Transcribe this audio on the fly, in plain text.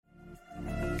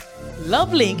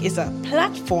LoveLink is a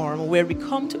platform where we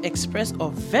come to express our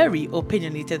very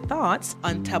opinionated thoughts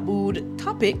on tabooed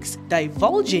topics,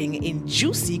 divulging in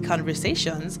juicy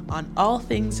conversations on all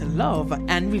things love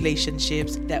and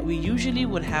relationships that we usually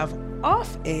would have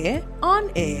off air, on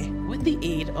air, with the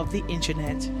aid of the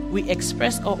internet. We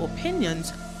express our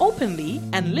opinions openly,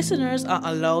 and listeners are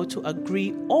allowed to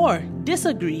agree or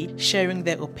disagree, sharing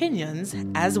their opinions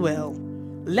as well.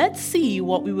 Let's see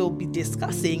what we will be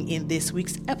discussing in this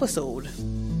week's episode.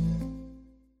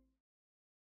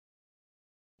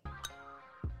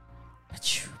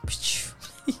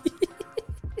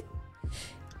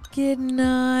 Good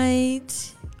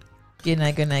night. Good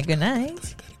night, good night, good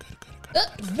night.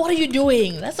 What are you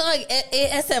doing? That's not like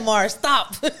ASMR.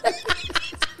 Stop.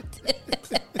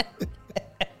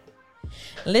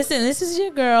 Listen, this is your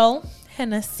girl,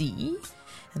 HenneCee.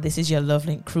 And this is your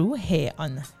LoveLink crew here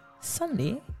on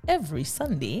Sunday, every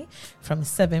Sunday from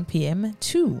 7 p.m.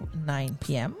 to 9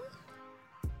 p.m.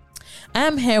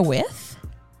 I'm here with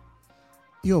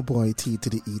your boy T to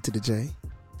the E to the J.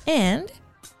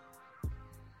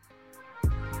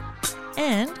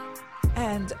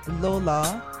 And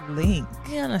Lola Link.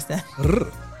 You understand?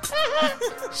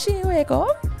 She wake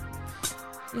up.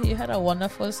 You had a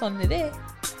wonderful Sunday day.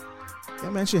 Yeah,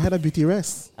 man, she had a beauty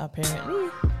rest. Apparently.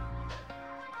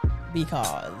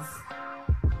 Because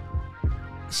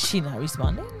she not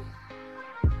responding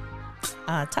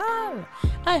at all.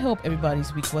 I hope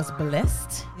everybody's week was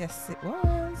blessed. Yes, it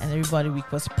was. And everybody's week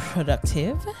was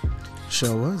productive.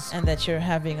 Sure was. And that you're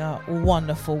having a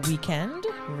wonderful weekend,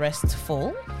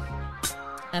 restful,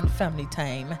 and family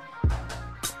time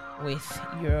with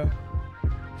your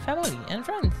family and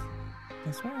friends.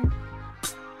 That's right.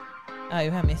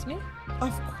 You have missed me?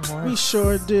 Of course. We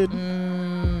sure did.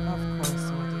 Of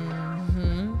course we did.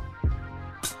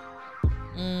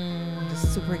 I'm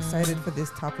just super excited for this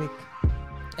topic.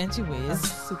 Anyways. I'm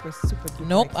super duper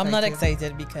Nope, excited. I'm not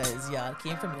excited because y'all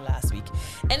came for me last week.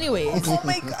 Anyways. Oh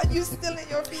my God, you still in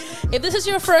your feelings? If this is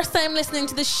your first time listening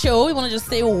to the show, we want to just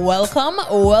say welcome,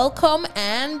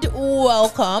 and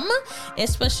welcome.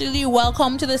 Especially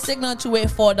welcome to the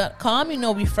signal284.com. You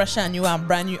know we fresh and new and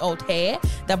brand new out here.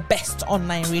 The best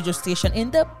online radio station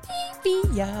in the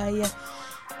PVI.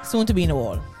 Soon to be in the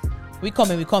wall. We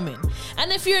coming.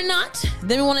 And if you're not,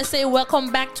 then we want to say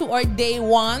welcome back to our day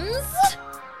ones.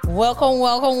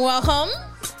 Welcome.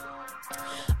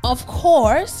 Of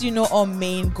course, you know our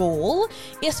main goal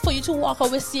is for you to walk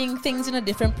away seeing things in a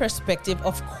different perspective.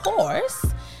 Of course,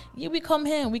 we come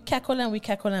here and we cackle. We want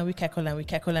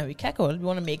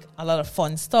to make a lot of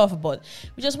fun stuff, but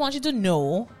we just want you to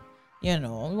know, we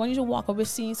want you to walk away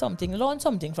seeing something, learn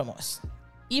something from us.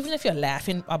 Even if you're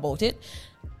laughing about it,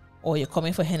 or you're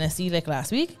coming for HenneCee like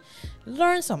last week,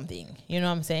 learn something, you know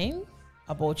what I'm saying?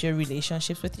 About your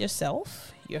relationships with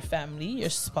yourself, your family,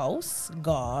 your spouse,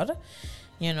 God,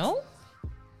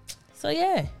 So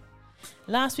yeah,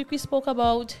 last week we spoke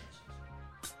about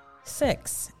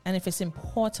sex and if it's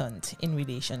important in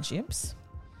relationships.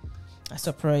 I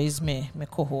surprised my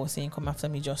co-host saying come after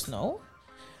me just now.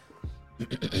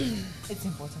 It's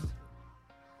important.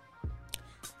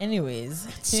 Anyways.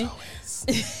 It's always.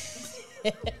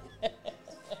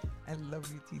 I love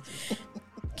you, TJ.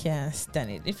 Can't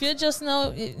stand it. If you just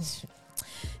know,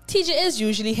 TJ is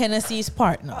usually HenneCee's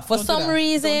partner. For some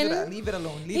reason, don't do that. Leave it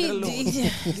alone.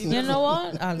 You know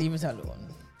what? I'll leave it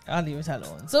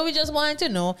alone. So we just wanted to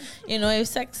know, if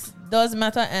sex does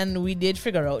matter, and we did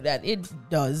figure out that it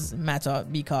does matter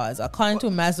because according to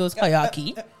Maslow's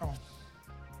hierarchy,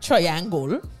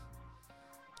 triangle,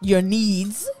 your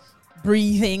needs,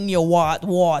 breathing, your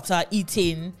water,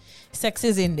 eating, sex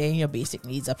is in there in your basic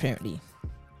needs apparently.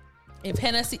 If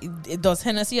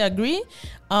HenneCee agree?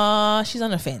 She's on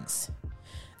the fence.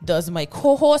 Does my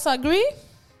co-host agree?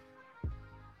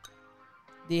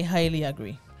 They highly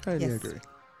agree.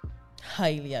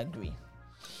 Highly agree.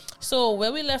 So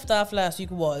where we left off last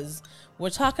week was we're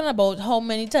talking about how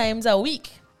many times a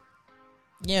week.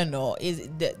 Is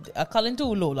according to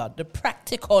Lola, the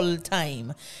practical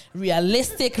time,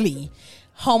 realistically,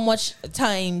 how much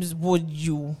times would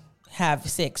you have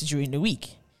sex during the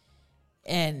week?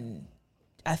 And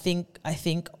I think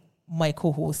my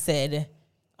co-host said,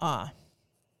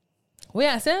 wait,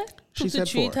 I said 2 to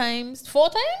 3 times, 4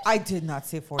 times? I did not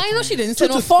say 4 times. I know she didn't say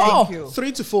 4. Thank you.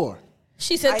 3 to 4.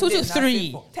 She said 2 to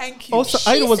 3. Thank you. Also,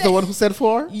 I was the one who said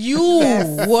 4. You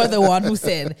were the one who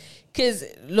said, because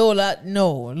Lola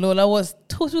was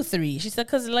 2 to 3. She said,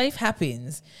 because life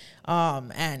happens.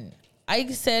 And I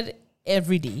said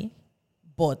every day,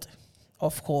 but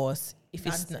of course, if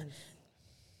it's not,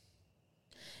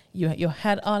 you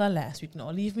had all that last week. No,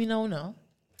 leave me now.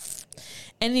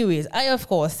 Anyways, I of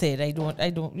course said I don't,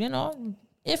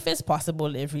 if it's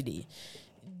possible every day.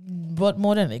 But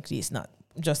more than likely it's not.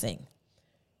 Just saying.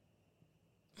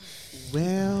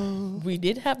 Well, We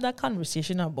did have that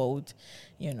conversation about,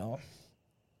 the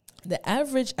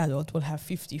average adult will have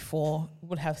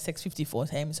sex 54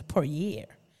 times per year.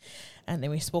 And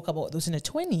then we spoke about those in the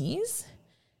 20s,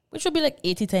 which would be like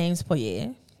 80 times per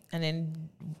year. And then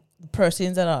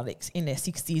persons that are like in their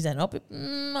 60s and up,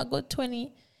 a good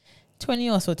 20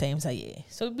 or so times a year.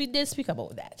 So we did speak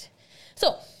about that.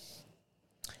 So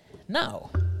now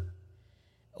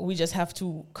we just have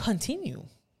to continue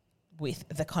with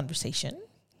the conversation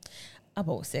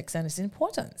about sex and its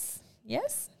importance.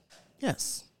 Yes?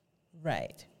 yes.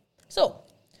 Right. So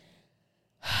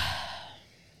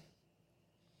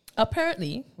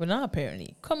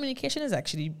communication is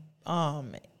actually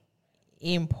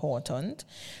important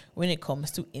when it comes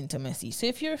to intimacy. So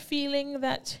if you're feeling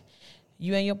that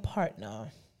you and your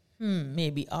partner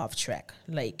may be off track,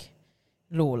 like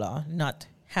Lola not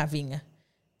having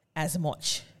as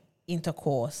much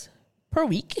intercourse per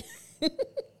week,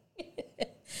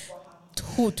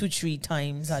 2 to 3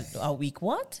 times a week.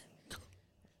 What?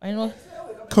 I know.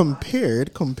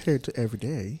 Compared to every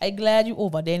day. I'm glad you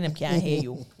over there and them can't hear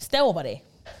you. Stay over there.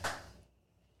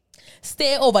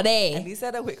 Stay over At there. least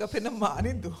I wake up in the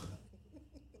morning, though.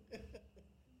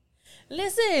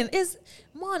 Listen, is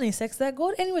morning sex that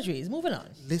good? Anyways, moving on.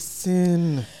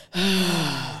 Listen.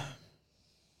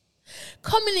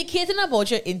 Communicating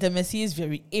about your intimacy is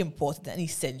very important and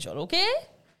essential, okay?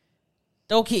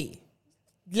 Okay.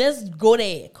 Let's go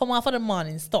there. Come off of the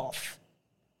morning stuff.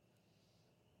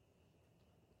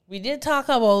 We did talk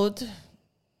about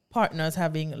partners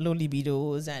having low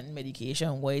libidos and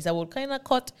medication ways. I would kind of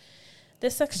cut the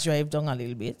sex drive down a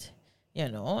little bit,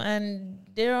 and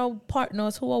there are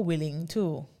partners who are willing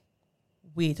to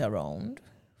wait around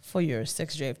for your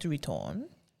sex drive to return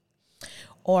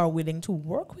or are willing to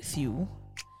work with you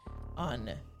on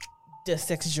the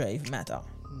sex drive matter.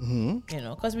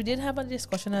 Because we did have a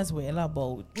discussion as well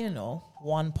about,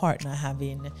 one partner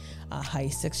having a high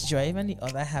sex drive and the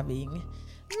other having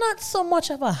not so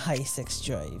much of a high sex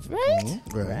drive, right?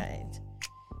 Right.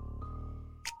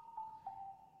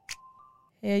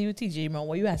 Hey, you TJ, man,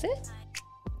 what you say?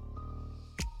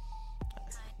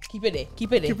 Keep it there.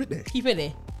 Keep it there. Keep it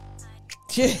there.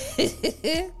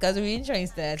 Because we ain't trying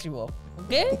to start you up,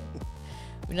 okay?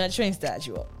 We're not trying to start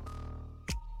you up.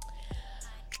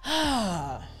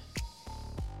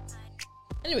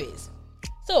 Anyways,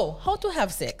 so how to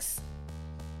have sex?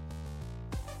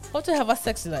 How to have a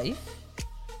sex life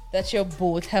that you're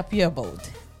both happy about.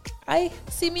 I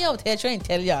see me out here trying to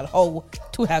tell y'all how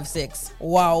to have sex.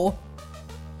 Wow.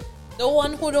 The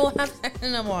one who don't have sex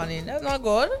in the morning. That's not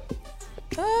good.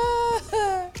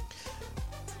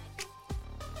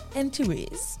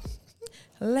 Anyways,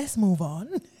 let's move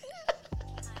on.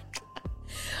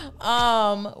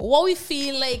 What we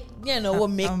feel like, will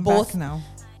make I'm both back now.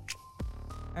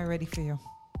 I'm ready for you.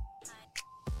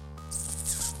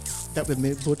 That would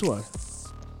make both what?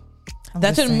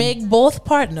 that would make both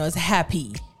partners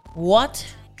happy. What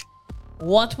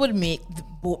would make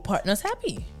both partners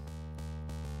happy?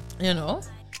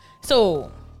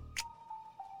 So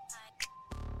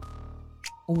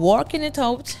working it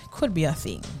out could be a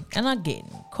thing. And again,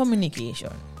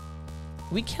 communication.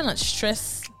 We cannot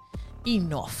stress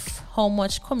enough how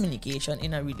much communication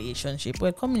in a relationship,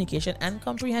 well, communication and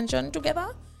comprehension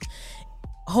together,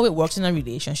 how it works in a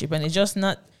relationship. And it's just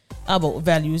not about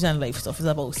values and life stuff. It's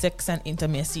about sex and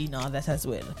intimacy and all that as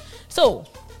well. So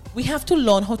we have to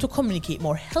learn how to communicate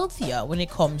more healthier when it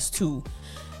comes to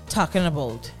talking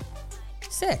about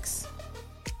sex.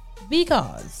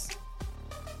 Because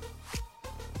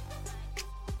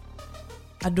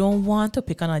I don't want to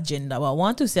pick an agenda, but I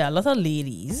want to say a lot of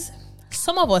ladies,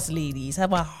 some of us ladies,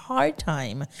 have a hard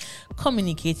time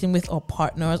communicating with our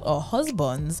partners or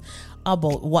husbands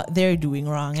about what they're doing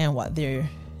wrong and what they're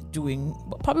doing.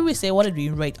 Probably we say what they're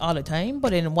doing right all the time,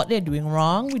 but then what they're doing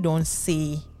wrong, we don't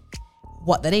say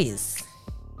what that is.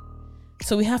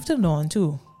 So we have to learn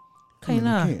to kind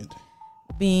of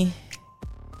be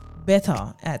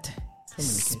better at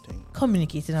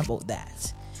communicating about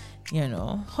that.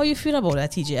 How you feel about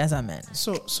that, TJ, as a man?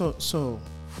 So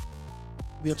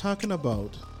we are talking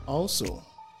about also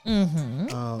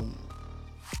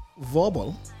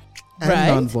verbal and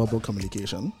non-verbal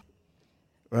communication,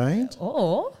 right?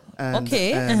 Oh, and,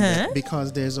 okay. And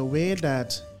because there's a way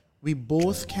that we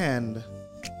both can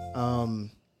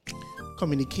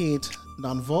communicate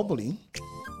non-verbally,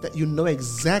 that you know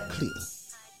exactly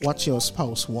what your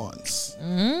spouse wants,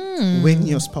 when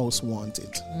your spouse wants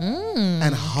it,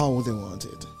 and how they want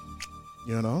it.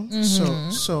 You know?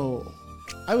 So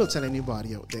I will tell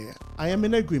anybody out there, I am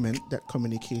in agreement that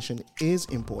communication is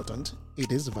important.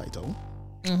 It is vital.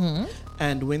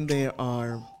 And when there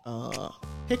are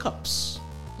hiccups,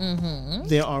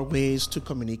 there are ways to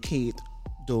communicate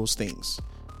those things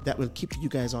that will keep you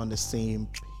guys on the same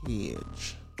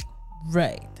page.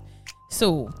 Right.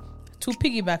 So, to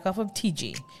piggyback off of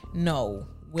TJ, now,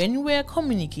 when we're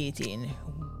communicating,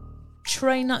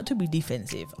 try not to be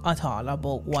defensive at all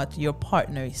about what your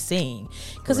partner is saying.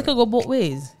 Because it could go both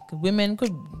ways. Women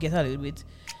could get a little bit,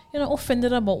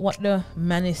 offended about what the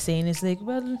man is saying. It's like,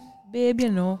 well, babe,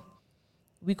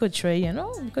 we could try,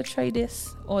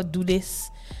 this or do this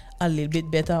a little bit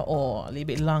better or a little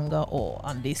bit longer or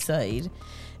on this side.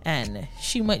 And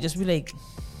she might just be like,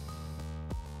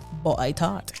 but I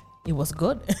thought it was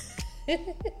good.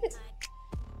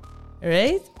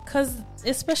 Right? Because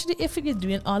especially if you're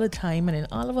doing it all the time and then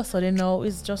all of a sudden now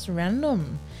it's just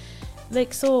random.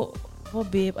 Like, so, well,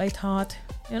 babe, I thought,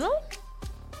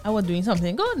 I was doing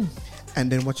something good.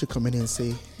 And then what you come in and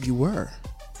say, we're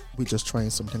just trying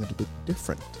something a little bit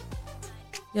different.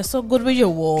 You're so good with your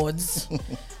words.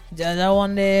 That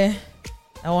one there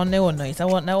was nice. That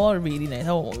one really nice.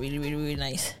 That one really, really, really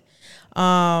nice.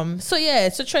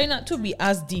 So try not to be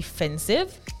as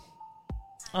defensive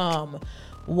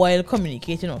while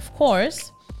communicating, of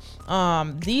course.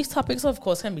 These topics, of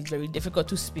course, can be very difficult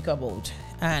to speak about.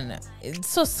 And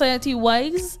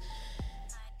society-wise,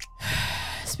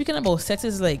 speaking about sex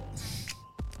is like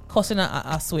cussing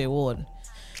a swear word.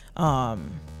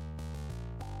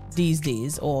 These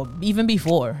days, or even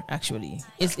before, actually,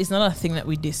 it's not a thing that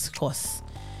we discuss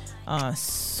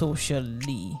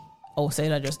socially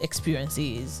outside of just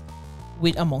experiences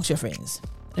with amongst your friends.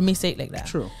 Let me say it like that.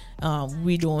 True.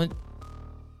 We don't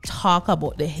talk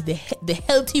about the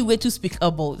healthy way to speak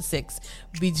about sex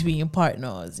between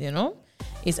partners.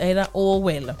 It's either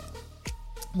what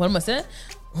am I saying?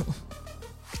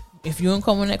 If you don't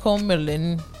come when I come,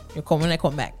 Merlin, you come when I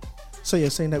come back. So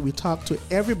you're saying that we talk to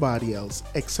everybody else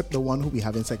except the one who we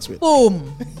having sex with.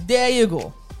 Boom. There you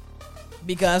go.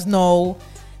 Because now,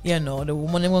 the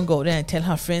woman will go there and tell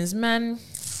her friends, man,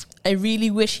 I really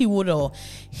wish he would, or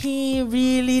he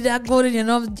really that good,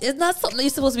 It's not something you're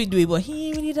supposed to be doing, but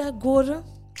he really that good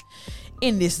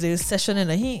in this little session, and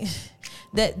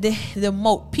the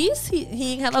mouthpiece,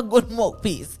 he ain't have a good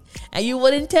mouthpiece. And you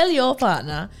wouldn't tell your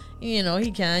partner, he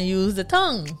can't use the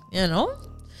tongue,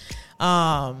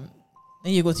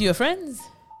 and you go to your friends.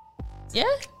 Yeah.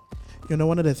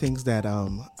 One of the things that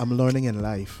I'm learning in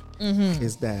life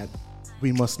is that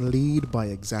we must lead by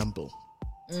example.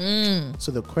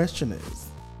 So the question is,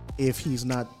 if he's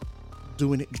not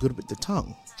doing it good with the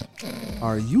tongue,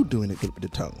 are you doing it good with the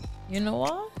tongue? You know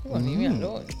what? You want to leave me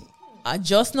alone. I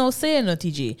just now saying,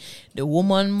 TJ, the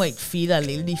woman might feel a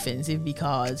little defensive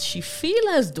because she feel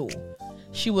as though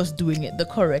she was doing it the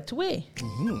correct way.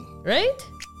 Right?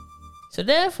 So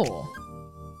therefore,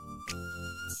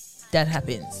 that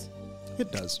happens.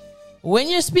 It does. When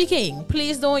you're speaking,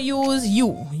 please don't use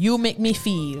you. You make me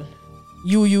feel.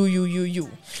 You.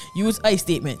 Use I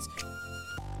statements.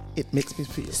 It makes me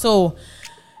feel. So,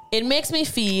 it makes me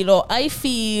feel, or I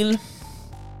feel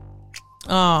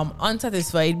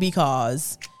unsatisfied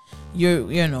because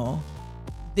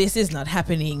this is not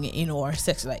happening in our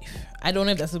sex life. I don't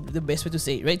know if that's the best way to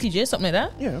say it, right, TJ? Something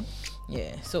like that? Yeah.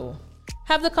 Yeah. So,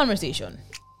 have the conversation.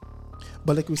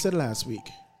 But like we said last week,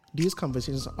 these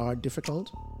conversations are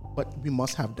difficult, but we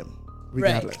must have them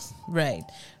regardless. Right.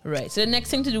 So the next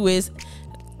thing to do is,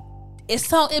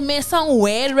 it may sound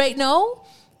weird right now,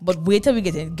 but wait till we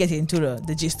get into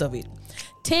the gist of it.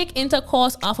 Take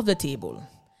intercourse off of the table.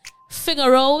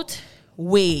 Figure out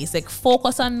ways, like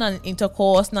focus on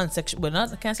non-intercourse, non-sexual,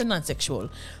 I can't say non-sexual,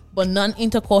 but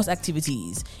non-intercourse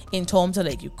activities in terms of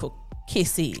like you cook,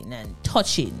 kissing and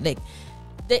touching, like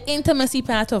the intimacy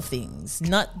part of things,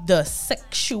 not the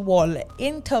sexual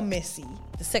intimacy,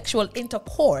 the sexual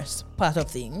intercourse part of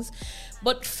things,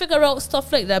 but figure out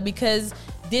stuff like that because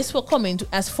this will come into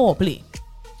as foreplay.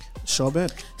 Sure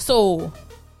bet. So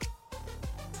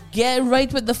get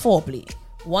right with the foreplay.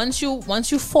 Once you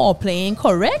foreplaying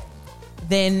correct,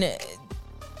 then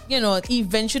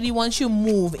eventually once you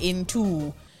move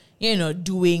into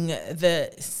doing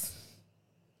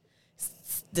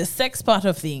the sex part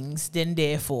of things, then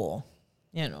therefore,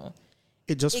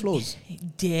 it just flows.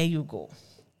 There you go.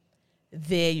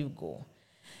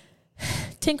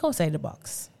 Think outside the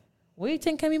box. What do you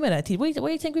think I mean by that, TJ? What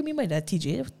do you think we mean by that,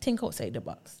 TJ? Think outside the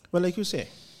box. Well, like you say,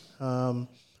 one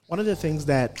of the things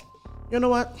that, you know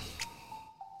what?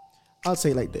 I'll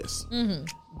say it like this.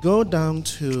 Go down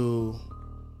to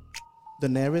the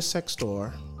nearest sex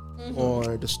store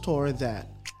or the store that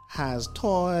has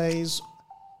toys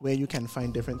where you can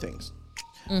find different things.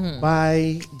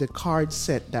 Buy the card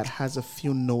set that has a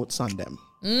few notes on them.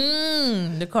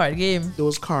 The card game.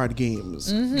 Those card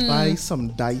games. Buy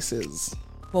some dices.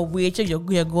 But wait till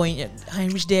you're going. I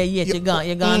ain't reached there yet. You're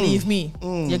gonna leave me.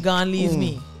 You're gonna leave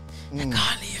me. You're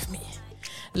gonna leave me.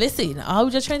 Listen, I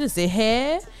was just trying to say,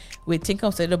 hey, we think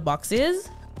outside the boxes.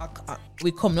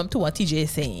 We coming up to what TJ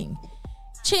is saying.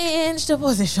 Change the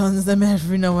positions them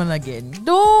every now and again.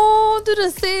 Don't do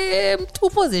the same 2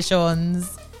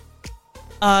 positions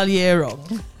all year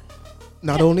round.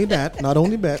 Not only that, it's not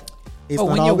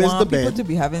when you always want the people bed. to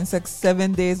be having sex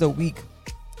 7 days a week,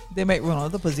 they might run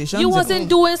out of positions. You wasn't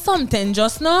doing something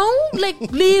just now? Like,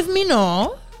 leave me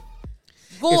now.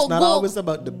 It's not always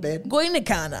about the bed. Go in the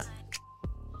corner.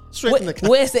 Straight in the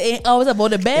corner. Where's the 8 hours about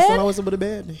the It's bed? not always about the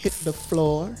bed. Hit the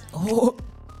floor. Oh,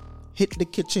 Hit the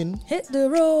kitchen. hit the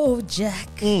road, Jack.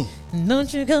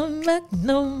 Don't you come back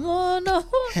no more, no.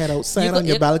 Head outside on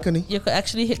your balcony. You could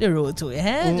actually hit the road too,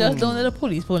 eh? Just don't let the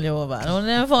police pull you over. Don't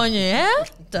let them find you, eh?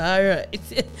 All right.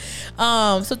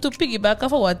 So to piggyback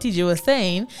off of what TJ was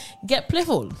saying, get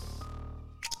playful.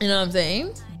 You know what I'm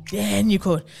saying? Then you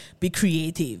could be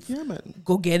creative. Yeah, man.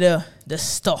 Go get the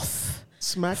stuff.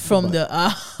 Smack From the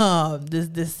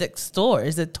the sex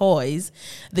stores, the toys,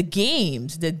 the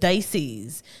games, the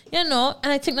dices, and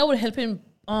I think that would help in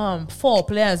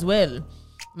foreplay as well.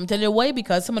 I'm telling you why,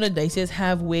 because some of the dices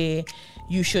have where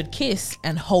you should kiss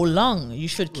and how long you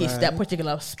should kiss that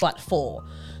particular spot for.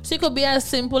 So it could be as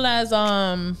simple as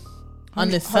on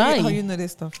the side. How you know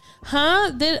this stuff?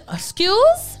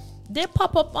 They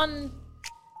pop up on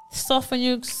stuff when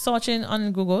you're searching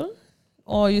on Google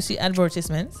or you see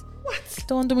advertisements. What?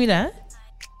 Don't do me that.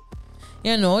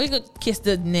 You could kiss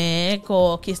the neck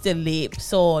or kiss the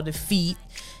lips or the feet.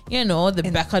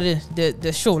 The back of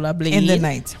the shoulder blade. In the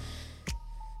night.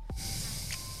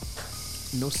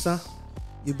 No, sir.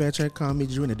 You better call me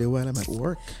during the day while I'm at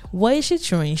work. Why is she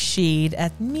throwing shade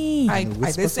at me? I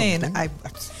whisper just saying. something.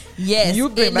 Yes, You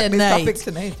bring in back the this night. topic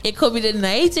tonight. It could be the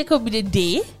night. It could be the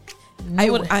day.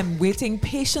 I'm waiting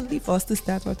patiently for us to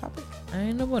start our topic. I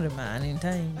ain't know about the man in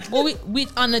time. But we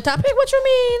on the topic. What you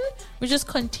mean? We're just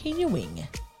continuing.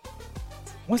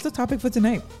 What's the topic for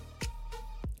tonight?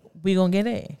 We gonna get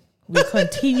it. We're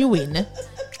continuing.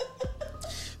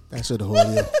 That should hold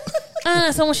you.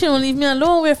 Someone should don't leave me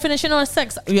alone. We're finishing our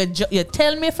sex. You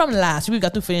tell me from last week we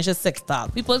got to finish the sex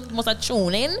talk. People must have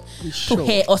tuned in to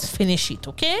hear us finish it.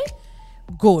 Okay.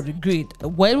 Good, great.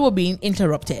 While we're being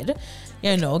interrupted,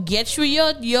 get through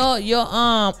your you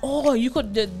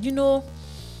could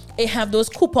they have those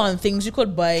coupon things you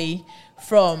could buy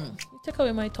from. Take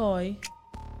away my toy.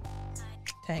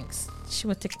 Thanks. She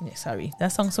was taking it. Sorry,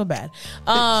 that sounds so bad.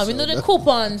 The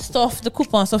coupon stuff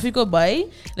you could buy.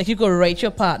 Like you could write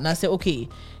your partner, say, okay,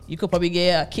 you could probably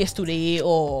get a kiss today,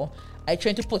 or I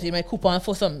trying to put in my coupon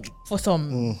for some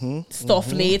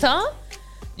stuff later.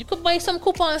 You could buy some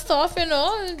coupon stuff, and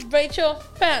write your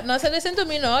partner. Say, listen to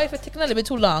me now. If it's taking a little bit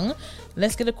too long,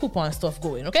 let's get the coupon stuff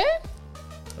going, okay?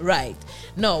 Right.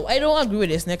 No, I don't agree with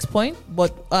this next point,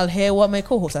 but I'll hear what my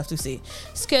co-hosts have to say.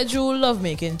 Schedule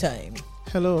lovemaking time.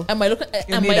 Hello. Am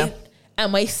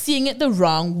I seeing it the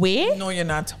wrong way? No, you're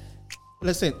not.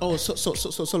 Listen. Oh,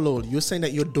 so Lola, you're saying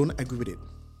that you don't agree with it.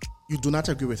 You do not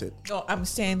agree with it. No, I'm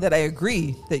saying that I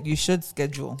agree that you should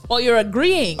schedule. Or you're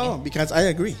agreeing? Oh, because I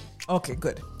agree. Okay,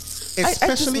 good.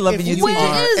 Especially loving you, if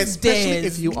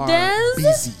you are Des?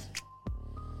 busy.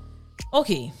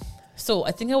 Okay. So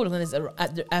I think I would have done this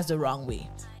as the wrong way.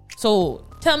 So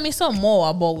tell me some more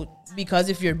about, because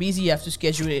if you're busy, you have to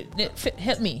schedule it.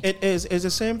 Help me. It's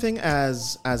the same thing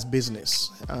as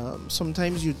business.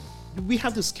 Sometimes we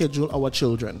have to schedule our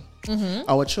children.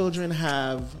 Our children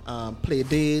have play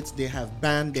dates, they have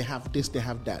band, they have this, they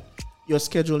have that. You're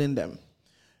scheduling them.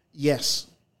 Yes.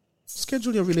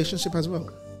 Schedule your relationship as well.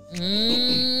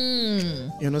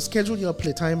 Schedule your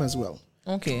playtime as well.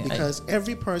 Okay. Because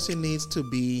every person needs to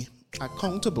be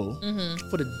accountable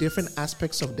for the different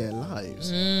aspects of their lives.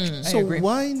 So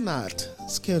why not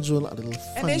schedule a little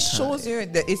fun And it shows you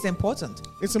that it's important.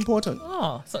 It's important.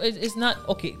 Oh, so it's not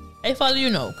okay. I follow you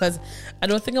now, because I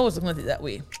don't think I was looking at it that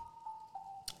way.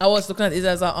 I was looking at it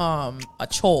as a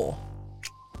chore,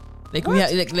 like we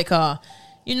have, like Well,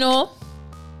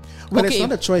 it's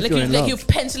not a chore if you're in love. Like you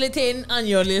pencil it in on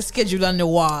your little schedule on the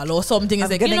wall or something. It's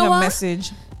I'm like, getting you know a what?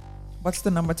 message. What's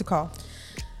the number to call?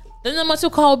 The number to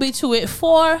call will be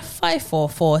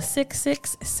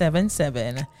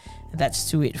 284-544-6677.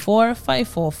 That's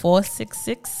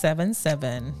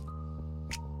 284-544-6677.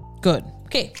 Good.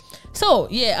 Okay. So,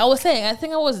 yeah, I was saying, I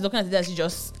think I was looking at it as you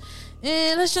just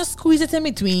let's just squeeze it in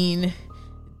between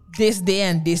this day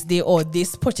and this day, or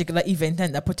this particular event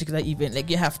and that particular event. Like,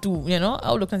 you have to,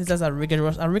 I'll look at this as a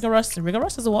rigorous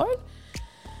is a word?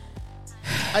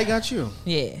 I got you.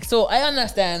 Yeah. So I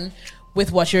understand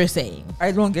with what you're saying.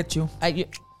 I don't get you.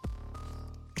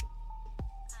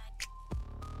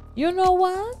 You know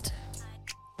what?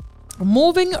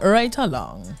 Moving right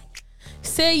along.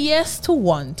 Say yes to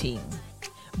one thing.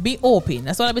 Be open.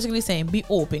 That's what I'm basically saying. Be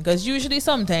open. Because usually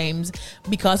sometimes,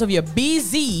 because of your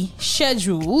busy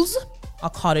schedules,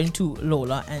 according to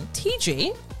Lola and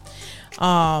TJ,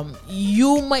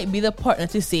 you might be the partner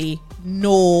to say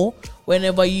no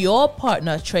whenever your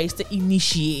partner tries to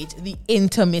initiate the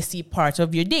intimacy part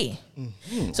of your day.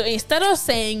 Mm-hmm. So instead of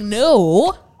saying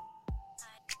no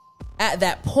at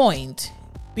that point,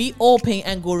 be open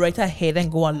and go right ahead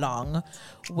and go along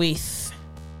with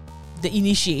the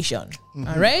initiation. Mm-hmm.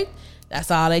 All right?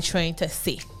 That's all I'm trying to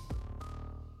say.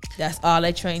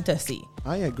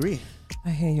 I agree. I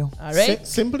hear you. All right?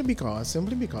 Simply because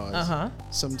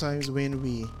sometimes when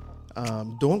we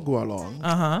don't go along,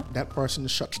 that person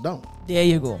shuts down. There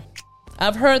you go.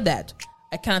 I've heard that.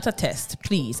 I can't attest.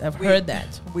 Please, I've heard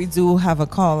that. We do have a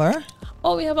caller.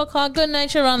 Oh, we have a call. Good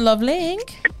night, you're on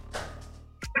LoveLink.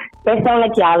 They sound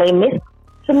like y'all ain't missed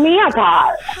me at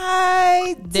all.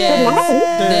 Hi,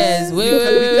 Des.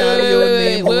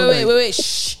 Wait.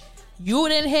 Shh. You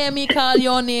didn't hear me call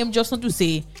your name just not to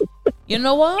say, you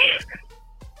know what?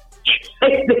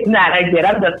 Nah, I did.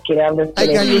 I'm just kidding. I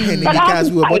got you, Henny,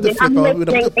 because we were about to flip out. We were about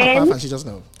to pop off and she just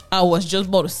know. I was just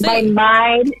about to say.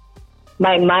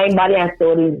 My mind, body, and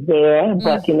soul is there,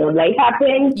 but life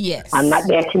happens. Yes. I'm not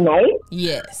there tonight.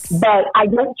 Yes. But I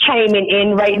just chiming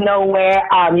in right now where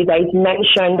you guys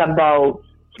mentioned about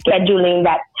scheduling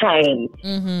that time.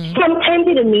 Mm-hmm. Sometimes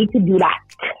you don't need to do that.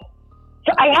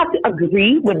 So I have to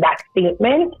agree with that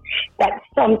statement that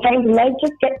sometimes life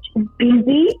just gets too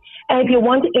busy. And if you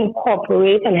want to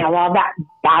incorporate and have all that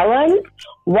balance,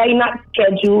 why not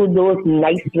schedule those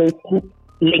nice little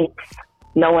links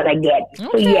now and again? Okay.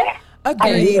 So yeah.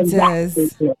 Agreed.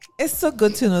 It's so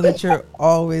good to know that you're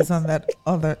always on that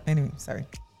other. Anyway, sorry.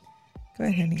 Go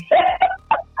ahead, Henny.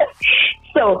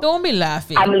 So don't be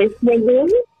laughing. I'm listening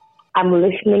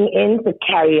in to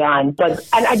carry on. But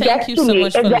I guess to me,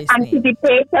 it's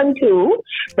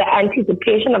the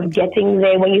anticipation of getting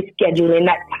there when you schedule in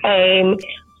that time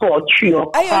for 3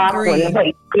 o'clock, whatever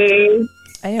it is.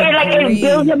 It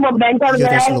builds the momentum.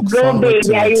 Let's go,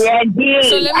 baby. Are you ready?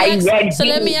 So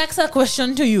let me ask a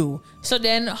question to you. So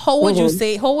then, how would you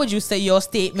say your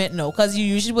statement now? Because you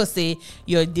usually will say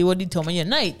your day will determine your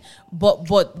night. But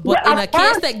in a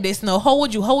case like this now, how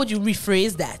would you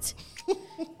rephrase that?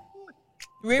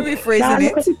 We're rephrasing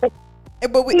it.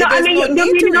 But you don't have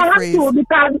to,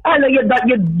 because I know you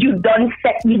done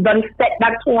set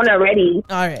that tone already.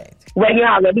 All right. When you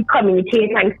already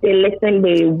communicate and say, listen,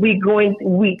 babe,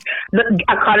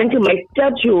 according to my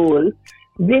schedule,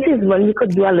 this is when you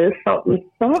could do a little something.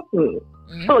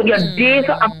 Mm-hmm. So your days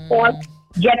are, of course,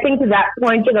 getting to that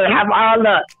point, you're going to have all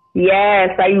the,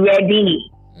 yes, are you ready?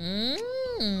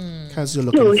 Because you're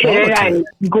looking forward to and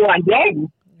it. Go again.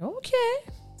 Okay.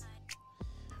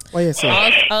 What you say?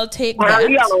 I'll take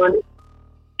that.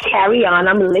 Carry on.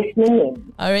 I'm listening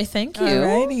in. All right. Thank you.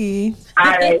 Alrighty.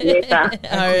 All right, later.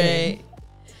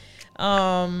 All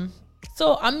right.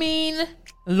 So, I mean,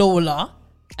 Lola,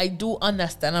 I do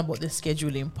understand about the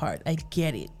scheduling part. I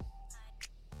get it.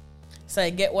 So,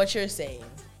 I get what you're saying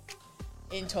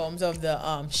in terms of the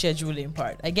scheduling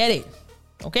part. I get it.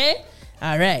 Okay?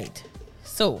 All right.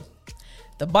 So,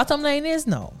 the bottom line is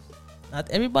no.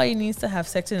 Not everybody needs to have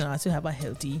sex in order to have a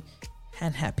healthy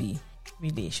and happy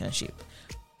relationship.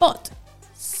 But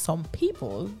some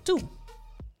people do.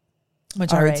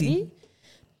 Majority.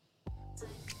 Alrighty?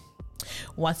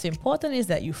 What's important is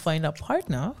that you find a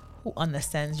partner who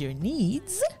understands your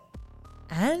needs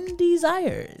and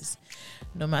desires,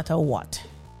 no matter what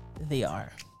they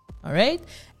are. All right?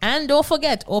 And don't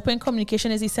forget, open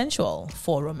communication is essential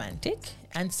for romantic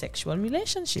and sexual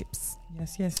relationships.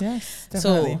 Yes. Definitely.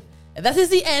 So that is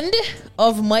the end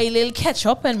of my little catch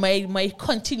up and my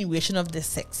continuation of the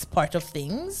sex part of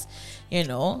things.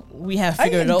 We have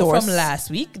figured out from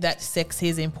last week that sex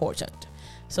is important.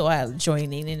 So I'll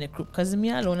join in the group because me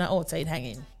alone are outside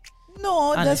hanging.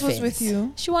 No, that's what's with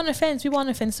you. She won a fence. We won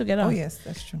a fence together. Oh yes,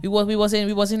 that's true. We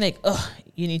wasn't like,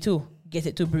 you need to get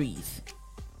it to breathe,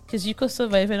 because you could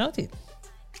survive without it.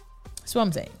 That's what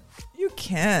I'm saying. You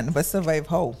can, but survive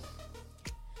how?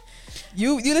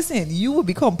 You listen. You will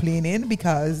be complaining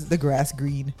because the grass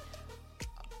green.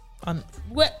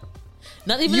 What?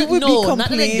 Not even you would be not like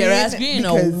the grass green.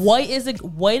 Why is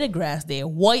the grass there?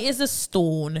 Why is the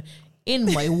stone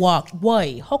in my walk.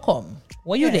 Why? How come?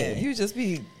 Why you there? You just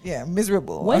be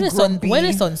miserable. Why the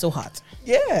sun so hot?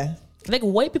 Yeah. Like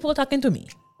why people talking to me?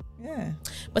 Yeah.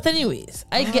 But anyways,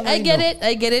 I get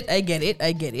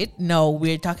it. Now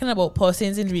we're talking about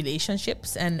persons in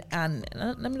relationships and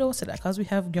let me don't say that because we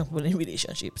have young people in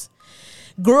relationships.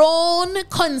 Grown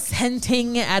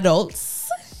consenting adults.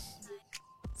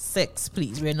 Sex,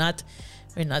 please. We're not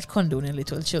condoning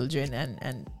little children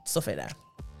and stuff like that.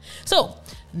 So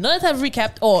now that I've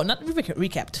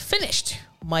finished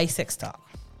my sex talk.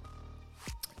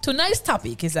 Tonight's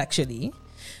topic is actually,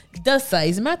 does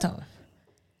size matter?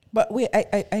 But wait,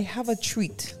 I have a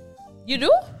treat. You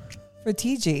do? For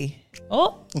TJ.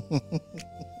 Oh.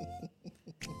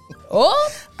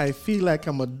 Oh. I feel like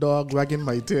I'm a dog wagging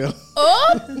my tail.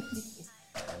 Oh.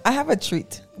 I have a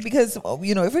treat. Because, if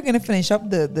we're going to finish up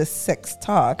the sex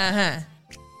talk,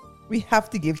 we have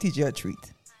to give TJ a treat.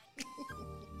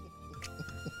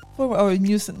 For our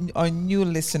new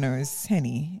listeners,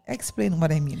 Henny, explain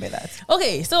what I mean by that.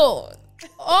 Okay, so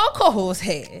our co-host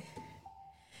here,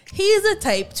 he's the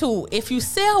type too. If you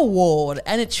say a word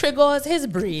and it triggers his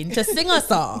brain to sing a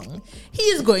song, he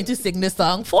is going to sing the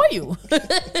song for you.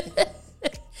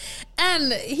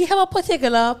 And he have a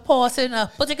particular person,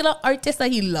 a particular artist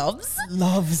that he loves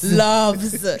to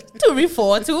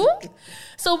refer to.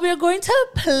 So we're going to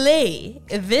play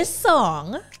this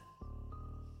song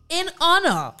in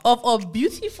honor of a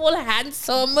beautiful,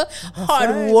 handsome,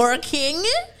 hardworking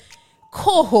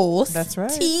co-host. That's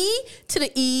right. T to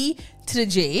the E to the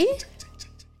J.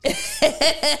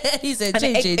 He said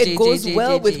J. It goes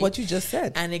well with what you just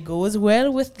said. And it goes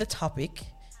well with the topic.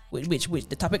 Which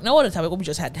the topic now or the topic what we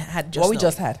just had just what we now?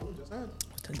 just had.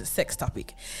 The sex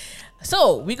topic.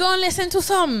 So we're gonna listen to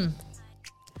some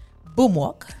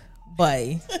Boomwalk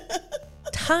by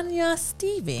Tanya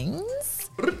Stevens.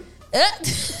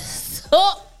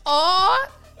 So our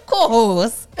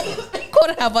co-host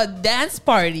could have a dance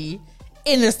party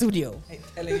in the studio.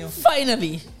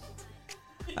 Finally.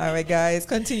 All right, guys,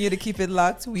 continue to keep it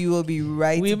locked. We will be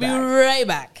right We'll back. be right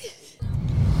back.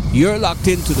 You're locked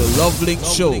into the LoveLink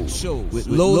show with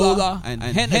Lola and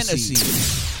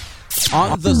HenneCee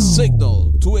on the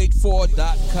Signal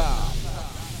 284.com.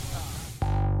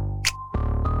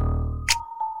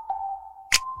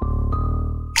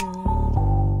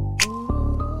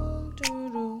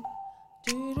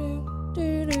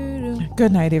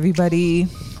 Good night, everybody.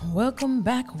 Welcome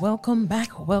back to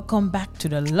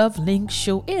the LoveLink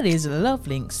show. It is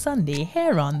LoveLink Sunday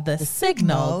here on the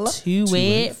Signal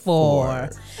 284.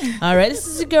 All right, this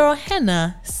is your girl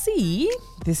HenneCee.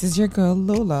 This is your girl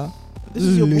Lola. This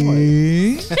is your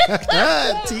boy.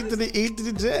 T to the E to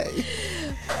the J.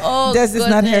 Oh, Des is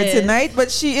not here tonight,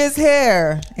 but she is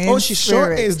here. She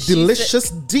sure is. Delicious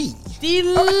D.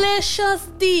 Delicious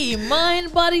D.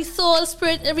 Mind, body, soul,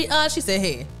 spirit, every art. She said,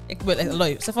 hey,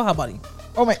 except for her body.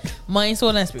 Oh my. Mind,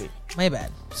 soul, and spirit. My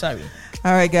bad. Sorry.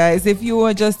 All right, guys. If you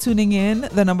are just tuning in,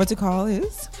 the number to call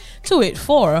is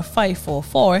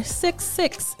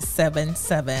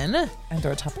 284-544-6677. And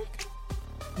our topic?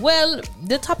 Well,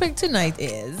 the topic tonight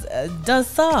is, does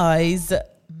size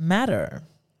matter?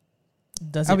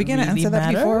 Are we going to answer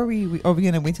that before we are we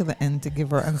going to wait till the end to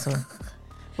give our answer?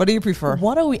 What do you prefer?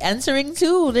 What are we answering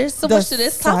to? There's so much to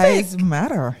this topic. Does size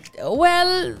matter?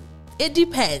 Well, it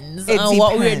depends on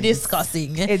what we're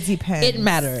discussing. It depends. It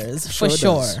matters for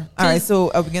sure. All right,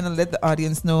 so are we going to let the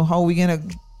audience know how we're going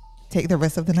to take the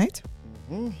rest of the night?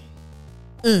 We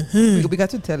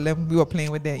got to tell them we were playing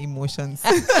with their emotions.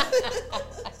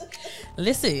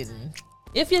 Listen,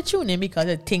 if you're tuning because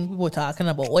you think we were talking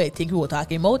about what you think we were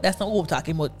talking about, that's not what we were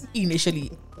talking about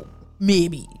initially.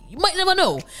 Maybe. You might never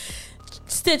know.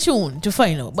 Stay tuned to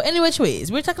find out. But any which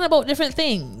ways, we're talking about different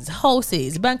things.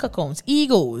 Houses, bank accounts,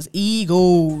 egos.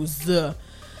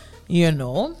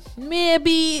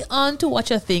 Maybe on to what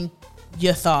you think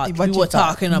you thought we were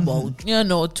talking about,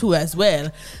 too as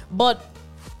well. But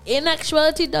in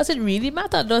actuality, does it really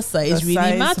matter? Does size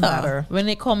really matter when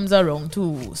it comes around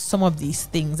to some of these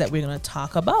things that we're going to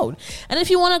talk about? And if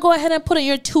you want to go ahead and put in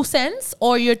your 2 cents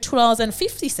or your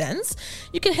 $2.50,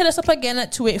 you can hit us up again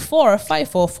at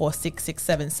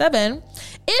 284-544-6677.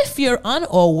 If you're on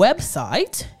our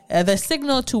website,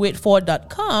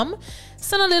 thesignal284.com,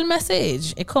 send a little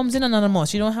message. It comes in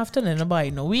anonymous. You don't have to let nobody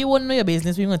know. We wouldn't know your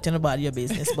business. We won't tell nobody your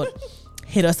business. But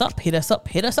hit us up.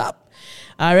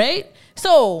 All right.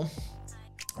 So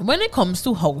when it comes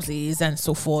to houses and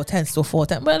so forth,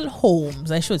 well,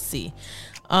 homes, I should say,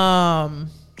 does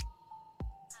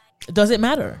it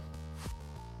matter?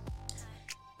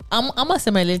 I'm gonna say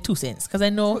my little 2 cents because I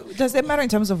know. Does it matter in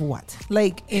terms of what?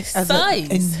 Like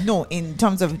size? In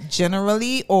terms of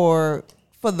generally or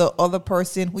for the other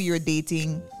person who you're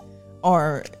dating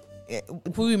or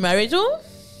who we married to?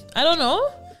 I don't know.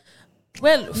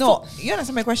 Well, no, you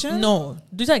understand my question? No,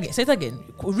 do it again. Say it again.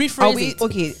 Rephrase it.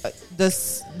 Okay,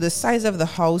 does the size of the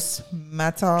house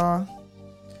matter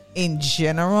in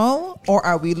general, or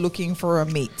are we looking for a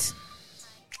mate?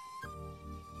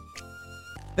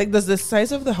 Like, does the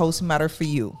size of the house matter for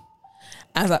you?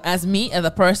 As me, as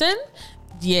a person?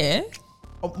 Yeah.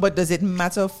 But does it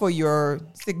matter for your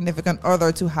significant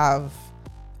other to have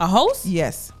a house?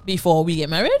 Yes. Before we get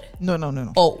married? No.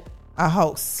 Oh. A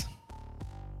house.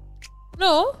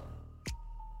 No.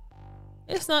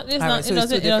 It's not. It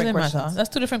doesn't matter. That's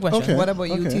two different questions. Okay. What about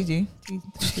you, Okay. TJ?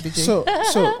 So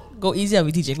go easy on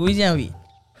me, TJ. Go easy on me.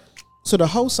 So the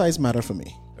house size matter for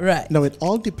me. Right. Now it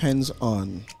all depends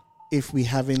on if we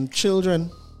having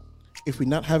children, if we're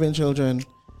not having children.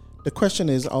 The question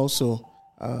is also,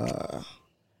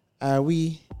 are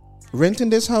we renting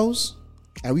this house?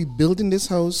 Are we building this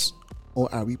house?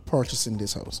 Or are we purchasing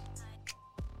this house?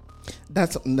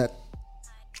 That's something that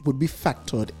would be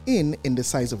factored in the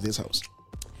size of this house.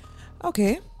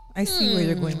 Okay. I see where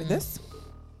you're going with this.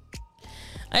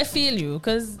 I feel you,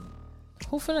 because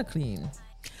who finna clean?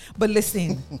 But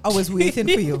listen, I was waiting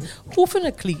for you. Who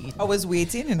finna clean? I was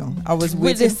waiting, I was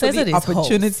With waiting the for size of the this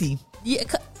opportunity. Yeah,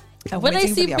 I'm when I waiting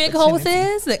for see the big opportunity.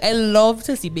 houses, like I love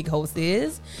to see big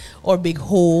houses or big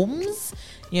homes,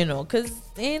 because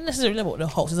it ain't necessarily about the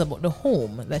house, it's about the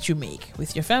home that you make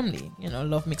with your family.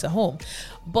 Love makes a home.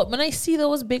 But when I see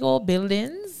those big old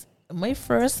buildings, my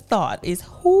first thought is,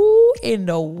 who in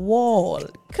the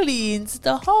world cleans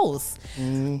the house?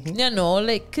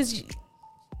 Because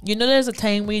there's a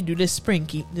time when you do the spring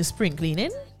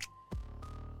cleaning.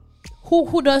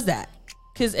 Who does that?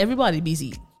 Because everybody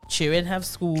busy. Children have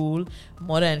school,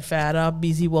 mother and father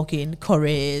busy working,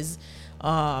 careers,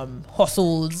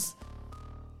 hustles.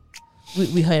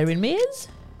 We hiring maids?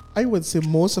 I would say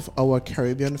most of our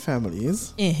Caribbean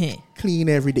families clean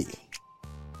every day.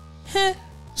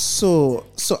 So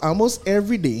almost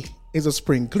every day is a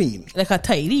spring clean. Like a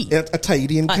tidy. A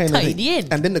tidying kind of thing. tidying.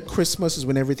 And then the Christmas is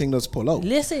when everything does pull out.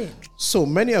 Listen. So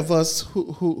many of us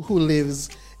who lives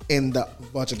in the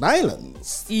Virgin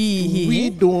Islands, we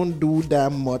don't do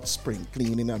that much spring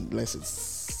cleaning unless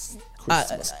it's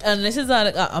Christmas. Unless it's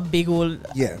a big old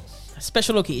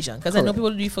special occasion. Because I know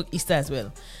people do it for Easter as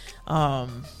well.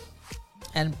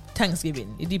 And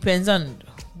Thanksgiving. It depends on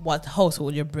what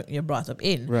household you're brought up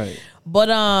in. Right. But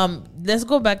let's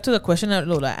go back to the question that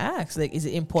Lola asked. Like, is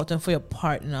it important for your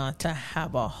partner to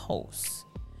have a house?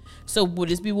 So would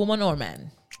this be woman or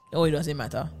man? Or it doesn't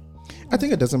matter? I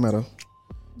think it doesn't matter.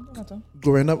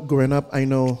 Growing up, I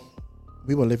know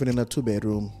we were living in a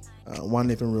 2-bedroom, one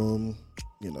living room,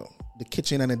 the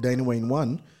kitchen and the dining room in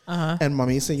one. And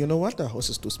mommy said, you know what? The house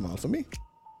is too small for me.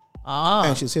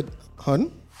 And she said,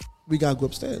 hon, we gotta go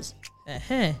upstairs.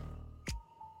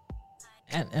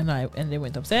 And they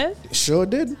went upstairs? They sure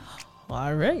did.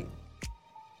 All right.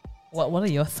 What are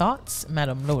your thoughts,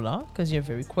 Madam Lola? Because you're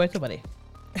very quiet about it.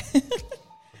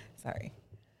 Sorry.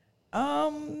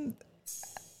 I'm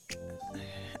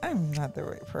not the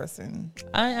right person.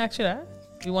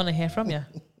 We want to hear from you.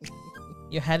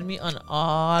 You had me on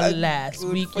all last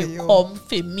week. You come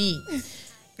for me.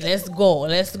 Let's go.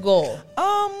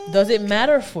 Does it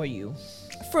matter for you?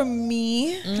 For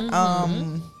me,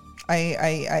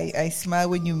 I smile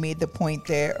when you made the point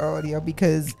there earlier,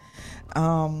 because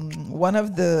one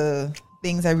of the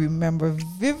things I remember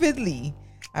vividly,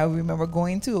 I remember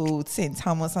going to St.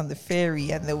 Thomas on the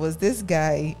ferry, and there was this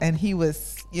guy, and he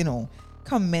was,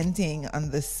 commenting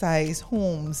on the size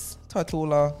homes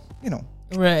Tortola,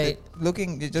 right,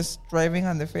 looking, just driving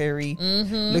on the ferry,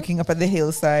 looking up at the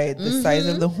hillside. The size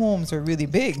of the homes are really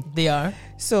big. They are.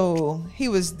 So he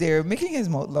was there making his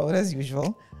mouth loud as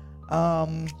usual,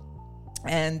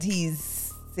 and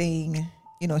he's saying,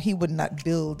 he would not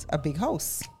build a big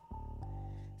house.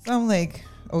 So I'm like,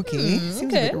 okay, seems a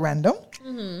bit random,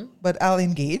 but I'll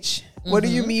engage. What do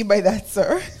you mean by that,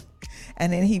 sir?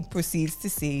 And then he proceeds to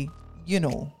say,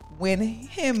 when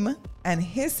him and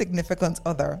his significant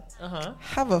other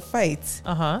have a fight,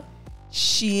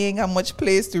 she ain't got much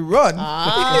place to run.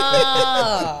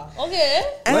 Okay.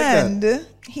 And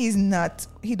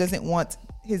he doesn't want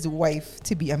his wife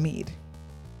to be a maid.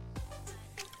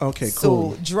 Okay,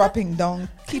 cool. So dropping down,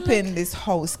 keeping this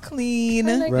house clean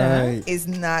is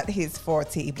not his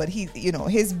forte. But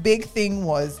his big thing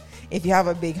was, if you have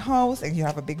a big house and you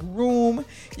have a big room,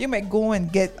 you might go and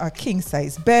get a king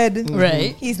size bed.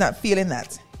 Right. He's not feeling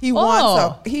that. He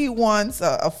wants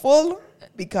a full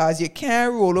because you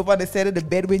can't roll over the side of the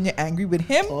bed when you're angry with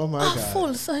him. Oh my A God.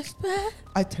 full size bed.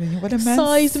 I telling you what a man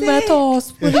Size say. matters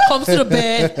when it comes to the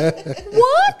bed.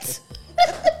 What?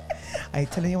 I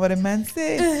telling you what a man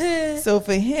say. So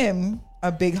for him,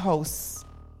 a big house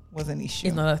was an issue.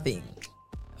 It's not a thing.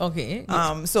 Okay.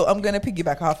 So I'm gonna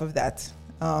piggyback off of that.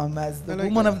 As the I like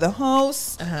woman that. of the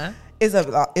house Uh-huh. is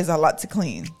a lot to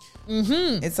clean.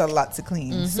 It's a lot to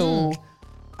clean. So,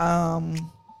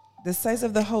 the size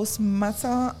of the house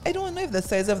matter. I don't know if the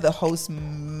size of the house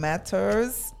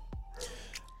matters.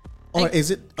 Or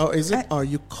are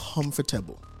you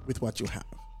comfortable with what you have?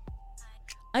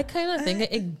 I kind of think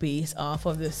it based off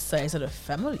of the size of the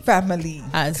family Family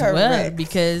as correct. well,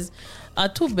 because a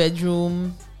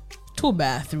 2-bedroom,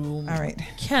 2-bathroom All right.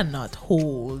 cannot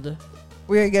hold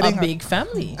We're getting a big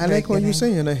family. I like what you're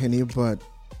saying, Henny, but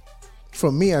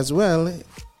for me as well,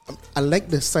 I like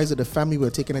the size of the family we're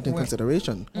taking into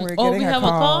consideration. We're Oh, getting we a have a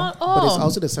call. call? But it's Oh,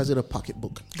 also the size of the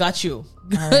pocketbook. got you.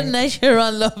 All Good right. night, you're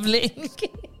on LoveLink.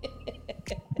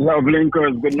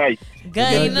 LoveLinkers, good night.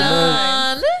 Going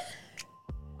on.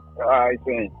 I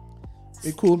think.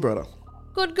 Be cool, brother.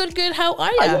 Good. How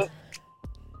are I you? just,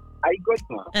 I good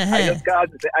man. Uh-huh. I just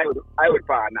called to say I would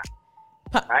partner.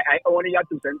 Pa- I only got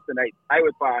 2 cents tonight. I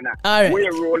would partner. All right. Where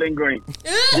you rolling going?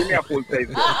 Give me a full size.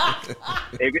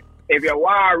 if you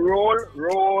want to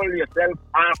roll yourself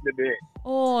off the bed.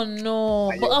 Oh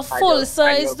no, And but you- a and full you-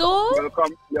 size and though.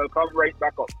 You'll come right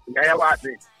back up. You hear what I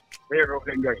say? Where you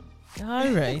rolling going?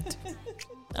 All right,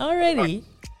 alrighty,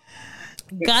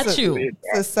 got you.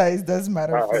 So size does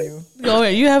matter All for right. you. All right,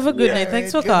 you have a good Yeah, night.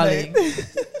 Thanks right, for good calling.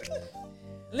 night.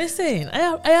 Listen,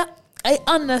 I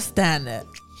understand it.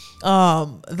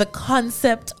 The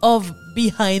concept of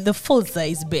behind the full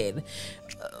size bed,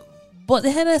 but the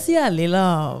HenneCee a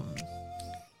little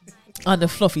on the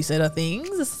fluffy side of things.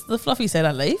 It's the fluffy side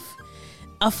of life.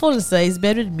 A full size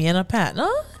bed with me and a partner,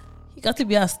 you got to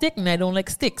be a stick, and I don't like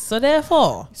sticks, so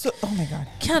therefore So, oh my God.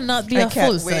 cannot be I a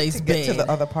can't full wait size to bed. get to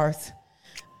the other part.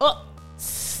 Oh,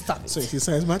 stop it. So if your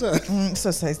size matter.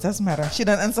 So size does matter. She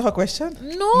didn't answer her question.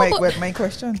 No, but my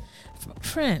question.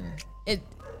 friend,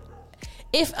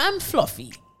 if I'm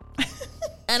fluffy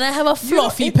and I have a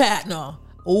fluffy partner,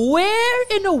 where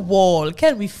in the wall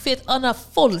can we fit on a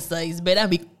full size bed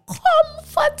and be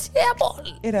comfortable?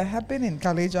 It happened in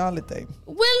college all the time.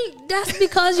 Well, that's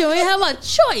because you ain't have a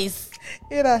choice.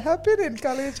 It happened in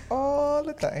college all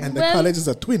the time. And the Well- college is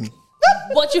a twin.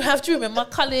 But you have to remember,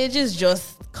 college is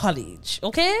just college,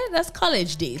 okay? That's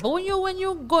college days. But when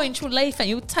you're going through life and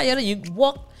you're tired and you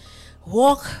walk,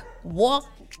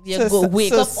 you go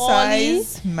wake up early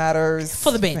size matters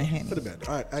for the bed. him. For the bed.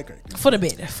 All right, I agree. for the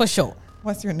bed, for sure.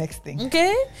 What's your next thing?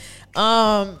 Okay.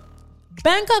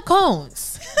 Bank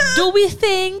accounts. Do we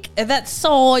think that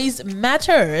size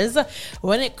matters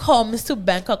when it comes to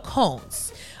bank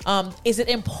accounts? Is it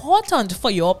important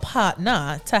for your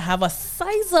partner to have a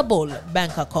sizable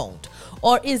bank account?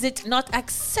 Or is it not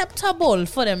acceptable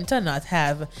for them to not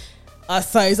have a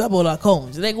sizable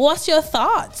account? Like, what's your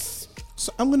thoughts?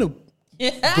 So I'm going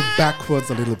to go backwards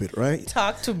a little bit, right?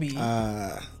 Talk to me.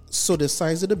 So the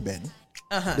size of the bed,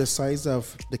 the size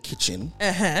of the kitchen,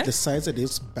 Uh-huh. the size of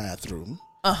this bathroom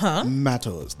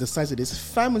matters. The size of this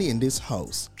family in this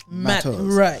house matters.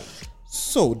 Right.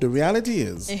 So the reality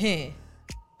is Uh-huh.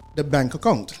 the bank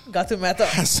account Got to matter.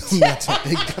 has to matter.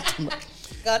 It got to matter.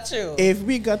 Got you. If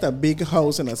we got a big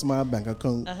house and a small bank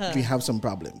account, we have some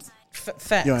problems.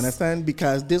 Facts. You understand?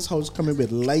 Because this house coming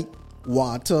with light,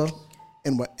 water,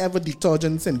 and whatever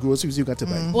detergents and groceries you got to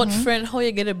buy. But friend, how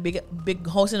you get a big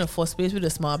house in the first place with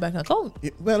a small bank account?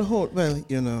 You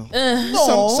know,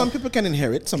 No. some people can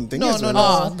inherit something. No, as no,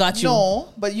 well. Oh, got you. No,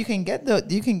 but you can get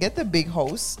the big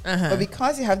house. But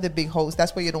because you have the big house,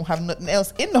 that's why you don't have nothing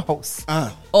else in the house.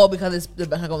 Oh, because it's the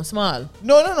bank account small.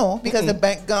 No, because the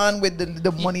bank gone with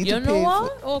the money You to know pay.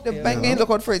 what? For, Okay. The bank ain't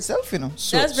look out for itself, you know.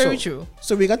 That's very true.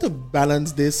 So we got to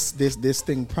balance this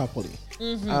thing properly.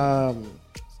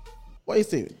 What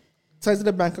is it? Size of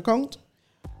the bank account,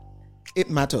 it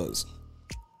matters.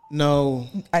 No,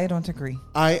 I don't agree.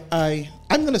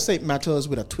 I'm gonna say it matters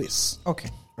with a twist, Okay.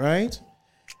 right?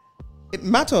 It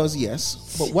matters,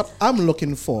 yes, but what I'm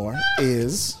looking for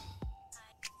is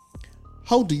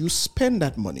how do you spend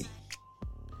that money?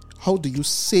 How do you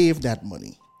save that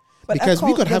money? But Because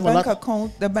we could have a lot.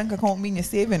 The bank account mean you're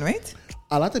saving, right?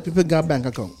 A lot of people got bank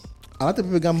account. A lot of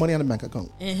people got money on the bank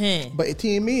account. But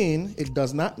it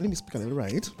does not. Let me speak a little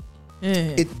right.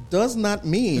 It does not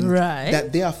mean Right.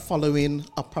 that they are following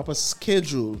a proper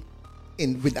schedule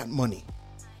with that money,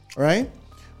 right?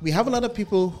 We have a lot of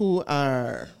people who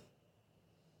are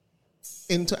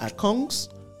into accounts,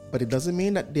 but it doesn't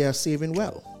mean that they are saving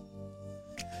well.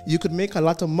 You could make a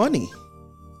lot of money,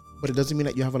 but it doesn't mean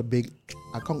that you have a big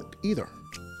account either.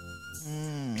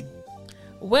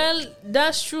 Well,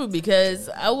 that's true because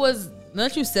now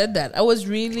that you said that, I was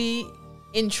really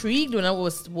intrigued when I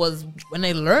when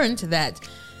I learned that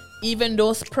even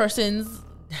those persons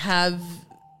have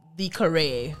the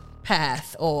career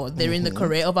path or they're in the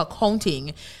career of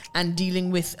accounting and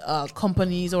dealing with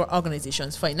companies or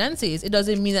organizations' finances, it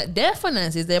doesn't mean that their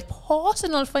finances, their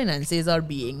personal finances are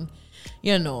being,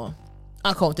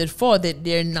 accounted for, that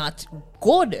they're not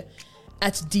good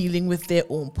at dealing with their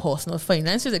own personal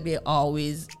finances, like they're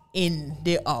always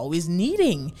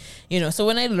needing, So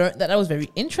when I learned that was very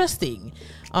interesting,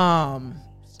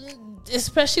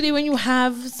 especially when you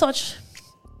have such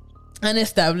an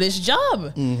established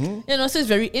job, so it's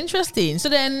very interesting. So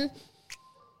then,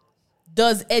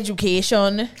 does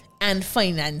education and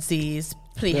finances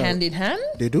play hand in hand?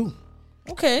 They do.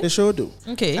 Okay. They sure do.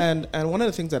 Okay. And one of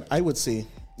the things that I would say,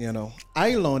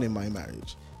 I learned in my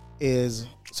marriage is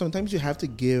sometimes you have to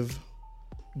give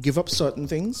up certain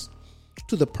things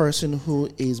to the person who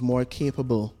is more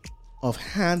capable of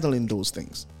handling those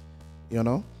things.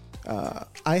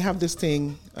 I have this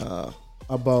thing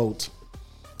about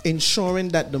ensuring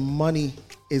that the money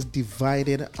is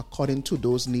divided according to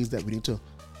those needs that we need to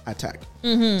attack.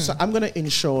 So I'm going to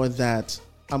ensure that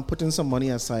I'm putting some money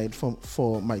aside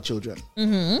for my children.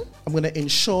 I'm going to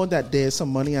ensure that there's some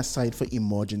money aside for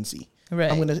emergency. Right.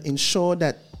 I'm going to ensure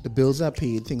that the bills are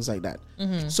paid, things like that.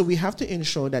 So we have to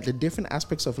ensure that the different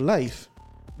aspects of life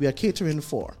we are catering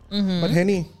for. But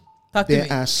Henny,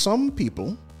 there are some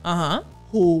people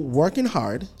who working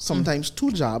hard, sometimes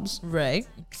 2 jobs, right,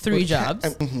 3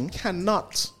 jobs,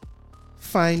 cannot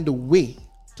find a way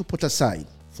to put aside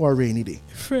for a rainy day.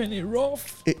 Really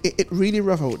rough. It really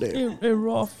rough out there. It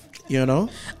rough.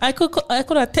 I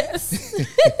could attest.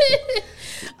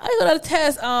 I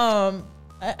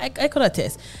could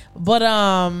attest. But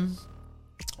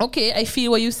okay, I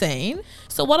feel what you're saying.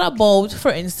 So what about,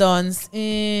 for instance,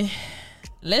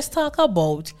 let's talk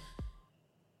about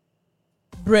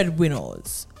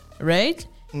breadwinners, right?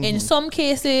 In some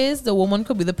cases, the woman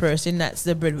could be the person that's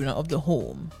the breadwinner of the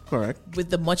home. Correct. With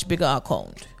the much bigger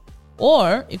account.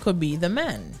 Or it could be the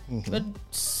man. But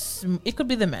it could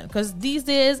be the man. Because these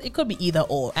days, it could be either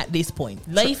or at this point.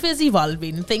 Life is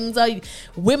evolving.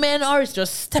 Women are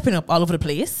just stepping up all over the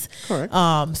place. Correct.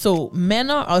 So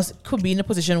men could be in a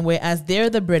position where as they're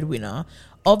the breadwinner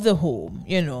of the home,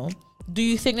 do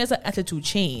you think there's an attitude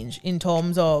change in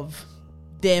terms of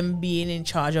them being in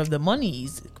charge of the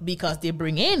monies because they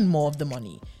bring in more of the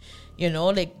money?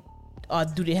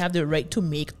 Do they have the right to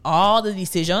make all the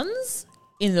decisions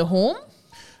in the home?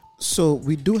 So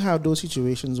we do have those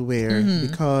situations where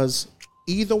because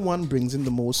either one brings in the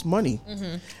most money,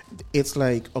 it's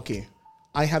like, okay,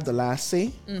 I have the last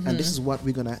say and this is what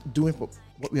we're going to do and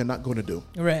what we are not going to do.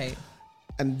 Right.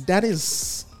 And that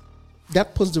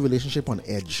puts the relationship on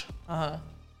edge.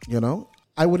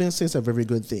 I wouldn't say it's a very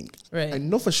good thing. Right. I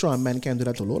know for sure a man can't do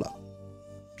that to Lola.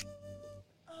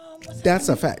 That's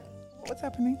a fact. What's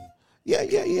happening? Yeah. Oh,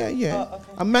 okay.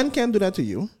 A man can't do that to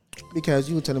you because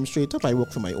you tell him straight up, I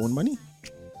work for my own money.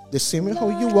 The same way how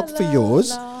you work for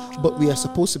yours, but we are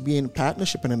supposed to be in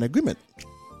partnership and an agreement.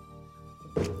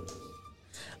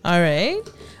 All right.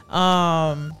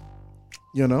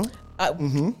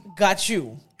 Got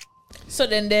you. So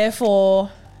then therefore,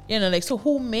 so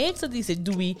who makes the decision?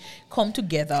 Do we come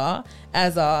together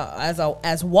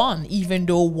as one, even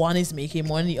though one is making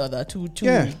more than the other to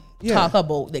talk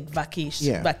about like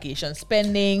vacation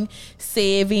spending,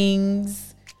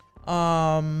 savings?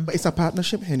 But it's a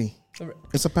partnership, Henny.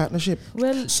 It's a partnership.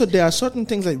 Well, so there are certain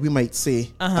things that we might say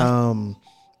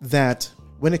that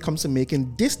when it comes to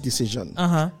making this decision,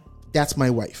 that's my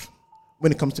wife.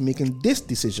 When it comes to making this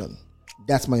decision,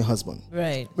 that's my husband.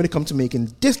 Right. When it comes to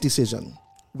making this decision,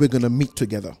 we're gonna meet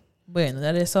together. Bueno,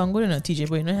 that is sound good enough, TJ.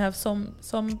 But you have some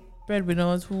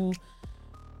breadwinners who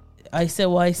I say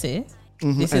what I say.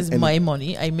 This is my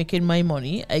money. I making my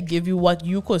money. I give you what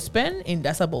you could spend, and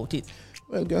that's about it.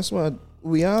 Well, guess what?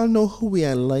 We all know who we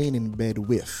are lying in bed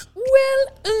with. Well,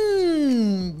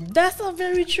 that's a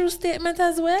very true statement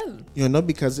as well.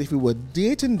 Because if we were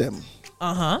dating them,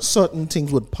 certain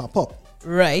things would pop up.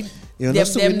 Right. Them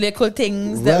little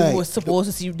things that we were supposed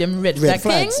to see, them red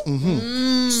flags.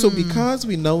 So because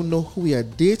we now know who we are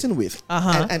dating with,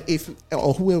 and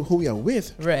who we are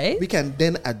with, right, we can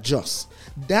then adjust.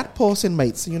 That person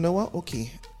might say, you know what?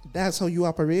 Okay, that's how you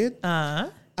operate. I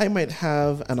might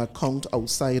have an account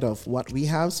outside of what we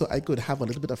have, so I could have a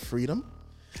little bit of freedom,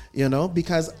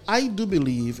 because I do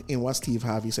believe in what Steve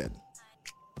Harvey said.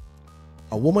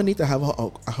 A woman need to have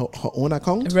her own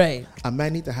account. Right. A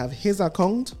man need to have his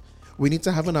account. We need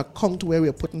to have an account where we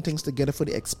are putting things together for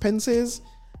the expenses.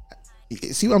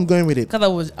 See where I'm going with it?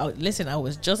 Because I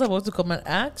was just about to come and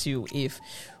ask you if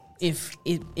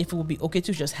it would be okay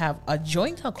to just have a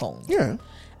joint account. Yeah.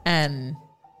 And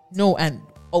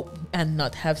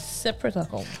not have separate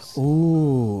accounts.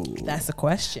 Oh, that's the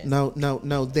question.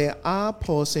 Now, there are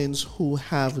persons who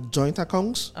have joint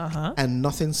accounts and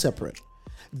nothing separate.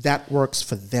 That works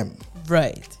for them.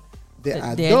 Right. There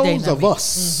are those of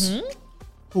us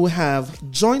who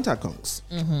have joint accounts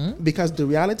because the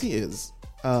reality is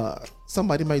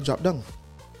somebody might drop down.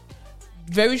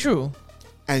 Very true.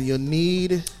 And you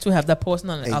need to have that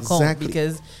personal account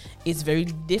because it's very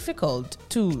difficult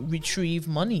to retrieve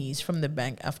monies from the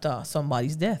bank after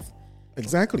somebody's death.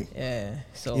 Exactly. Yeah.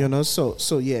 So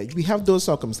so yeah, we have those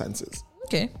circumstances.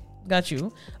 Okay, got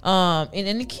you. In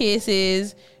any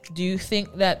cases, do you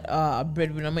think that a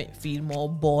breadwinner might feel more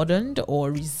burdened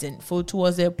or resentful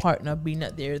towards their partner being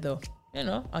that they're the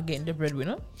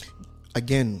breadwinner?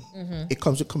 Again, it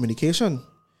comes with communication.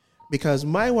 Because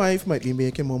my wife might be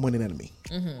making more money than me.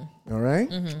 All right?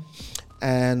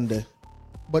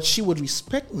 But she would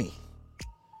respect me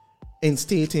in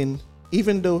stating,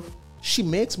 even though she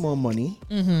makes more money,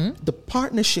 the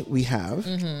partnership we have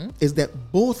is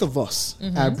that both of us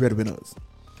are breadwinners.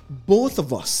 Both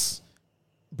of us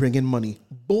bring in money.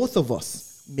 Both of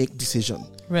us make decisions.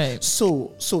 Right.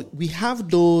 So we have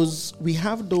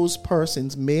those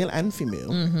persons, male and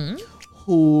female,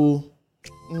 who,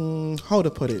 how to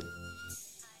put it,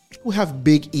 who have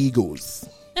big egos.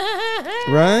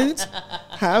 Right?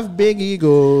 Have big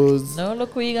egos. No,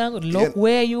 look where you gone. Look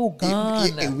where you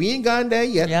gone. We ain't gone there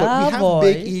yet, but we have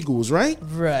big egos, right?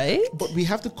 Right. But we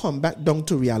have to come back down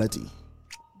to reality.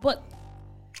 But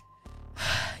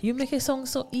you make it sound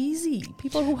so easy.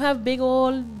 People who have big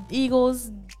old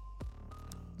egos,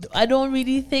 I don't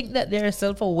really think that they're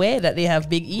self-aware that they have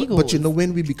big egos. But you know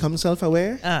when we become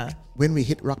self-aware? When we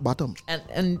hit rock bottom.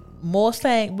 And most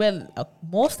times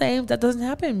that doesn't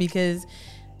happen because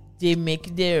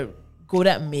they're good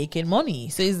at making money.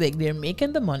 So it's like they're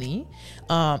making the money,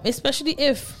 especially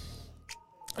if,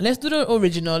 let's do the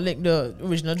original dynamic.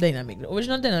 The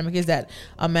original dynamic is that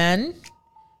a man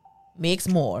makes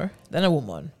more than a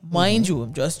woman. Mind you,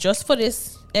 just for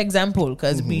this example,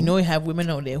 because we know we have women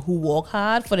out there who work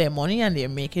hard for their money and they're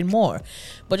making more.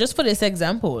 But just for this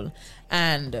example,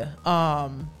 and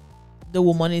the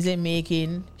woman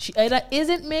she either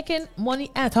isn't making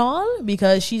money at all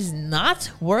because she's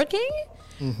not working,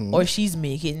 or she's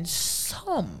making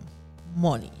some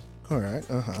money. Correct.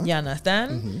 You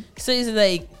understand? So it's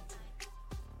like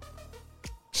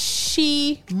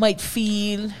she might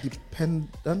feel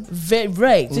dependent.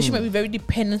 Right. So she might be very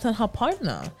dependent on her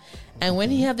partner. And when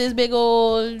he have this big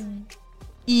old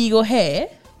ego hair,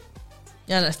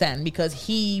 you understand? Because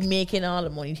he making all the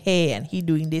money here and he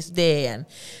doing this there and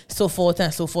so forth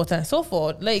and so forth and so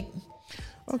forth. Like,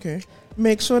 okay,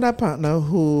 make sure that partner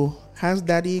who has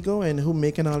that ego and who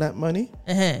making all that money,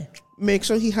 make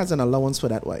sure he has an allowance for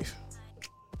that wife.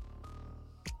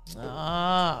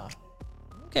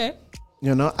 Okay.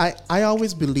 I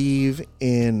always believe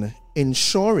in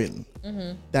ensuring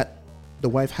that the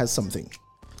wife has something.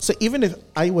 So even if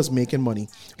I was making money,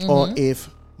 or if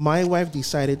my wife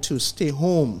decided to stay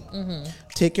home,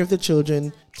 take care of the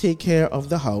children, take care of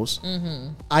the house,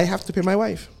 I have to pay my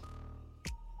wife.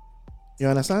 You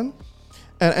understand?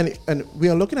 And we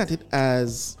are looking at it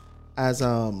as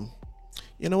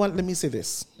you know what? Let me say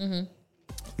this.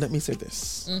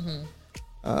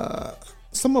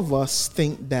 Some of us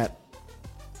think that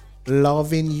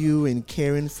loving you and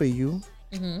caring for you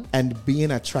and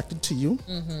being attracted to you,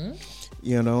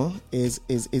 is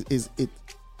it.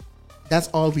 That's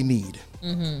all we need.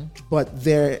 But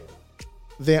there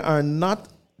are not.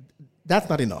 That's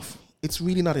not enough. It's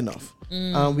really not enough.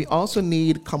 We also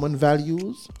need common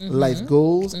values, life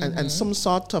goals, and some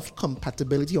sort of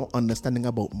compatibility or understanding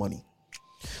about money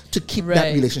to keep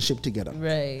that relationship together.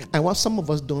 Right. And what some of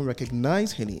us don't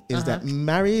recognize, Henny, is that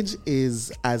marriage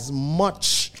is as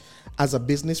much as a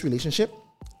business relationship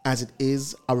as it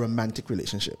is a romantic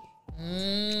relationship.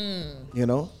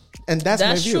 And that's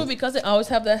my view. True, because they always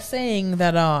have that saying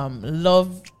that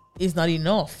love is not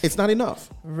enough. It's not enough.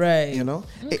 Right.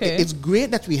 Okay. It's great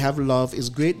that we have love. It's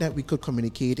great that we could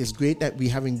communicate. It's great that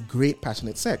we're having great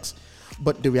passionate sex.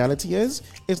 But the reality is,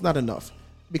 it's not enough.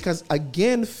 Because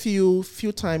again, few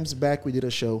times back we did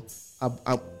a show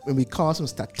when we called some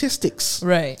statistics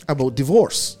about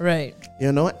divorce. Right.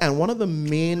 And one of the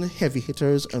main heavy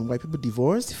hitters on why people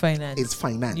divorce is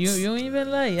finance. You don't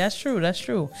even lie. That's true. That's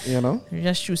true.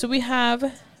 That's true. So we have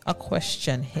a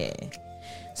question here.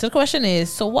 So the question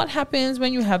is, so what happens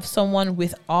when you have someone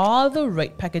with all the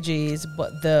right packages,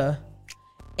 but the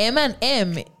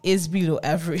M&M is below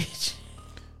average?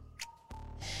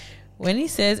 When he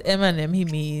says M&M, he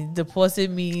means the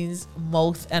person means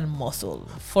mouth and muscle.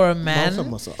 For a man, Mouth and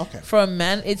muscle. Okay. For a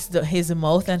man, it's his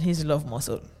mouth and his love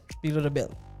muscle below the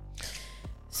belt.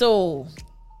 So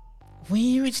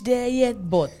we ain't reached there yet,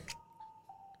 but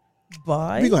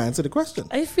We're gonna answer the question.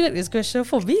 I feel like this question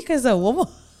for me because a woman.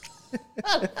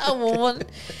 A woman.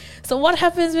 So what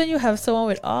happens when you have someone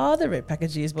with all the right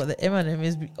packages, but the M&M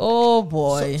is oh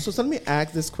boy. So let me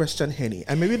ask this question, Henny,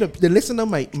 and maybe the listener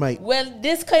might. Well,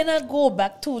 this kind of go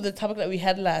back to the topic that we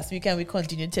had last week, and we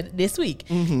continue to this week.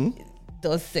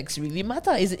 Does sex really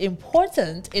matter? Is it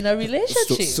important in a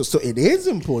relationship? So it is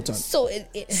important. So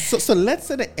let's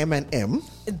say the M&M,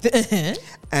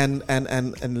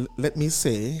 and let me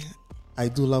say, I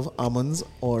do love almonds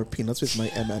or peanuts with my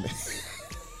M&M.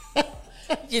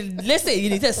 Listen, you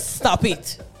need to stop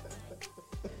it.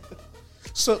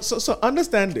 So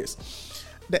understand this: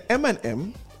 the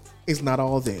M&M is not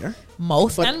all there.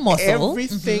 Mouth but and muscle.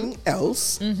 Everything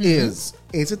else is.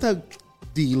 Is it a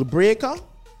deal breaker?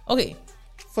 Okay.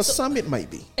 For some, it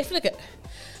might be. I feel like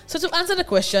so to answer the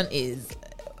question is,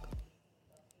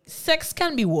 sex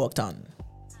can be worked on.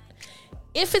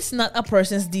 If it's not a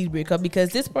person's deal breaker,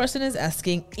 because this person is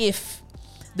asking if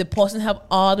the person have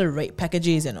all the right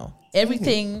packages,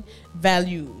 everything,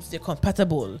 values, they're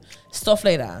compatible, stuff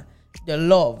like that. The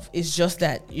love is just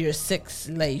that your sex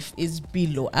life is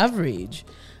below average.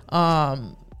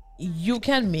 You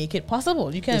can make it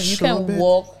possible. You can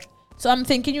walk. So I'm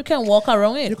thinking you can walk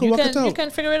around it. You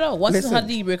can figure it out. Once it's a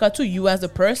deal breaker to you as a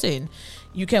person,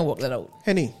 you can work that out.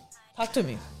 Henny, talk to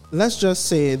me. Let's just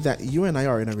say that you and I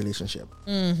are in a relationship,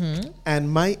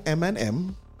 and my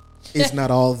M&M is not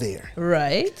all there,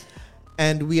 right?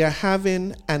 And we are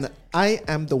having, and I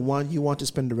am the one you want to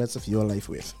spend the rest of your life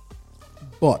with,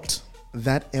 but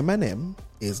that M&M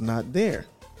is not there.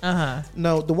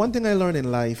 Now, the one thing I learned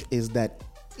in life is that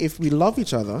if we love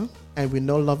each other, and we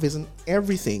know love isn't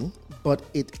everything, but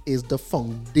it is the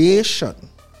foundation.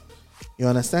 You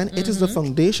understand? It is the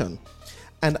foundation.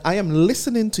 And I am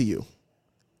listening to you,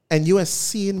 and you are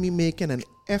seeing me making an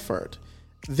effort,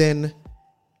 then,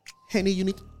 Henny, you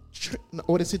need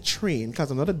to train,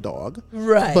 because I'm not a dog.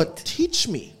 Right. But teach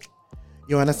me.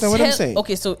 You understand what I'm saying?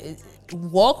 Okay, so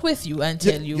walk with you and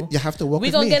tell you. You have to walk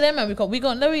with me. We're going to get them, and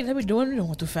we don't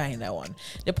want to find that one.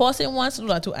 The person wants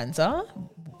Lola to answer.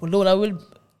 Lola will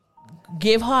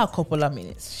give her a couple of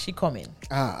minutes. She come in.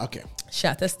 Okay. She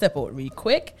had to step out real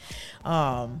quick.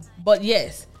 But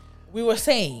yes, we were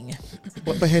saying.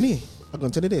 But Henny, I'm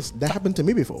going to tell you this. That happened to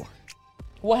me before.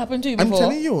 What happened to you before?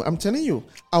 I'm telling you.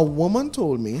 A woman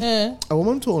told me that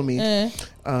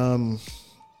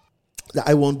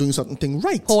I won't do something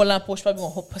right. Hold on, push back.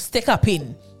 Stick a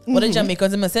pin. What the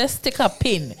Jamaicans say? Stick a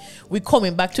pin. We're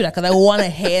coming back to that because I want to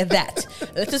hear that.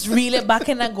 Let's just reel it back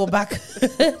and then go back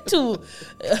to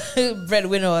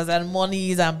breadwinners and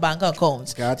monies and bank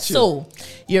accounts. Got you.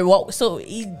 So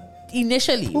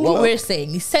essentially what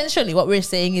we're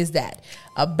saying is that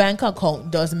a bank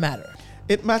account does matter.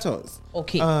 It matters.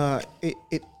 Okay.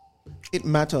 It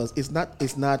matters. It's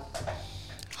not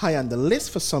high on the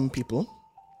list for some people,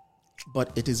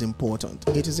 but it is important.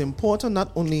 It is important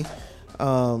not only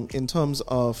in terms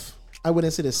of, I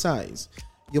wouldn't say the size.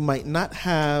 You might not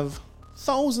have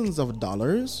thousands of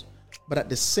dollars, but at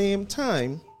the same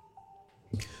time,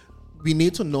 we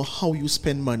need to know how you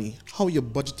spend money, how you're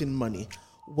budgeting money,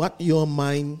 what you're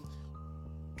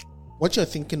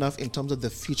thinking of in terms of the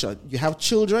future. You have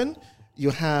children,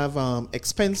 you have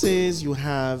expenses, you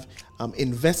have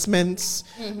investments.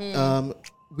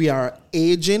 We are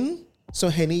aging. So,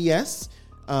 Henny, yes.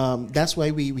 That's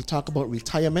why we talk about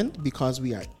retirement, because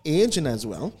we are aging as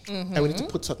well, and we need to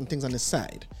put certain things on the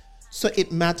side. So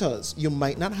it matters. You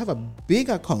might not have a big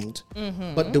account,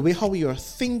 but the way how you're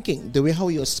thinking, the way how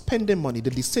you're spending money, the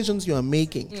decisions you are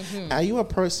making. Are you a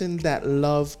person that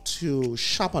love to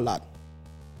shop a lot?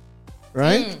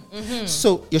 Right?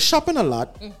 So you're shopping a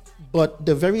lot, but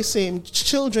the very same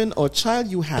children or child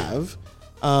you have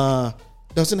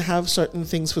doesn't have certain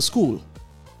things for school.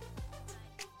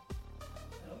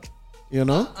 You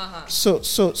know? So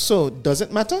does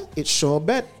it matter? It sure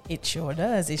bet. It sure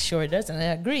does. And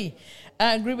I agree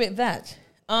with that.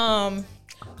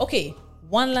 Okay,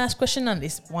 one last question on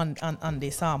this on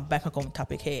this bank account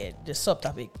topic here, the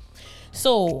subtopic.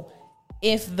 So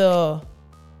if the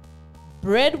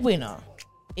breadwinner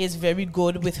is very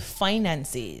good with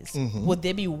finances, would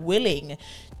they be willing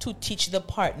to teach the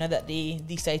partner that they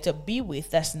decide to be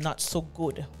with that's not so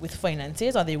good with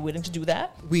finances? Are they willing to do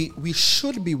that? We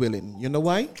should be willing. You know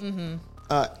why?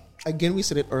 Again, we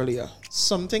said it earlier.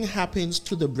 Something happens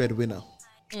to the breadwinner,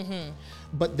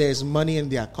 but there's money in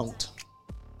the account.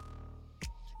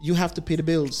 You have to pay the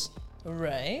bills.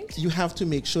 Right. You have to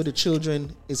make sure the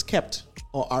children is kept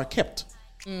or are kept.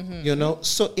 You know,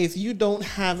 so if you don't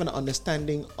have an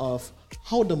understanding of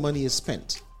how the money is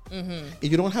spent,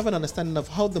 if you don't have an understanding of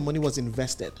how the money was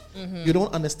invested, you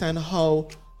don't understand how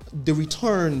the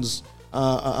returns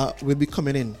will be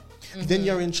coming in, then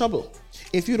you're in trouble.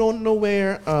 If you don't know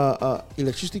where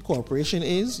electricity corporation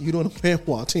is, you don't know where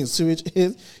water and sewage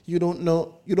is, you don't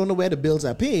know where the bills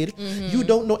are paid, you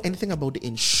don't know anything about the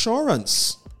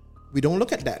insurance. We don't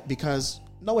look at that because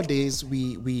nowadays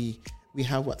we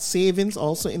have savings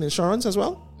also in insurance as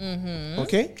well.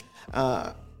 Okay,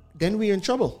 then we're in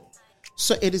trouble.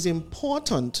 So it is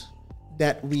important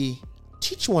that we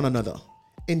teach one another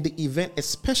in the event,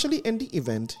 especially in the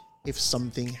event if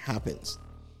something happens.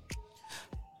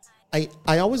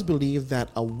 I always believe that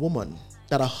a woman,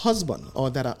 that a husband, or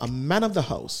that a man of the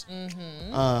house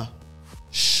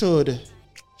should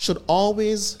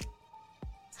always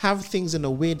have things in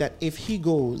a way that if he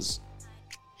goes,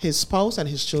 his spouse and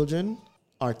his children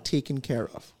are taken care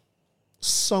of,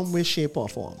 some way, shape, or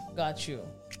form. Got you.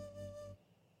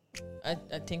 I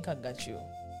think I got you.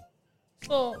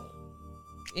 So,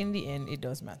 in the end, it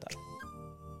does matter.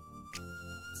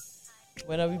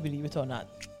 Whether we believe it or not.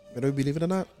 Whether we believe it or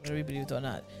not. Whether we believe it or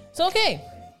not. So, okay.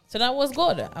 So, that was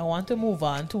good. I want to move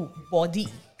on to body.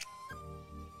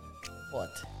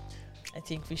 But I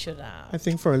think we should... I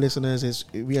think for our listeners,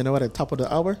 we are now at the top of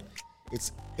the hour.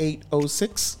 It's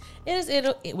 8:06. It is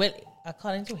 8:08. Well,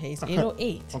 according to Hayes,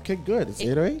 8:08. Okay, good. It's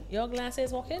 8:08. Your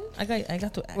glasses working? I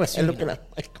got to ask Wait, you. look at that.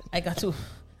 I got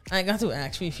to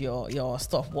ask you if your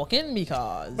stuff working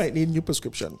because might need a new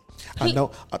prescription. I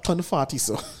know a ton of 40,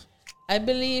 so I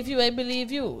believe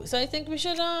you. So I think we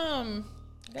should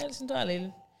listen to a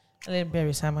little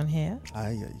Barry Salmon here.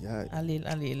 A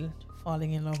little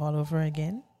falling in love all over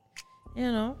again.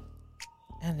 You know.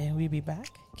 And then we'll be back.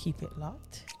 Keep it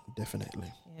locked. Definitely.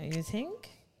 You think?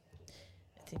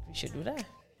 I think we should do that.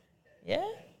 Yeah?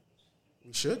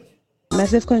 We should.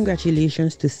 Massive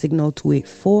congratulations to Signal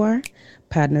 284,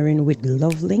 partnering with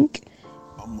LoveLink,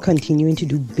 continuing to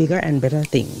do bigger and better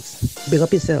things. Big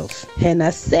up yourself.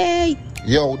 HenneCee.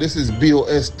 Yo, this is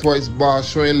BOS Twice Bar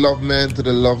showing love, man, to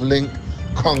the LoveLink.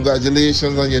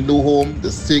 Congratulations on your new home, the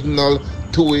Signal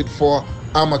 284.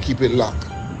 I'ma keep it locked.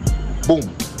 Boom.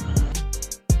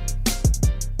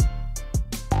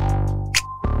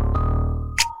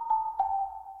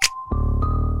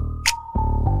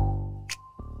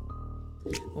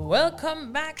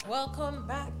 Welcome back.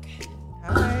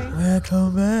 Hi.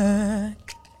 Welcome back.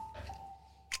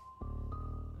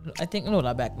 I think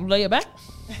Lola back. Lola, you back?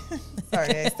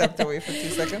 Sorry, I stepped away for 2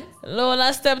 seconds.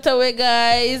 Lola stepped away,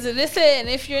 guys. Listen,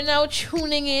 if you're now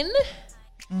tuning in,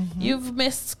 you've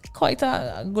missed quite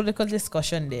a good little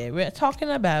discussion there. We're talking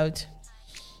about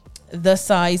the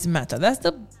size matter. That's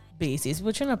the basis.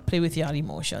 We're trying to play with your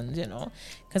emotions, you know,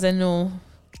 because I know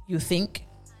you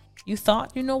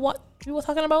thought you know what we were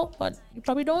talking about, but you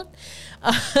probably don't.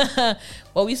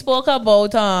 But we spoke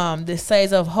about the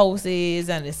size of houses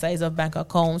and the size of bank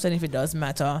accounts, and if it does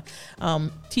matter.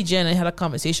 TJ and I had a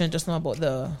conversation just now about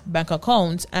the bank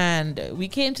accounts, and we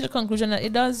came to the conclusion that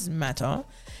it does matter.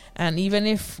 And even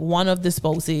if one of the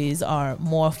spouses are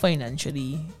more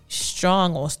financially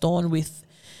strong or stone with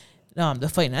the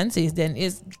finances, then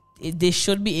they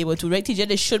should be able to, right, TJ?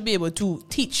 They should be able to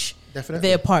teach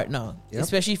their partner,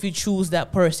 especially if you choose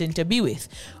that person to be with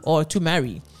or to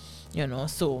marry, you know.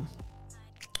 So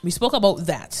we spoke about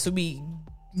that. So we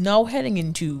now heading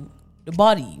into the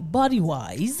body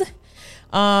wise,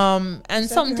 and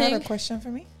So something. you had a question for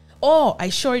me? Oh, I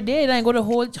sure did. I ain't go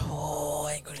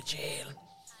to jail.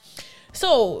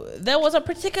 So there was a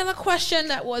particular question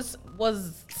that was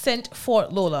sent for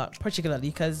Lola, particularly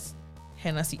because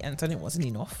HenneCee answered it wasn't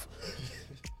enough.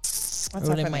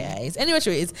 Rolling my eyes. Anyways,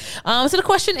 so the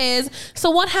question is, so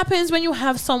what happens when you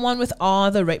have someone with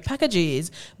all the right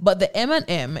packages, but the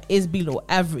M&M is below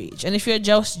average? And if you're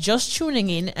just tuning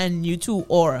in and you too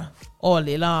or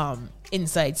little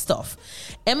inside stuff,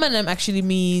 M&M actually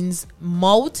means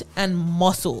mouth and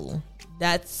muscle.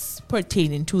 That's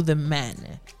pertaining to the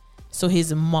man. So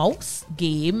his mouth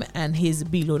game and his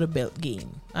below the belt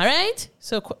game. All right?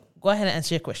 So go ahead and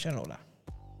answer your question, Lola.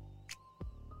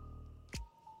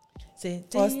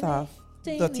 First off,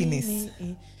 dirtiness.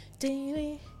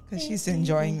 Because she's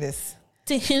enjoying this.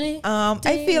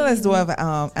 I feel as though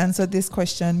I've answered this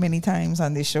question many times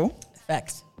on this show.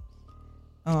 Facts.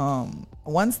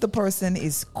 Once the person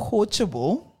is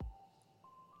coachable,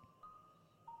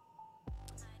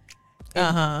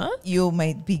 you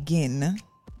might begin,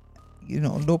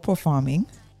 low performing.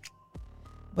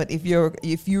 But if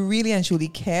you really and truly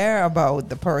care about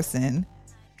the person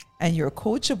and you're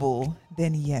coachable,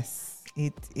 then yes,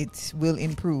 it will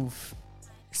improve.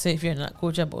 So if you're not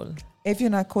coachable? If you're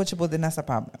not coachable, then that's a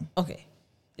problem. Okay.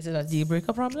 Is it a deal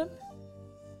breaker problem?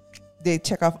 They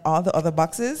check off all the other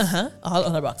boxes? All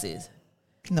other boxes.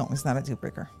 No, it's not a deal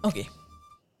breaker. Okay.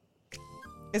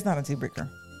 It's not a deal breaker.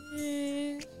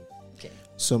 Okay.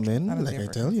 So men, like I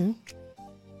tell you,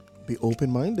 be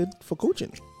open-minded for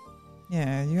coaching.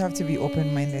 Yeah, you have to be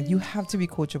open-minded. You have to be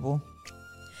coachable.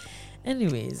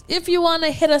 Anyways, if you want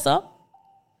to hit us up,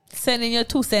 send in your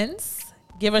 2 cents.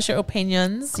 Give us your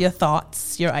opinions, your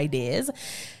thoughts, your ideas.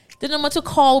 The number to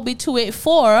call will be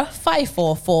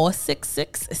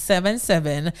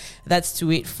 284-544-6677. That's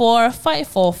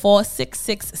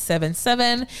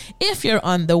 284-544-6677. If you're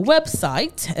on the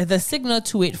website,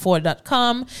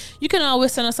 thesignal284.com, you can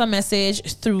always send us a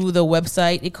message through the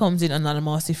website. It comes in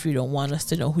anonymous if you don't want us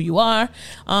to know who you are.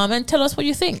 And tell us what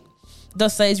you think.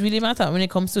 Does size really matter when it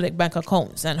comes to like bank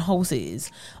accounts and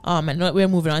houses? And we're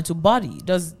moving on to body.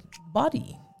 Does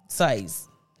body size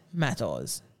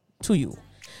matters to you?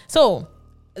 So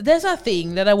there's a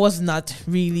thing that I was not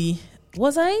really,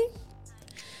 was I?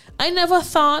 I never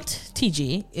thought,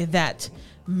 TJ, that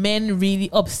men really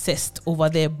obsessed over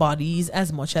their bodies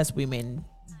as much as women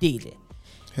did.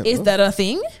 Hello? Is that a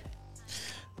thing?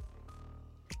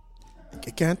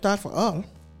 I can't talk for all.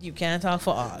 You can't talk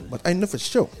for all. But I know for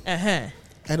sure. I had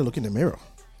to look in the mirror.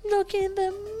 Look in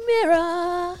the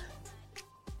mirror.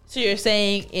 So you're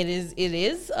saying it is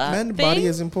a Man, thing? body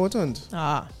is important.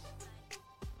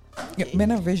 Yeah,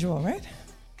 men are visual, right?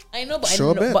 I know, but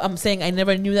Sure but I'm saying I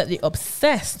never knew that they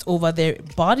obsessed over their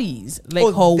bodies,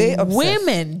 like how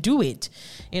women do it.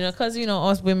 Because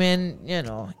us women,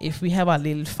 if we have a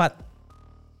little fat,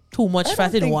 too much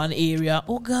fat in one area,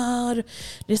 oh God,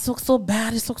 this looks so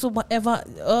bad. This looks so whatever.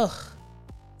 Ugh.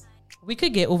 We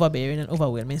could get overbearing and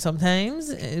overwhelming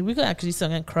sometimes. We could actually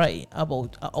sing and cry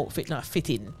about an outfit not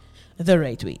fitting the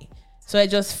right way. So I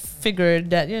just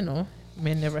figured that,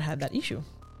 men never had that issue.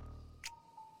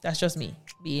 That's just me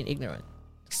being ignorant.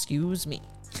 Excuse me.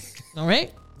 All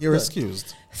right? You're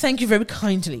excused. Thank you very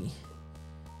kindly.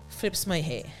 Flips my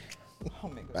hair. Oh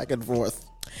my God. Back and forth.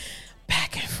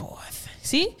 Back and forth.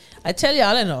 See? I tell you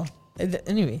all I know.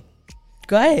 Anyway,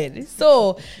 go ahead.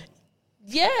 So,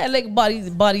 yeah, like body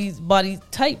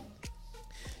type.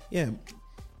 Yeah.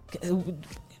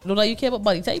 Lola, you care about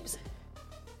body types?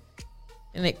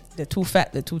 And like the too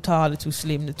fat, the too tall, the too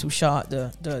slim, the too short,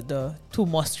 the too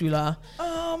muscular,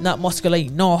 not muscular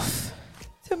enough.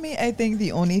 To me, I think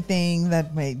the only thing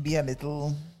that might be a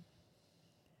little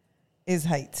is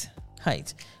height.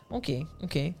 Height. Okay. You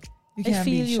can't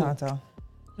be shorter.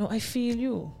 No, I feel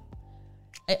you.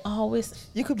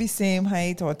 You could be same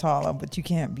height or taller, but you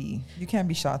can't be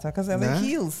shorter because I like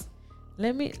heels.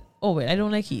 I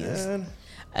don't like heels.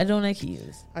 I don't like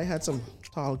heels. I had some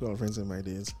tall girlfriends in my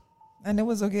days. And it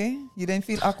was okay? You didn't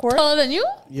feel awkward? Taller than you?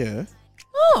 Yeah.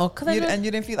 Oh, and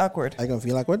you didn't feel awkward? I gonna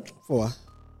feel awkward? For what?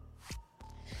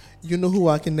 You know who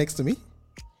walking next to me?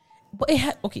 But it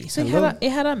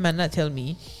had a man that tell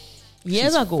me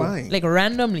years ago, like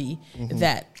randomly,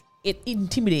 that it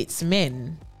intimidates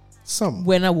men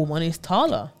when a woman is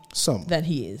taller than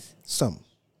he is.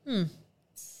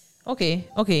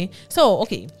 Okay. So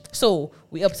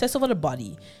we obsess over the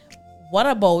body. What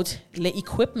about the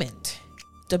equipment?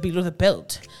 The below the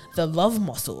belt, the love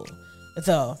muscle,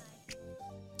 the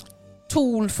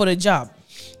tool for the job.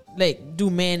 Like,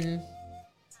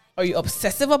 are you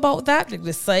obsessive about that? Like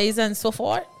the size and so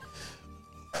forth?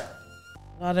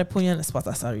 Not put you on the spot,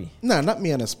 sorry. Nah, not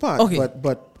me on the spot. Okay.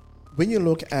 But when you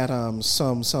look at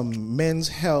some men's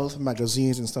health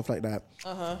magazines and stuff like that,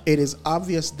 it is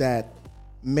obvious that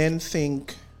men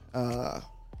think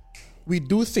we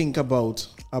do think about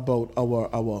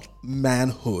our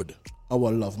manhood,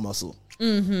 our love muscle.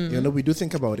 We do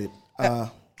think about it.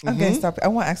 Okay, stop. I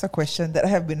want to ask a question that I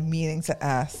have been meaning to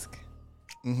ask.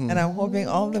 And I'm hoping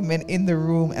all the men in the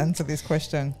room answer this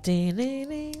question. Do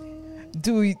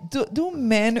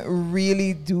men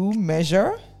really do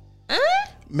measure?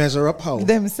 Measure up how?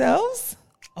 Themselves?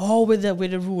 Oh, with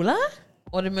the ruler?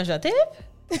 Or the measure tape?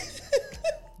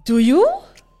 Do you?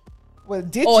 Well,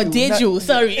 did you?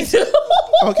 Sorry.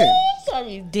 Okay.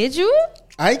 Sorry, did you?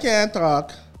 I can't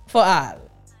talk for all.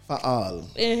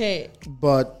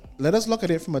 But let us look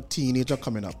at it from a teenager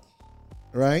coming up,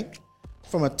 right?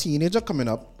 from a teenager coming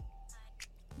up,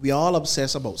 we all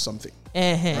obsess about something,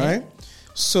 right?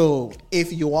 So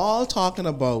if you all talking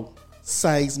about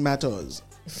size matters,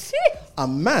 a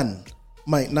man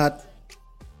might not.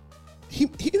 He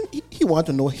want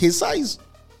to know his size.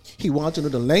 He want to know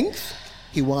the length.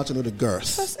 He want to know the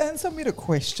girth. Just answer me the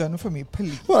question for me,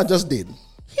 please. Well, I just did.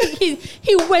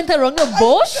 He went around the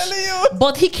bush,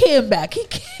 but he came back. He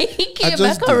came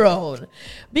back around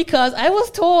because I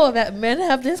was told that men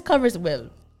have this conversation. Well,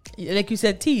 like you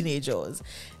said, teenagers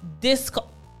discuss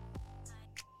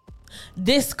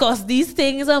these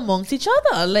things amongst each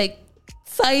other, like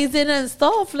sizing and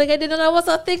stuff. Like I didn't know that was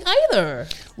a thing either.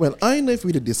 Well, I don't know if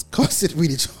we discuss it with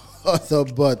each other,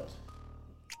 but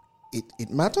it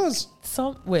matters.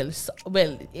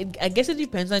 I guess it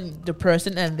depends on the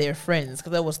person and their friends.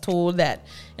 Because I was told that,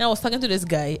 and I was talking to this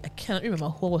guy. I cannot remember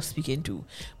who I was speaking to,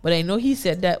 but I know he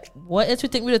said that. What else you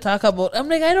think we to talk about? I'm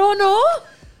like, I don't know.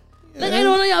 Yeah. Like I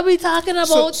don't know. Y'all be talking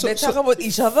about. They talk about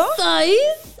each other,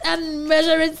 size and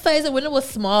measuring size when it was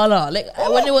smaller. Like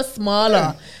when it was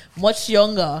smaller, much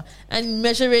younger, and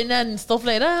measuring and stuff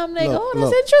like that. I'm like,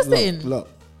 that's interesting. Look.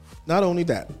 Not only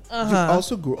that, you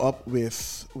also grew up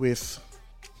with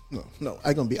no,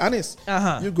 I'm gonna be honest.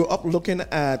 You grew up looking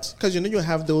at, because you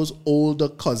have those older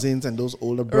cousins and those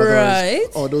older brothers, right,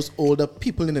 or those older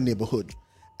people in the neighborhood,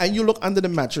 and you look under the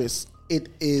mattress. It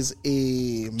is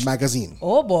a magazine.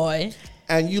 Oh boy!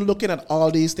 And you're looking at all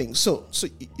these things. So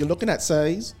you're looking at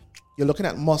size. You're looking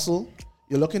at muscle.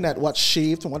 You're looking at what's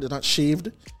shaved and what is not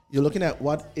shaved. You're looking at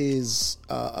what is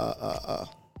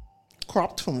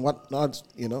cropped from what not,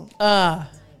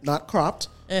 not cropped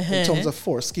in terms of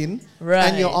foreskin. Right.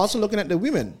 And you're also looking at the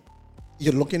women.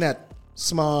 You're looking at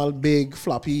small, big,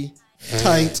 floppy,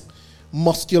 tight,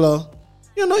 muscular.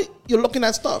 You're looking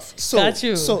at stuff. So, got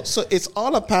you. So it's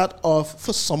all a part of,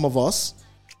 for some of us,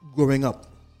 growing up.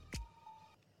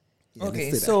 Yeah,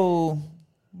 okay, so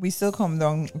we still come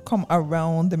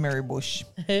around the merry bush.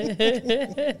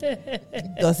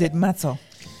 Does it matter?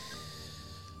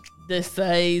 The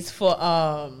size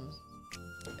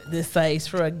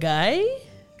for a guy?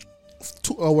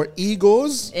 To our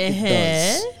egos,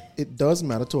 it does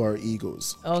matter to our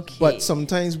egos. Okay. But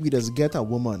sometimes we just get a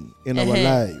woman in our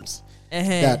lives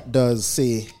that does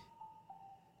say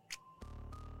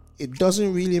it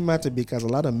doesn't really matter, because a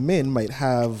lot of men might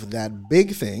have that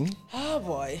big thing. Oh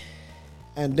boy.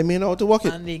 And they may know how to work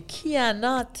it. And they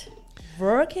cannot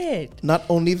work it. Not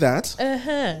only that,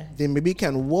 they maybe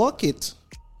can work it,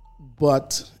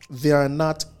 but they are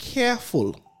not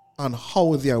careful on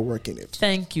how they are working it.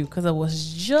 Thank you, because I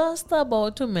was just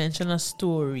about to mention a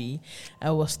story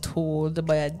I was told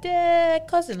by a dear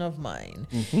cousin of mine.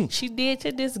 She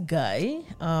dated this guy,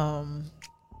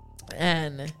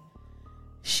 and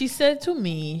she said to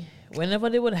me,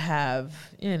 whenever they would have,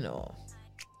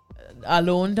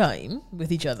 alone time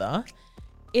with each other,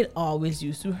 it always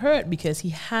used to hurt because he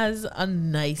has a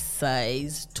nice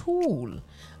size tool,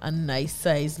 a nice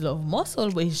size love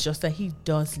muscle, but it's just that he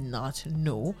does not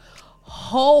know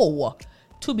how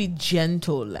to be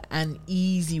gentle and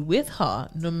easy with her,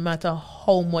 no matter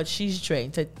how much she's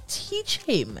trying to teach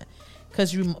him.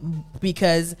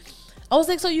 Because I was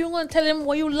like, so you're going to tell him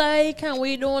what you like and what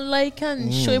you don't like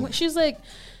and show him? She's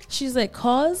like,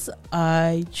 cause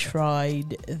I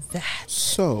tried that.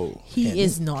 So he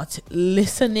is not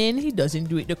listening. He doesn't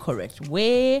do it the correct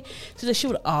way. So that she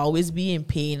would always be in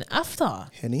pain after.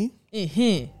 Henny?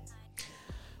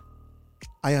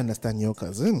 I understand your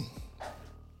cousin.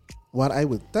 What I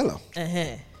would tell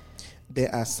her,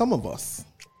 there are some of us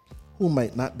who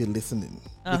might not be listening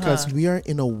because we are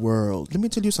in a world. Let me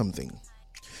tell you something.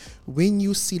 When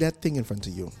you see that thing in front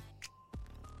of you,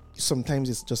 sometimes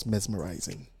it's just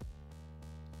mesmerizing.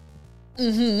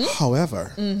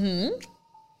 However,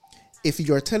 if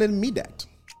you're telling me that,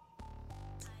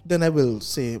 then I will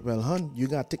say, well, hon, you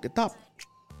got to take the top.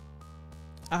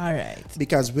 All right.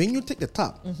 Because when you take the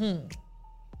top,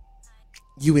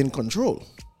 you in control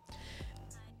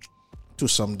to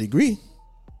some degree.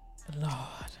 Lord.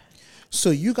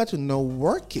 So you got to know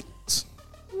work it.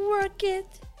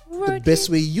 The best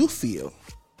way you feel.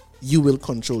 You will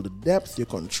control the depth, you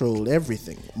control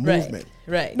everything, movement.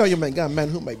 Right. No, you might get a man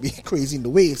who might be crazy in the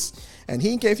waist, and he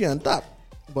ain't care if you're on top.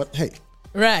 But hey.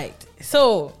 Right.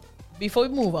 So before we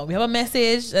move on, we have a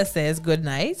message that says good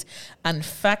night and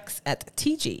facts at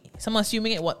TG. So I'm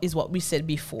assuming it is what we said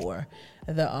before.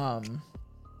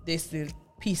 This little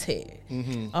piece here.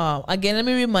 Again, let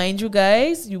me remind you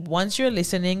guys, once you're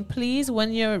listening, please,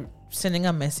 when you're sending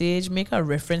a message, make a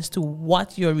reference to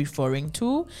what you're referring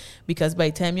to, because by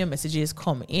the time your messages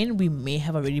come in, we may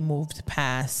have already moved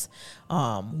past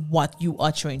what you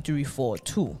are trying to refer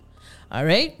to. All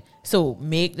right. So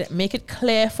make it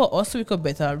clear for us so we could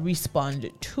better respond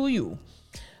to you.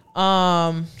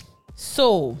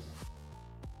 So,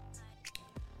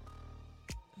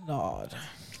 Lord,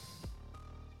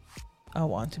 I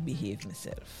want to behave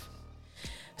myself.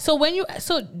 So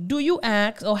do you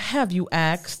ask or have you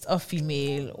asked a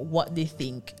female what they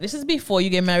think? This is before you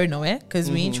get married now,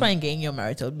 because we ain't trying to get in your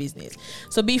marital business.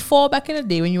 So before, back in the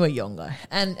day when you were younger,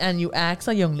 and you ask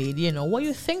a young lady, what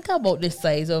you think about the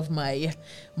size of my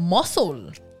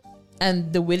muscle,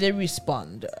 and the way they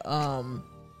respond.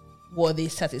 Were they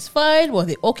satisfied? Were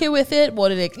they okay with it? Were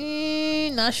they like,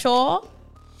 not sure?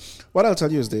 What I'll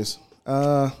tell you is this: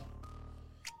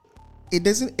 it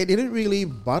didn't really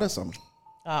bothersome.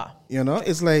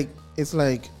 It's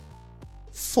like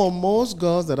for most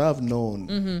girls that I've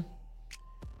known,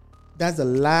 that's the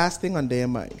last thing on their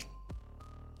mind.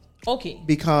 Okay.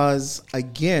 Because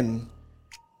again,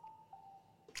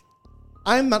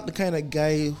 I'm not the kind of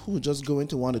guy who just going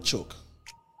to want to choke.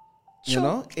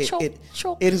 Choke.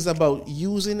 It is about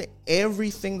using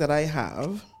everything that I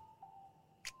have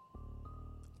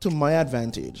to my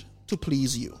advantage to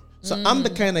please you. So I'm the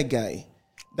kind of guy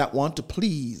that want to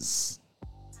please.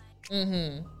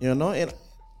 It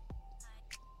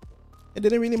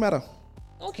didn't really matter.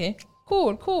 Okay,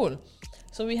 cool.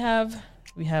 So we have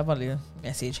a little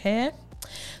message here.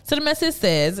 So the message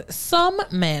says, some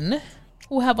men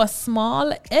who have a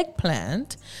small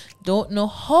eggplant don't know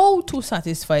how to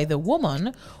satisfy the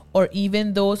woman, or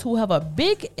even those who have a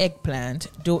big eggplant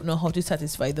don't know how to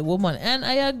satisfy the woman. And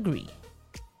I agree.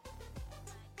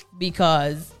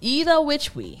 Because either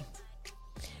which way,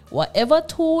 whatever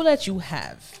tool that you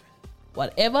have,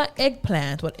 whatever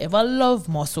eggplant, whatever love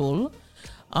muscle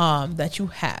that you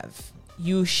have,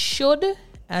 you should,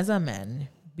 as a man,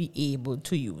 be able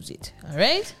to use it. All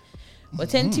right?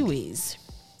 But anyways,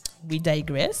 we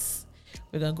digress.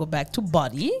 We're going to go back to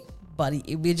body.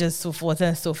 We just so forth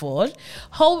and so forth.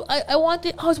 I want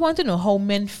to know how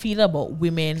men feel about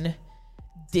women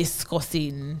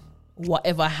discussing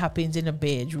whatever happens in a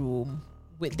bedroom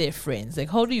with their friends. Like,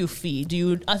 how do you feel? Do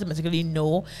you automatically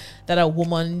know that a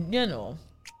woman,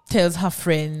 tells her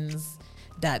friends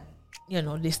that,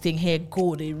 this thing here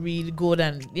good, they really good,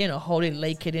 and, how they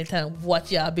like it, and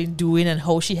what you have been doing, and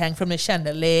how she hang from the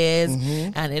chandeliers,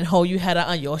 and then how you had her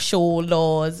on your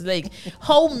shoulders. Like,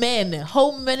 how men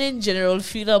in general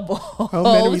feel about... How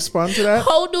men respond to that?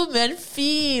 How do men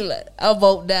feel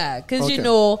about that? Because,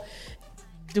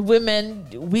 the women,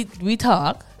 we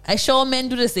talk. I sure men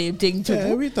do the same thing too.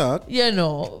 Yeah, we talk. We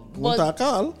talk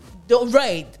all.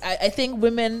 Right. I think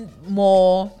women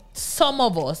some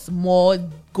of us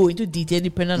go into detail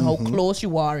depending on how close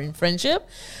you are in friendship.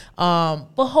 But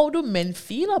how do men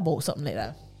feel about something like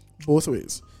that? Both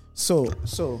ways. So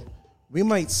we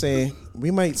might say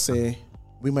we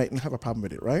mightn't have a problem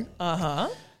with it, right?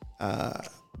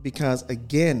 Because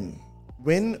again,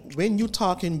 when you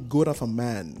talking good of a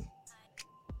man,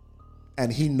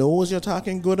 and he knows you're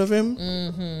talking good of him,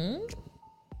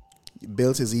 he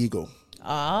builds his ego.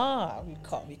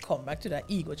 We come back to that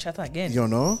ego chat again.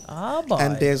 Boy.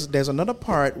 And there's another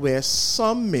part where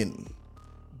some men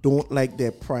don't like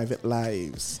their private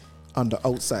lives on the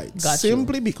outside.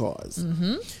 Simply because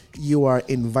you are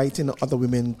inviting other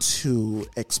women to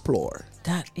explore.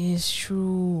 That is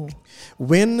true.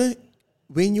 When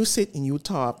you sit and you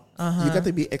talk, you got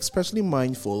to be especially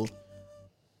mindful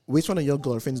which one of your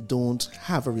girlfriends don't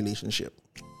have a relationship,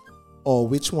 or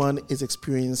which one is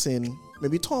experiencing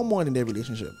maybe turmoil in their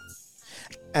relationship.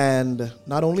 And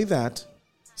not only that,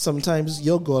 sometimes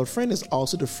your girlfriend is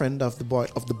also the friend of the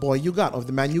boy you got, of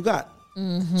the man you got.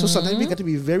 So sometimes we got to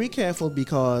be very careful,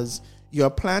 because you're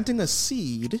planting a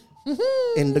seed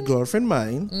in the girlfriend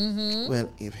mind.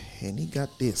 Well, if Henny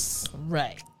got this,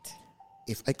 right?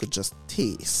 If I could just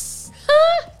taste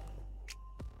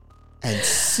and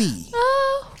see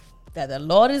that the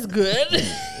Lord is good.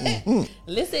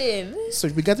 Listen. So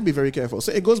we got to be very careful.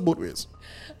 So it goes both ways.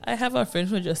 I have a friend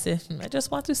who just said, I just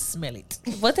want to smell it.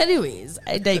 But anyways,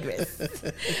 I digress.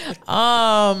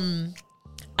 I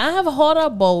have heard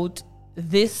about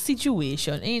this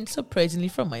situation, and surprisingly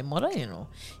from my mother,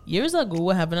 Years ago, we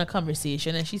were having a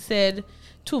conversation, and she said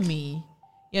to me,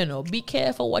 be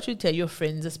careful what you tell your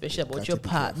friends, especially about your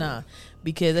partner.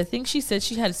 Because I think she said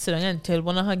she had sit down and tell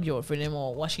one of her girlfriend,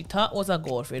 or what she thought was a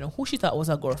girlfriend, or who she thought was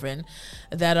a girlfriend,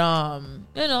 that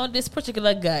this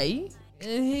particular guy,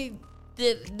 the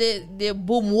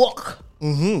boom walk,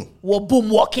 were boom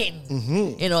walking.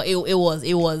 It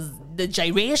was the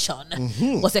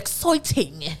gyration was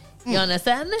exciting. You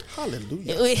understand?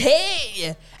 Hallelujah.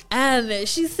 Hey, and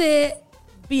she said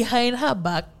behind her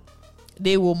back,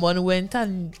 the woman went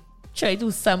and try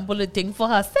to sample the thing for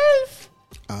herself.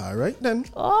 All right then.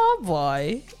 Oh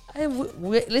boy.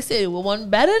 Listen, we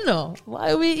want better now.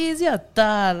 Why we easy at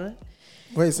all?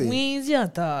 What you say? We easy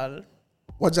at all.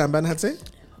 What Jamban had say?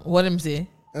 What him say?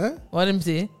 Huh? What him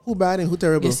say? Who bad and who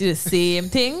terrible? You see the same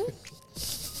thing?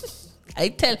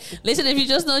 Listen, if you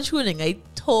just not tuning, I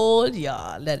told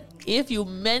y'all that if you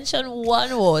mention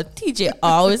one word, TJ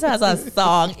always has a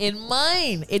song in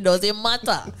mind. It doesn't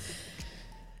matter.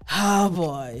 Oh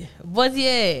boy. But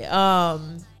yeah,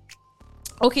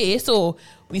 okay, so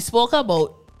we spoke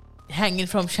about hanging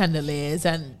from chandeliers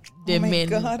and the men.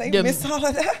 God, I missed all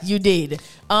of that. You did.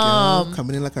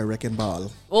 Coming in like a wrecking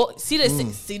ball. Oh, see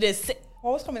this.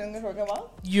 What was coming in the program?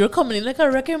 You're coming in like a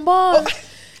wrecking ball.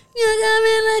 You're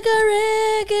coming like a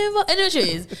wrecking ball.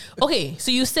 Anyways, okay,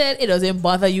 so you said it doesn't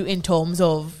bother you in terms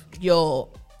of your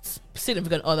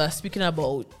significant other speaking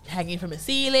about hanging from the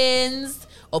ceilings,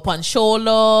 up on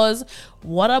shoulders.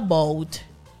 What about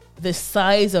the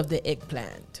size of the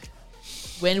eggplant?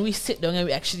 When we sit down and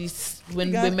we actually,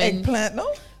 when women eggplant,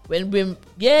 no? When women,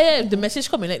 yeah, the message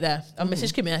coming like that. A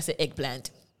message came in and said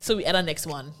eggplant. So we add our next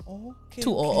one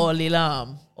to our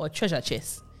little or treasure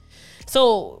chest.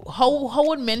 So how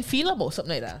would men feel about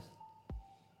something like that?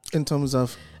 In terms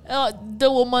of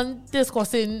the woman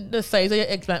discussing the size of your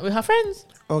eggplant with her friends.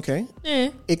 Okay. Yeah.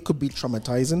 It could be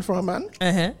traumatizing for a man.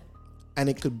 Uh-huh. And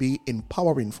it could be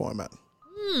empowering for a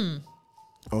man.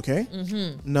 Okay?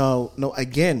 Now,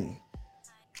 again,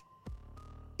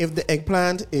 if the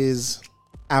eggplant is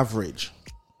average,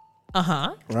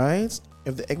 right?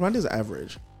 If the eggplant is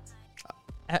average,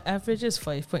 average is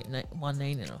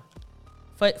 5.19, you know.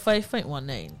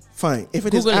 5.19. Fine. If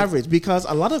it Google is average, because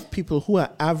a lot of people who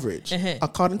are average,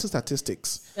 according to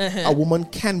statistics, a woman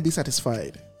can be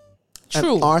satisfied.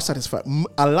 True. And are satisfied.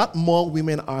 A lot more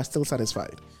women are still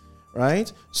satisfied.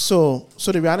 Right? So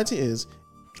the reality is,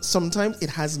 sometimes it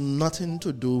has nothing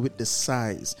to do with the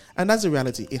size. And that's the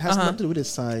reality. It has nothing to do with the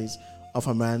size of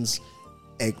a man's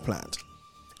eggplant.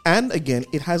 And again,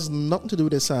 it has nothing to do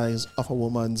with the size of a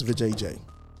woman's vajayjay.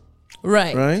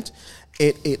 Right. Right?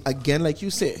 It again, like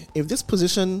you say, if this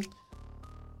position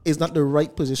is not the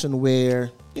right position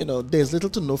where, there's little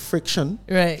to no friction.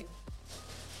 Right.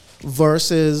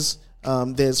 Versus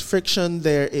there's friction,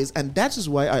 there is, and that is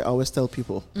why I always tell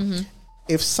people,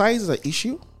 if size is an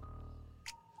issue,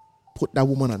 put that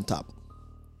woman on top.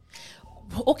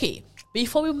 Okay,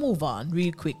 before we move on,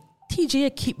 real quick,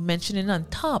 TJ keep mentioning on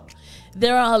top.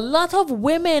 There are a lot of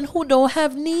women who don't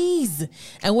have knees.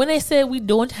 And when I say we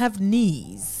don't have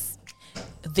knees,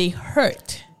 they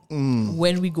hurt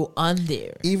when we go on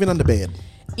there. Even on the bed.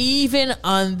 Even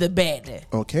on the bed.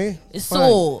 Okay.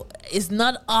 So it's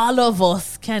not all of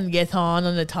us can get on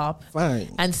the top. Fine.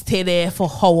 And stay there for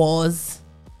hours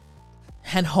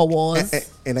and hours.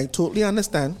 And I totally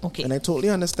understand. Okay. And I totally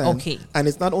understand. Okay. And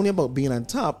it's not only about being on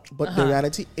top, but the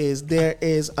reality is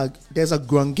there's a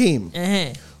ground game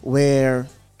where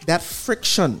that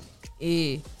friction,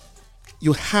 you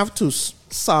have to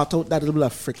sort out that little bit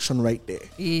of friction right there.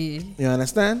 You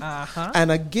understand?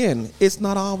 And again, it's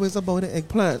not always about the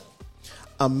eggplant.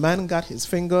 A man got his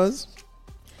fingers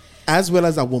as well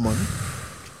as a woman.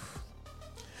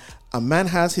 A man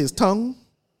has his tongue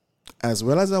as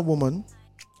well as a woman.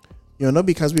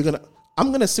 Because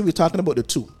I'm gonna say we're talking about the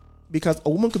two. Because a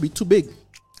woman could be too big.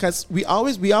 Because we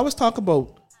always talk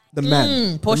about the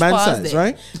man. Push the man pause size, there.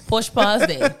 right? Push pause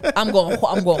there. I'm going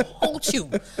to hold you.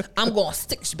 I'm going to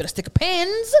stick. You better stick a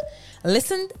pins.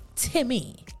 Listen to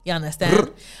me. You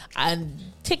understand? And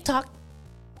TikTok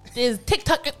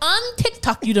on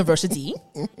TikTok University.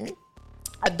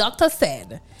 A doctor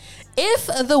said, if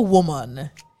the woman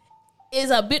is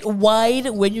a bit wide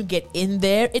when you get in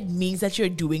there, it means that you're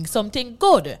doing something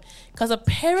good. Because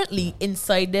apparently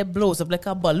inside there blows up like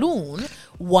a balloon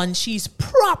once she's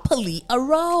properly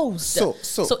aroused.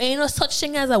 So ain't no such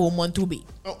thing as a woman to be.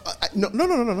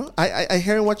 No. I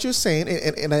hear what you're saying,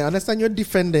 and I understand you're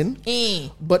defending.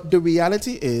 But the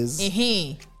reality is,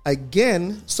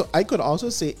 again, so I could also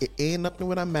say it ain't nothing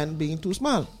with a man being too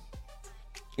small.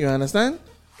 You understand?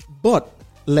 But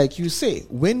like you say,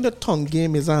 when the tongue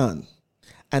game is on,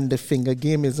 and the finger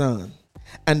game is on,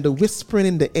 and the whispering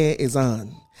in the air is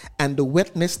on, and the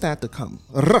wetness start to come.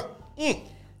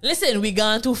 Listen, we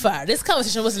gone too far. This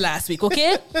conversation was last week,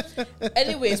 okay?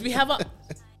 Anyways, we have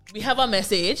a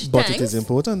message. But Thanks. it is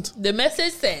important. The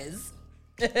message says,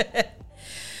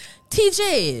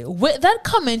 TJ, with that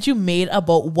comment you made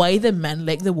about why the man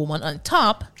like the woman on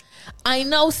top, I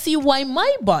now see why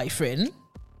my boyfriend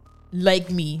like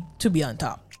me to be on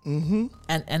top. And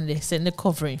they send the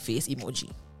covering face emoji.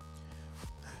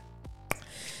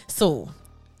 So,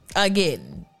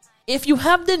 again, If you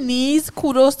have the knees,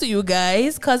 kudos to you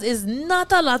guys, because it's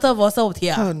not a lot of us out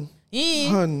here. Hun,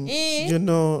 you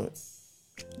know,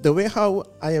 the way how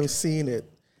I am seeing it,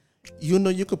 you know,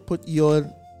 you could put your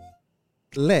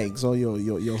legs or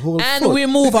your whole and foot. we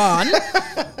move on.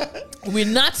 We're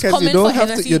not coming you don't for have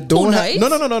HenneCee to, you don't tonight.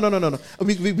 have, no.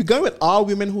 We going with all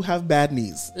women who have bad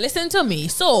knees. Listen to me.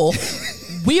 So,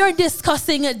 we are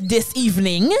discussing this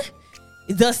evening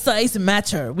the size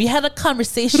matter. We had a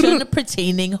conversation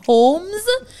pertaining homes,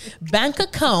 bank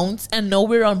accounts, and now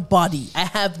we're on body. I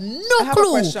have no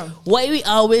clue why we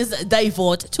always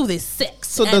divert to the sex.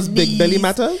 So does big belly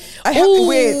matter? I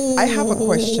have a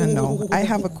question now. I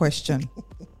have a question.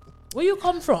 Where you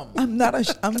come from? I'm not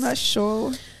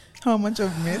sure how much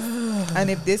I've missed. And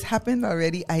if this happened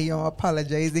already, I am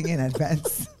apologizing in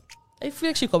advance. I feel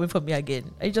like she's coming for me again.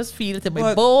 I just feel it in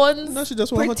my bones. No, she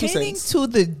just wants pertaining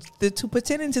to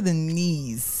pertaining to the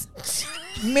knees.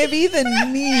 Maybe the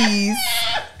knees.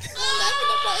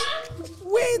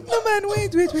 Wait.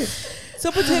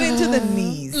 So pertaining to the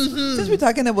knees. Since we're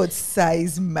talking about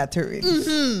size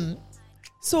mattering.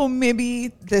 So maybe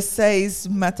the size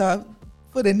matter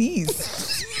for the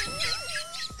knees.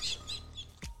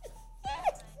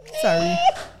 Sorry.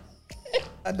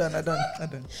 I'm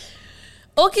done.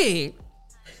 Okay.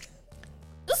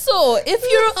 So, if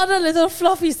you're on a little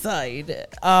fluffy side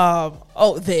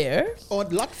out there. Or a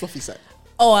lot fluffy side.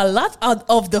 Or a lot out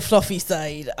of the fluffy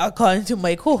side, according to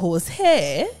my co-host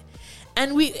here.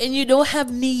 And you don't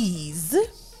have knees.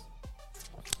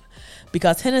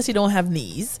 Because HenneCee don't have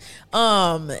knees.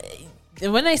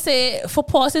 When I say, for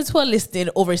persons who are listening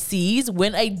overseas,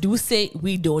 when I do say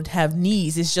we don't have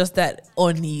knees, it's just that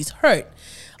our knees hurt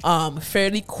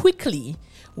fairly quickly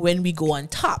when we go on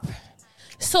top.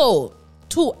 So,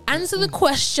 to answer the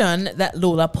question that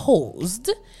Lola posed,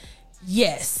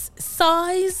 yes,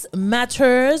 size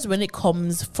matters when it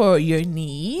comes for your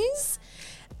knees.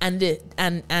 And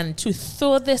to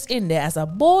throw this in there as a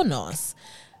bonus,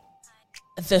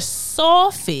 the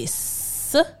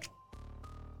surface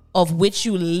of which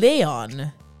you lay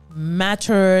on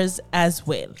matters as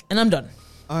well. And I'm done.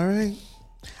 All right.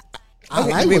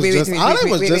 Okay, I was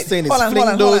just saying is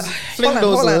fling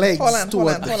those legs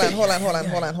toward.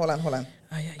 Hold on.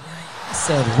 I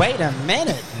said, wait a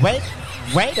minute. Wait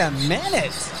a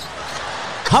minute.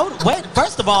 Wait,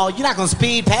 first of all, you're not going to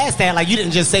speed past that like you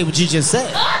didn't just say what you just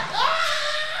said.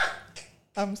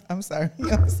 I'm sorry.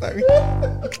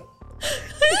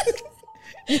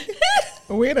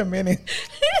 Wait a minute.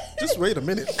 Just wait a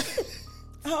minute.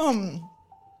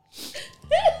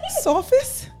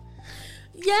 Surface?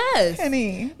 Yes.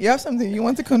 Henny, you have something you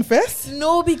want to confess?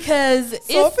 No, because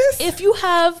if you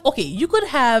have, okay, you could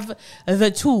have the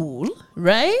tool,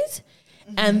 right?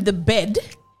 And the bed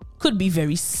could be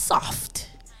very soft.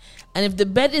 And if the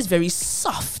bed is very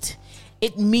soft,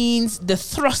 it means the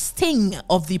thrusting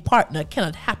of the partner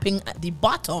cannot happen at the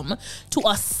bottom to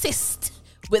assist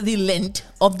with the length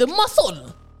of the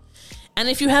muscle. And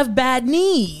if you have bad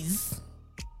knees,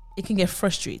 it can get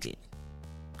frustrated.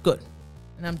 Good.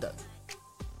 And I'm done.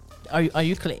 Are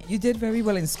you clear? You did very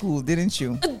well in school, didn't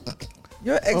you?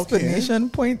 Your explanation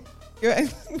point. Your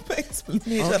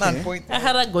explanation on point. I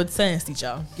had a good science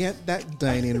teacher. Get that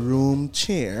dining room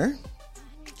chair,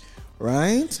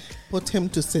 right? Put him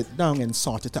to sit down and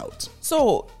sort it out.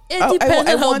 So it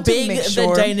depends on how big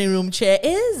the dining room chair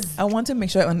is. I want to make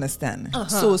sure I understand.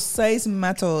 So size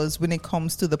matters when it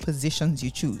comes to the positions you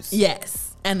choose.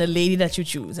 Yes, and the lady that you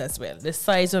choose as well. The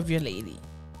size of your lady.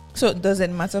 So does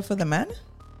it matter for the man?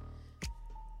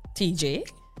 TJ?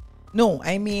 No,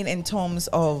 I mean in terms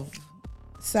of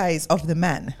size of the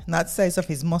man, not size of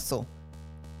his muscle.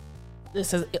 The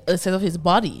size of his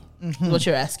body is what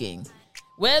you're asking.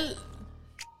 Well,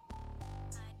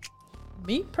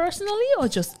 me personally or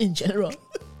just in general?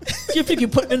 You think you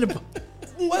put in the...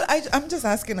 Well, I'm just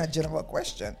asking a general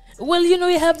question. Well, you know,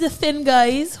 you have the thin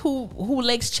guys who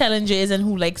likes challenges and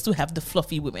who likes to have the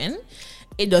fluffy women.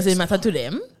 It doesn't matter to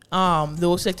them.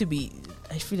 Those like to be...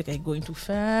 I feel like I'm going too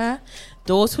far.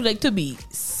 Those who like to be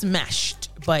smashed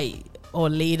by or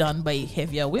laid on by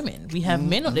heavier women. We have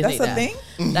men on there like that.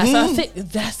 That's a thing.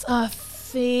 That's a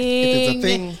thing. It is a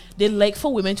thing. They like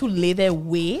for women to lay their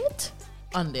weight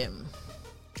on them.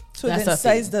 So then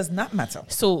size does not matter.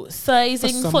 So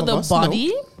sizing for the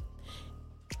body. No.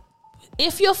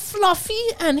 If you're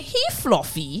fluffy and he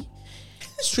fluffy.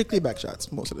 Strictly back shots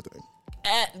most of the time.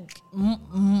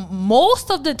 Most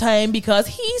of the time, because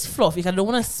he's fluffy. I don't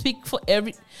want to speak for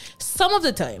some of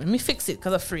the time. Let me fix it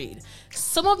because I'm afraid.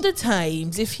 Some of the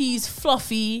times, if he's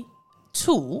fluffy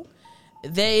too,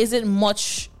 there isn't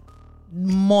much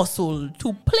muscle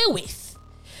to play with.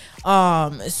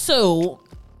 So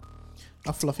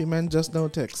A fluffy man just no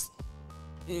text.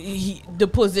 The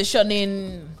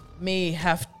positioning may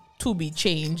have to be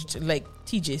changed, like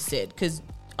TJ said, because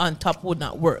on top would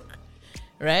not work,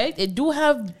 right? It do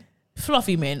have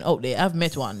fluffy men out there. I've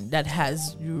met one that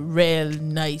has real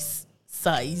nice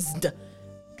sized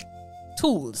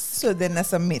tools. So then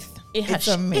that's a myth. It's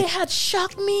a myth. It had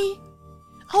shocked me.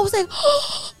 I was like,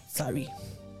 oh, sorry.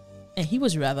 And he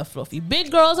was rather fluffy.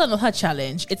 Big girls are not a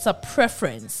challenge. It's a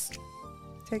preference.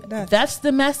 Take that. That's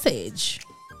the message.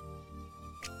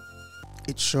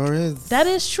 It sure is. That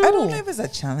is true. I don't know if it's a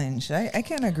challenge. I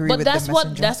can't agree with that's the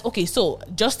what that's okay. So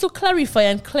just to clarify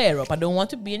and clear up, I don't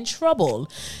want to be in trouble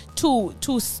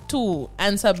to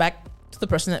answer back to the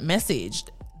person that messaged.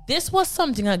 This was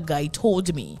something a guy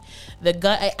told me.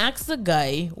 I asked the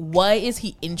guy, why is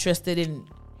he interested in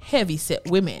heavy set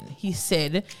women? He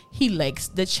said he likes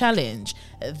the challenge.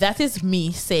 That is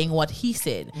me saying what he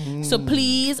said. So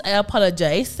please, I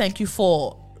apologize. Thank you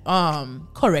for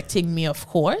correcting me. Of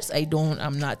course,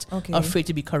 I'm not afraid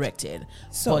to be corrected.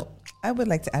 So but I would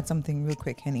like to add something real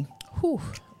quick, Henny.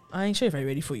 I ain't sure if I'm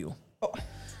ready for you.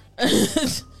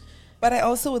 But I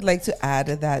also would like to add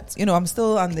that, I'm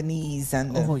still on the knees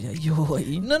and No,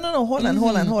 hold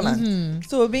on.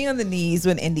 So being on the knees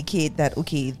would indicate that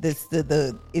this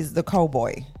is the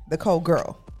cowboy, the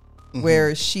cowgirl,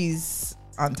 where she's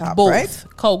on top, both, right?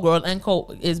 Cowgirl and cow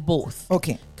is both.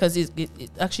 Okay. Because it's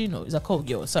a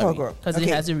cowgirl. Sorry. Because it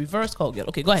has a reverse cowgirl.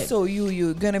 Okay, go ahead. So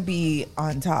you're going to be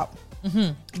on top.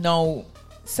 Now,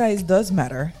 size does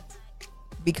matter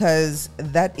because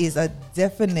that is a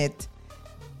definite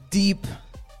deep,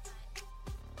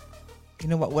 you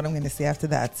know what I'm going to say after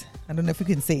that? I don't know if you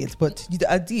can say it, but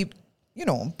a deep,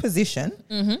 position.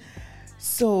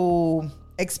 So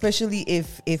especially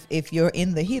if you're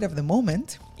in the heat of the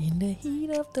moment.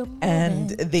 And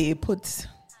they put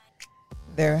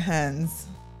their hands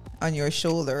on your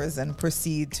shoulders and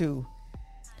proceed to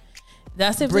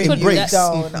that's if they could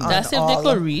down that's if they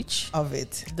could reach of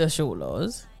it. The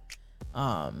shoulders.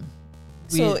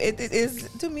 So it is,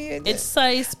 to me, it's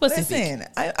size specific. Listen,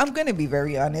 I'm going to be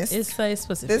very honest. It's size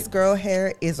specific. This girl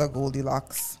hair is a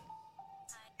Goldilocks.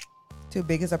 Too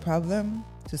big is a problem.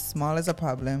 Too small is a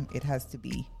problem. It has to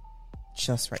be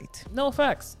just right. No,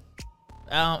 facts.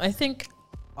 I think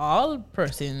all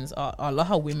persons, a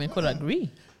lot of women could agree.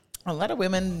 A lot of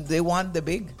women, they want the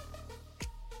big.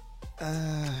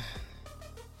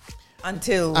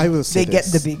 Until they get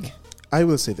the big. I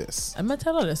will say this. I'm going to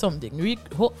tell her something.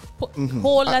 Hold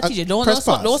that TJ. Don't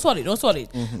swallow it.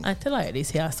 I tell her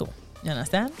this here so. You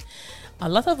understand? A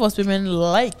lot of us women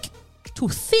like to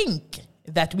think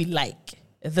that we like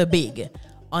the big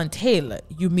until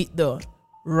you meet the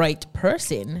right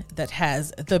person that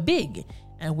has the big.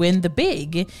 And when the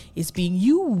big is being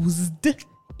used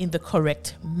in the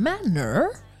correct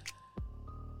manner,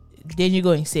 then you're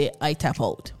going to say, I tap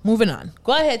out. Moving on.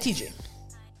 Go ahead, TJ.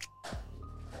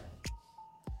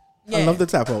 Yeah. I love the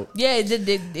tap out. Yeah,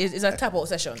 it's a tap out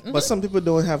session. But some people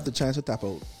don't have the chance to tap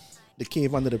out. They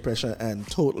cave under the pressure and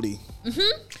totally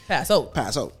pass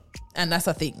out. And that's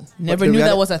a thing. Never knew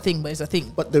that was a thing, but it's a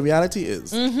thing. But the reality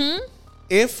is,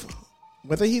 if,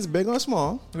 whether he's big or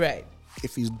small, right,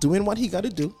 if he's doing what he got to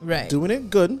do, right, doing it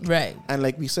good, right, and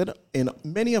like we said in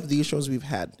many of these shows we've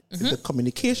had, if the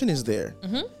communication is there,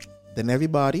 then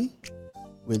everybody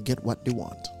will get what they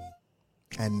want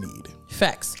and need.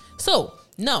 Facts. So,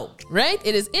 now, right,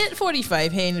 it is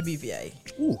 8:45 here in the BVI.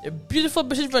 The beautiful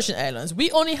British Virgin Islands.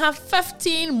 We only have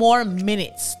 15 more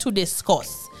minutes to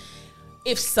discuss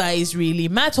if size really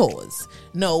matters.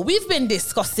 Now, we've been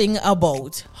discussing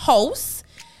about house,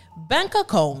 bank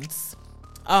accounts,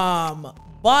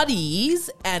 bodies,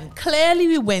 and clearly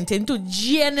we went into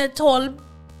genital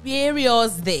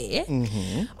areas there.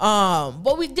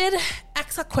 But we did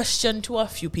ask a question to a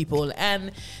few people,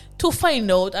 and to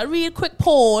find out, a real quick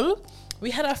poll,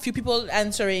 we had a few people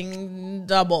answering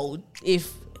about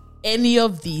if any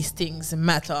of these things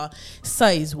matter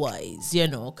size-wise,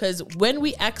 because when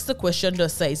we ask the question,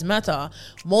 does size matter,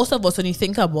 most of us only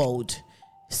think about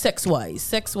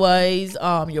sex-wise,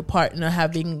 your partner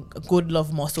having a good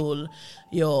love muscle,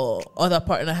 your other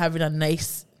partner having a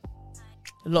nice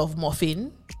love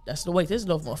muffin. That's the way it is,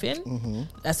 love muffin.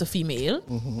 That's a female,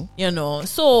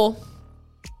 so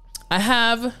I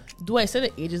have, do I say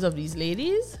the ages of these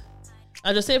ladies?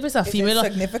 I'll just say if it's a female. Is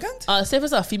it significant? I'll say if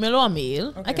it's a female or a male.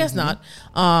 Okay. I guess not.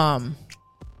 And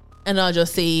I'll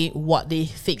just say what they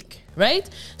think, right?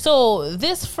 So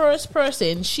this first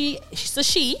person, she's a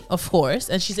she, of course,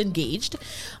 and she's engaged,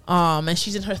 and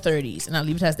she's in her 30s, and I'll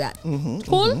leave it as that.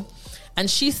 Cool. And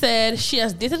she said she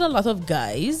has dated a lot of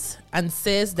guys and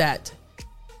says that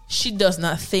she does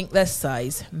not think that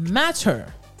size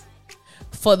matter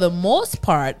for the most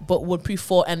part, but would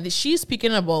prefer, and she's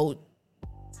speaking about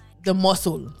the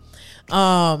muscle.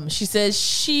 She says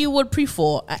she would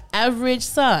prefer an average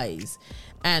size.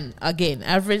 And again,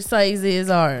 average sizes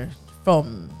are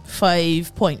from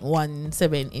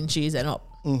 5.17 inches and up.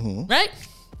 Right?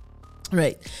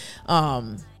 Right.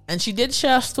 And she did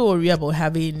share a story about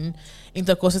having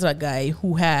intercourse with a guy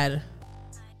who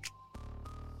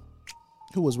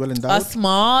was well endowed? A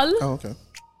small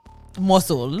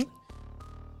muscle.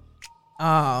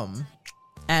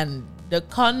 And the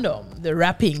condom, the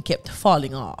wrapping kept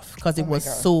falling off because it was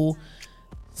so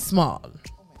small.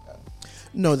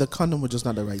 No, the condom was just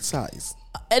not the right size.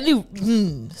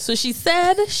 So she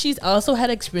said she's also had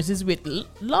experiences with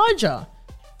larger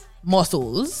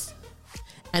muscles,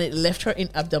 and it left her in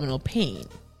abdominal pain.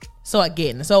 So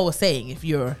again, that's all I was saying. If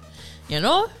you're,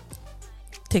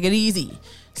 take it easy.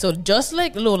 So just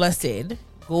like Lola said,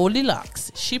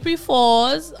 Goldilocks, she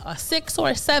prefers a 6 or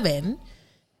a 7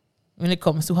 when it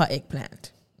comes to her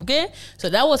eggplant. Okay? So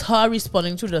that was her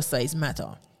responding to the size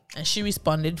matter. And she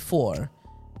responded for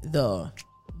the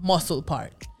muscle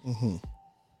part.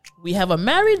 We have a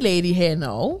married lady here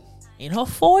now in her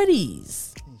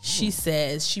 40s. She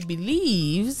says she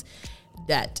believes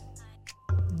that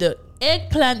the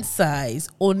eggplant size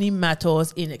only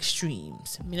matters in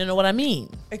extremes. You don't know what I mean?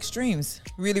 Extremes.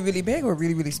 Really, really big or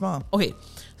really, really small? Okay.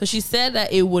 So she said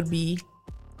that it would be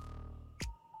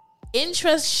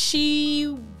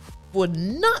she would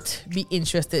not be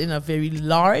interested in a very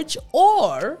large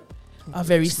or a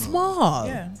very small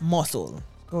muscle.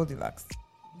 Goldilocks.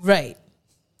 Right.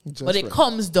 But it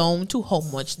comes down to how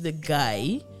much the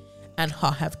guy and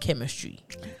her have chemistry.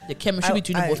 The chemistry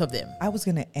between the both of them. I was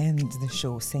going to end the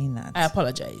show saying that. I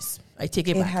apologize. I take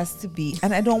it back. It has to be.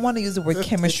 And I don't want to use the word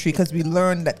chemistry because we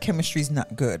learned that chemistry is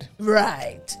not good.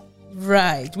 Right.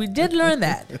 We did learn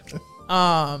that.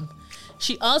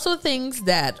 She also thinks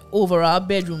that overall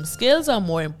bedroom skills are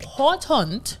more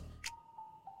important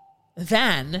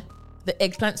than the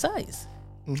eggplant size.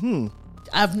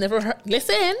 I've never heard.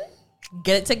 Listen,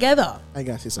 get it together. I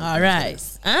got to say something. All right.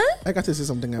 Huh? I got to say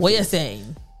something. What you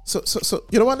saying? So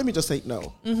you know what? Let me just say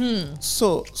no.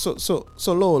 So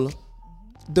Lola,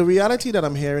 the reality that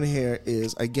I'm hearing here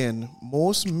is, again,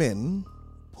 most men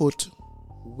put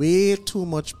way too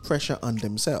much pressure on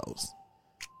themselves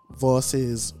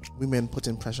versus women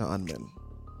putting pressure on men.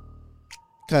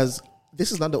 Because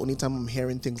this is not the only time I'm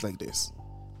hearing things like this.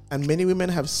 And many women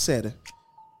have said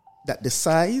that the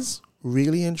size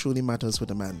really and truly matters for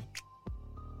the man.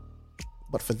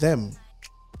 But for them,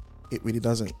 it really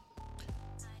doesn't.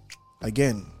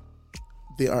 Again,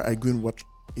 they are agreeing what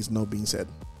is now being said.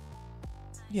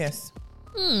 Yes.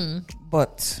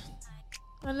 But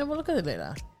I'll never look at it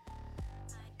later.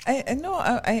 I know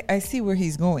I see where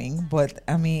he's going, but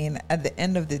I mean, at the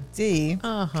end of the day,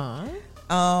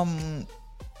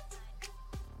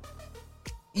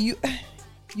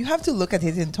 you have to look at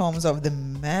it in terms of the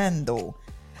man, though.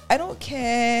 I don't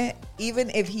care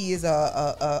even if he is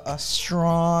a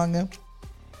strong,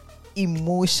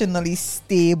 emotionally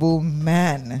stable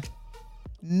man.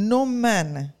 No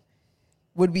man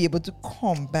would be able to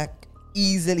come back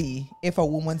easily if a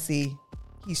woman say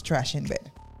he's trash in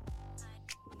bed.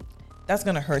 That's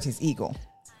gonna hurt his ego,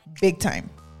 big time,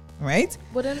 right?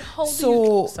 But then how do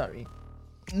you? Sorry.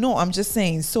 No, I'm just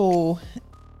saying. So,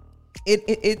 it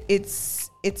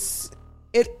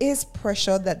is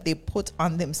pressure that they put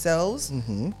on themselves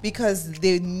because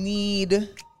they need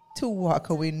to walk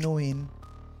away knowing,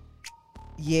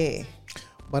 yeah.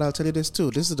 But I'll tell you this too.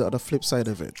 This is the other flip side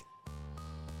of it.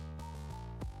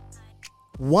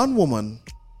 One woman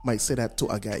might say that to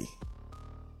a guy,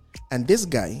 and this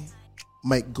guy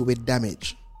might go with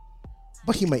damage,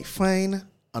 but he might find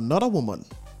another woman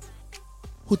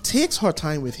who takes her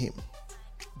time with him,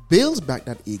 builds back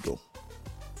that ego,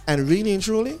 and really and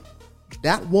truly,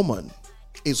 that woman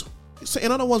is. So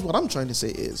in other words, what I'm trying to say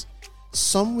is,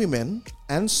 some women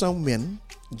and some men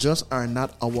just are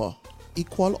not our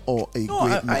equal or a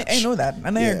great match. I know that,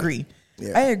 and I agree.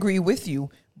 Yeah. I agree with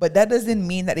you. But that doesn't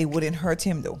mean that it wouldn't hurt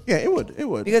him, though. Yeah, it would. It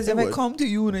would. Because if I come to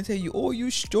you and I tell you, oh,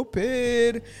 you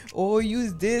stupid, oh,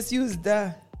 use this, use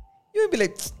that, you'll be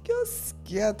like, you're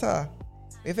scatter.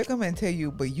 If I come and tell you,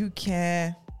 but you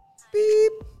can't,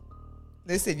 beep.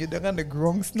 Listen, you're not gonna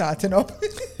grung snotting up.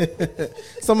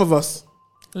 Some of us.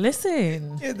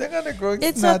 Listen. You're not gonna grung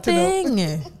it's snotting a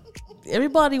thing.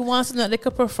 Everybody wants to know they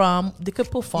could perform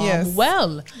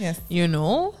well. Yes. You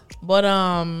know? But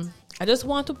I just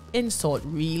want to insult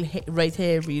right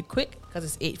here real quick because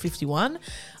it's 8:51.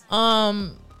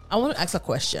 I want to ask a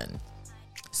question.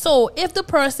 So if the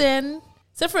person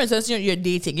So, for instance, you're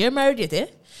dating. You're married yet, eh?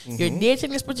 You're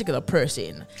dating this particular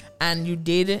person, and you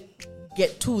did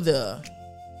get to the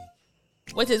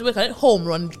we call it home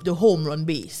run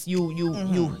base.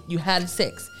 You had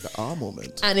sex. The R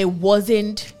moment. And it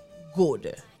wasn't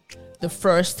good the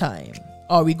first time.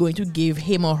 Are we going to give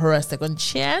him or her a second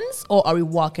chance, or are we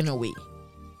walking away?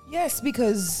 Yes,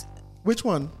 because Which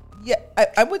one? yeah,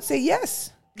 I would say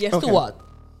yes. Yes Okay. to what?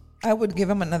 I would give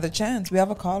him another chance. We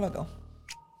have a caller though.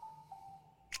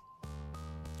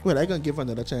 Well, I gonna give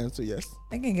another chance to yes.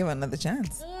 I can give another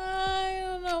chance. I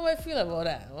don't know how I feel about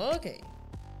that. Okay.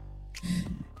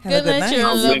 Have a Good night,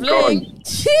 your lovely.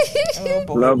 Oh,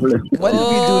 boy. Lovely. What did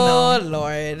we do Oh, now?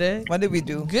 Lord. What did we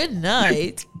do? Good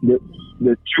night.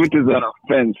 The truth is an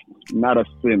offense, not a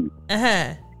sin.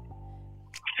 Uh-huh.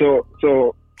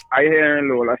 So I hear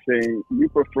Lola saying, you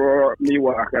prefer me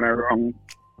walking around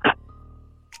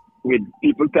with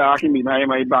people talking behind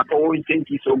my back. Oh, he thinks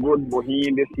he's so good, but he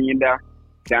in this, he in that.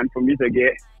 Than for me to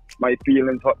get my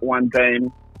feelings hurt one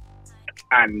time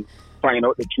and find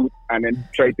out the truth and then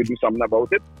try to do something about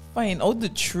it. Find out the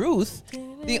truth.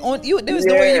 There was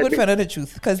no way you would find out the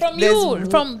truth because From you,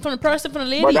 from the person, from the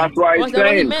lady. But that's why I'm What's that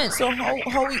what you saying. meant? So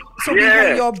Yeah.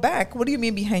 behind your back? What do you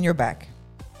mean behind your back?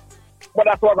 But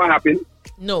that's what's gonna happen.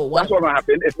 No, what? That's what's gonna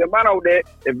happen. If the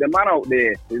man out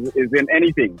there is in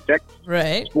anything, sex,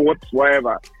 Right. sports,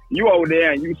 whatever, you out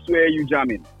there and you swear you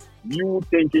jamming, you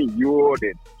thinking you're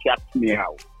the catch me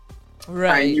out, and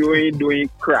Right. you ain't doing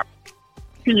crap.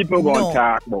 People gonna No.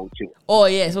 talk about you. Oh,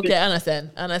 yes. Okay, I understand.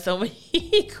 I understand where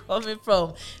he coming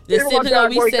from. The People same gonna thing that talk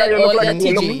we about said you look all like at a-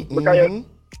 TG.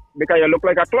 because you look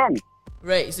like a clown.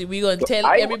 Right. So we're going to So tell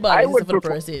I everybody would this for the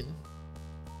prefer- person.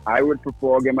 I would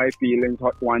prefer get my feelings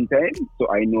hurt one time, so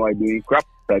I know I doing crap,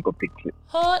 so I could fix it.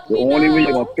 Hurt The me only way now.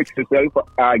 you're gonna fix yourself,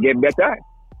 get better,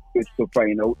 is to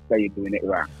find out that you're doing it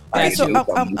wrong. Yeah, Or so you're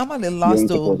doing something I'm a little you lost ain't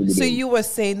though. supposed to be So doing. you were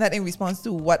saying that in response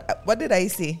to what? What did I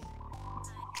say?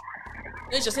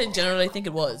 It's just in general, I think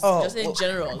it was. Oh, Just in oh.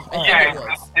 general, I Yeah, think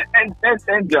it was.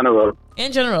 in general,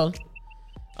 In general.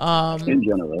 in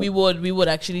general. We would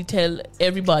actually tell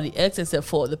everybody else except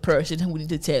for the person who we need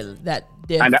to tell that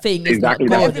their And that- thing is exactly,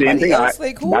 not that's good. the same thing. else,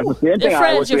 like who? That's the same thing Your I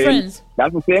friends, was your saying. friends.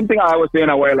 That's the same thing I was saying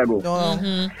a while ago.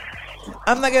 No,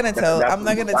 I'm not gonna tell. That's- I'm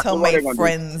not gonna that's tell what my they're gonna do.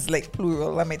 friends like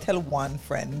plural. I may tell one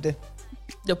friend.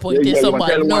 The point is you gonna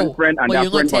somebody tell no, one friend, and but that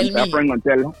you're gonna friend, tell that me. friend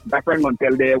gonna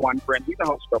tell their one friend. You know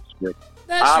how stuff spread.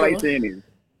 That's All true. I'm saying is,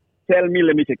 tell me,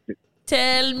 let me fix it.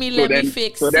 Tell me, So let then- me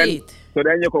fix so then- it. So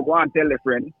then you could go and tell the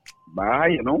friend,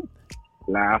 bye,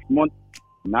 last month,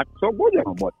 not so good,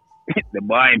 but the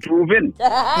boy improving.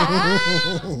 let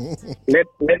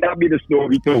that be the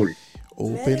story told.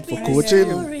 Open for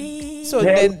coaching. So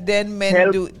Help- then men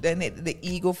help. do. Then the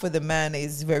ego for the man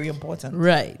is very important.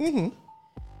 Right.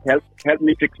 Help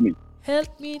me fix me.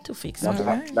 Help me to fix All me.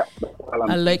 right. That's all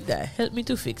I I'm like that. Help me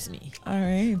to fix me. All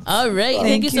right. All right.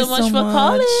 Thank you so much for much.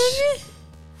 calling.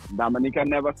 Dominica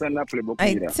never send a playbook I'm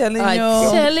either. telling I'm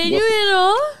you. telling you, you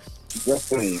know. Just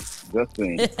saying. We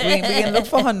can look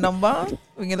for her number.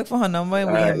 We can look for her number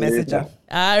and we can message her.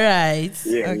 All right.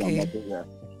 Yeah, Okay.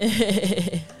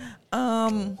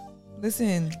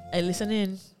 Listen. I listen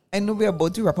in. I know we're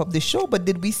about to wrap up the show, but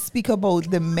did we speak about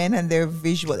the men and their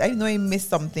visuals? I know I missed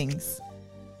some things.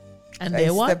 And I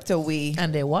they what? stepped away.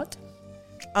 And they what?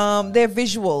 Their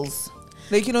visuals.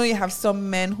 Like, you have some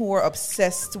men who are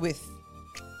obsessed with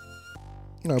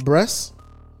Breasts.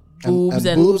 Boobs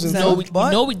and boobs and no,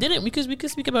 stuff. we didn't. We could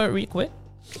speak about it real quick.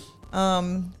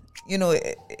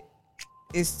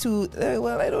 It's too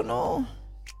well, I don't know.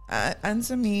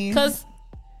 Answer me. Because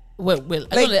well,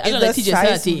 I like, don't let TJ say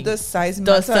that thing. does size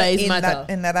Does matter size in matter?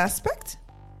 that aspect?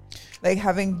 Like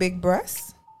having big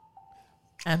breasts?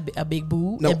 And a big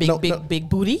boob, No, a big no, big no. big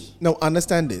booty. No,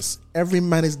 understand this. Every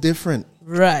man is different.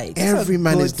 Right. That's a Every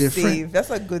man is good different. save. That's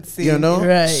a good save. You know?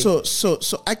 Right. So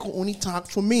I can only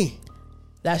talk for me.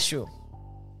 That's true.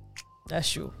 That's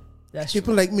true. That's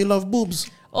People true. like me love boobs.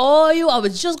 Oh, I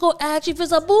was just gonna ask you if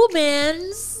it's a boob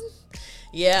man's.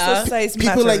 Yeah. So size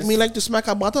People like matters. me like to smack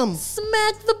a bottom.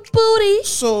 Smack the booty.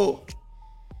 So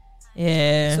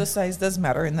Yeah. So size does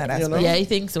matter in that You aspect. know? Yeah, I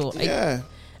think so. yeah.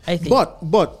 I think.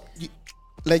 But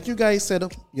like you guys said,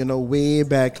 way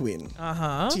back when,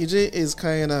 TJ is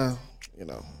kind of,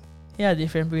 Yeah,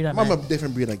 different breed of I'm a man.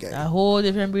 different breed of guy. A whole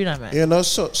different breed of man.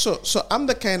 So I'm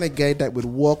the kind of guy that would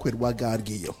walk with what God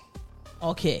gave you.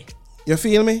 Okay. You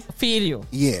feel me? Feel you.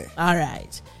 Yeah. All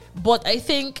right. But I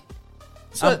think.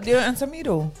 So do you answer me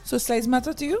though? So size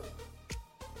matter to you?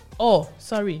 Oh,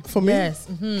 sorry. For me? Yes.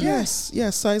 Mhm.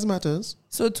 Yes, size matters.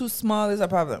 So too small is a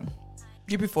problem.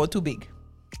 You prefer too big.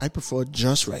 I prefer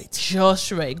just right.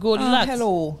 Just right. Go relax.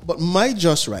 Hello. But my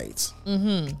just right,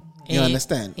 you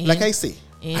understand? Like I say,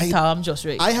 I'm just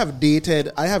right. I have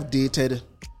dated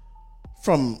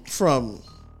from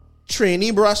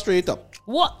trainee bra straight up.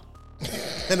 What?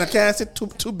 And I can't say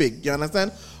too big, you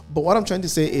understand? But what I'm trying to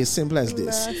say is simple as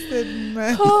this.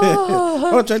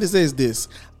 What I'm trying to say is this.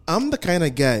 I'm the kind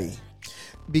of guy,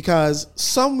 because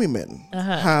some women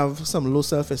have some low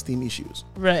self-esteem issues.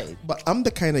 Right. But I'm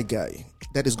the kind of guy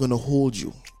that is going to hold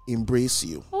you, embrace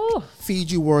you,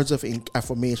 feed you words of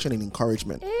affirmation and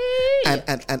encouragement,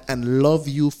 and love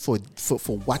you for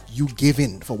what you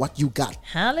given, for what you got.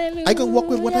 Hallelujah. I can work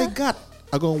with what I got.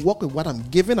 I'm going to work with what I'm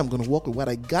given. I'm going to work with what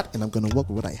I got, and I'm going to work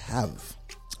with what I have.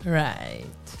 Right.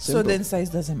 Simple. So then size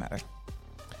doesn't matter.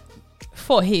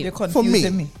 For him. You're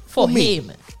confusing me. For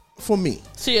him. For me.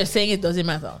 So you're saying it doesn't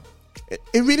matter?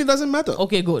 It really doesn't matter.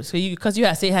 Okay, good. So because you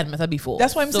had said it hadn't mattered before.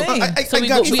 That's what I'm saying. I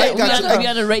got you. We are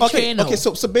on the right train now. Okay,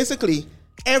 so basically,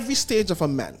 every stage of a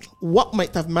man, what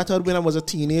might have mattered when I was a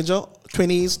teenager,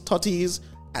 20s, 30s,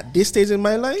 at this stage in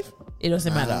my life, it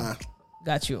doesn't matter.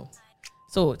 Got you.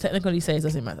 So technically, size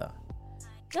doesn't matter.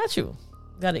 Got you.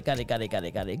 Got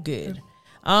it. Good.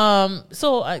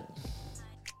 So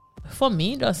for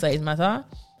me, does size matter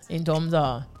in terms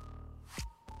of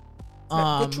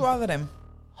go through all of them.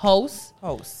 House.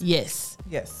 Yes.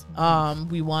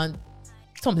 We want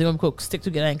something we could stick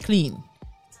together and clean.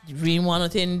 We want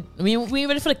nothing. We ain't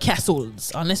ready for the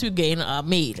castles unless we're getting a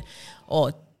maid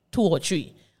or 2 or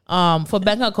 3. For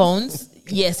bank accounts,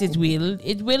 yes, it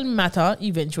will matter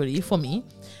eventually for me.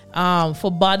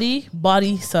 For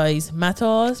body size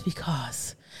matters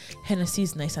because HenneCee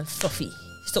is nice and fluffy.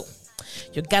 So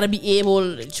you gotta be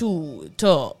able to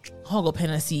hug up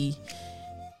HenneCee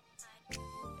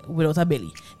without a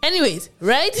belly. Anyways,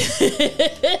 right?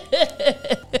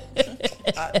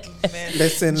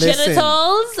 Listen.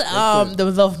 Genitals,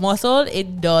 the love muscle,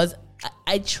 it does.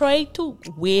 I try to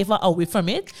waver away from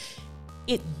it.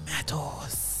 It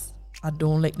matters. I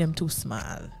don't like them too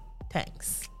small.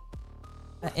 Thanks.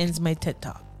 That ends my TED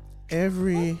Talk.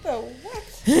 Every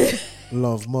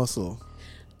love muscle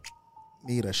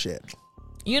need a shed.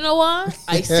 You know what?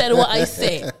 I said what I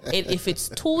said. If it's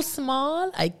too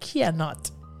small, I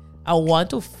cannot. I want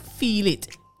to feel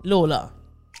it. Lola.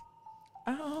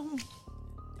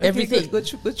 Everything. Go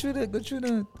through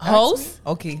the house.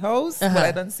 Okay, house. But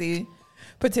I don't see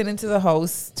pertaining to the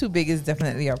house. Too big is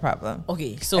definitely a problem.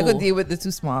 Okay, so I could deal with the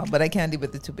too small, but I can't deal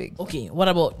with the too big. Okay, what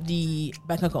about the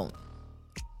bank account?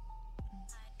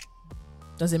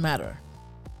 Does it matter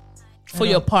for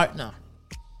your partner?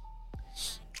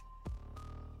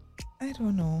 I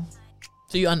don't know.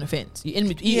 So you're on the fence. You're in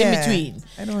between.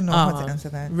 I don't know how to answer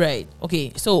that. Right.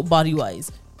 Okay. So body wise,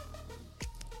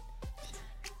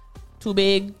 too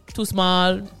big, too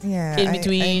small. Yeah. In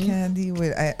between. I can't deal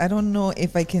with. I don't know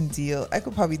if I can deal. I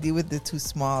could probably deal with the too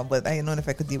small, but I don't know if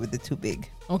I could deal with the too big.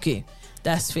 Okay,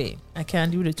 that's fair. I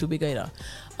can't deal with the too big either.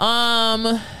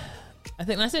 I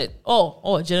think that's it.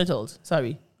 Oh, genitals.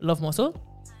 Sorry, love muscle.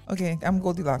 Okay, I'm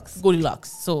Goldilocks.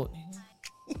 So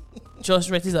just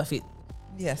right is a fit.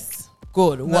 Yes.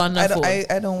 Good. No, Wonderful.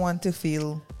 I don't want to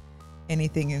feel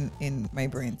anything in my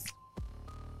brains.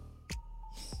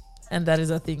 And that is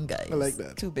a thing, guys. I like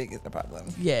that. Too big is the problem.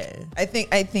 Yeah. I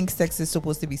think sex is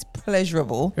supposed to be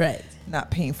pleasurable, right?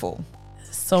 Not painful.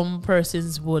 Some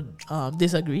persons would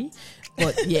disagree,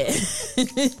 but yeah.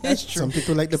 That's true. Some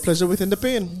people like the pleasure within the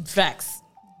pain. Facts.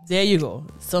 There you go.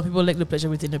 Some people like the pleasure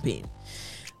within the pain.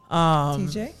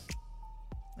 TJ,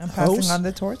 I'm passing on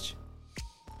the torch.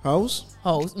 House.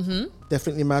 Mm-hmm.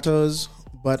 Definitely matters,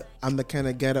 but I'm the kind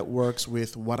of guy that works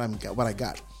with what I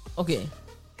got. Okay.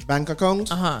 Bank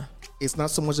account. It's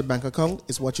not so much a bank account;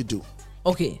 it's what you do.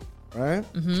 Okay. Right.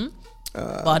 Mm-hmm.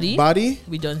 Body.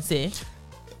 We don't say.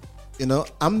 You know,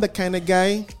 I'm the kind of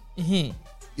guy. Mm-hmm.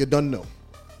 You don't know.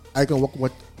 I can work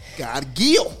with God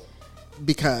give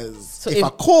because if I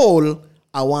cold,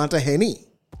 I want a Henny.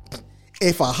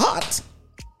 If I hot,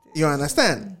 you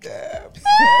understand?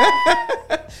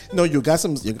 No, you got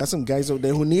some guys out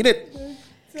there who need it.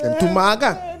 Them too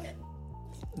maga.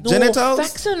 Genitals.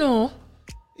 Facts, no.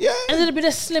 Yeah. And it'll be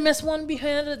the slimmest one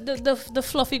behind the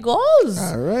fluffy girls.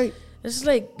 All right. It's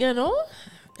like, you know.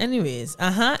 Anyways,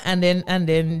 and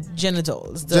then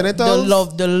genitals.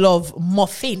 Genitals. The love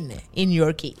muffin in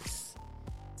your case.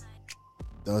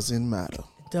 Doesn't matter.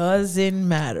 Doesn't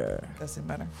matter.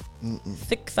 Mm-mm.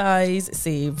 Thick thighs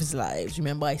saves lives.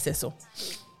 Remember, I said so.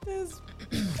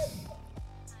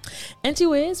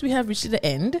 Anyways, we have reached the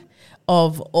end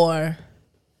of our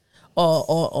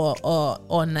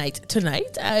or night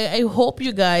tonight. I hope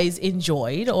you guys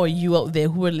enjoyed, or you out there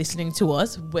who are listening to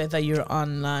us, whether you're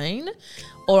online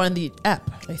or on the app.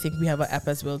 I think we have an app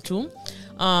as well too.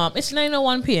 It's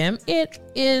 9:01 p.m. It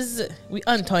is we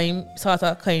on time, sort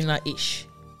of kind of ish.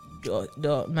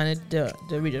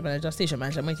 The region manager, station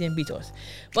manager might even beat us.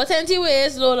 But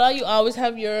anyways, Lola, you always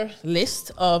have your list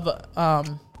of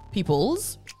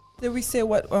peoples. Did we say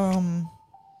what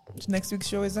next week's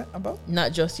show is that about?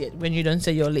 Not just yet. When you don't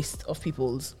say your list of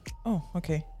peoples. Oh,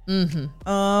 okay.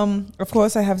 Of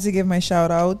course, I have to give my shout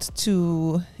out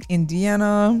to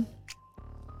Indiana,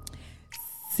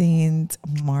 Saint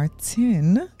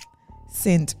Martin,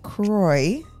 Saint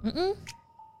Croix,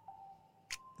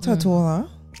 Tortola,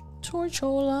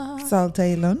 Salt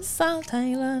Island,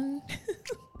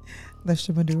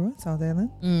 Lester Maduro, Salt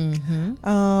Island.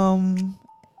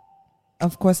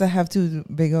 Of course, I have to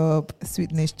big up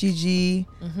Sweetness Gigi,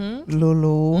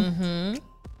 Lolo,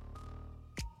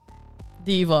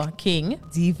 Diva King,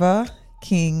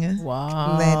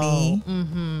 wow, Lenny,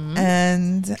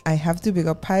 and I have to big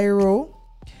up Pyro,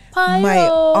 my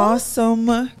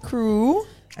awesome crew.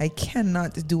 I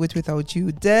cannot do it without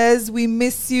you, Des. We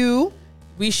miss you.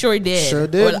 We sure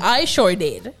did. Well, I sure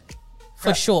did.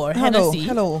 For sure. HenneCee.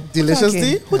 Hello. Delicious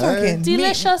D? Who talking?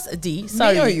 Delicious D.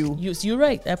 Sorry. Me or you? You're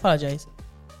right. I apologize.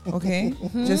 Okay.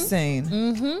 Just saying.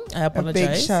 I apologize. A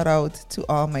big shout out to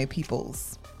all my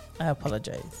peoples. I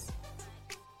apologize.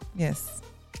 Yes.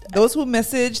 Those who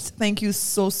messaged, thank you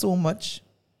so much.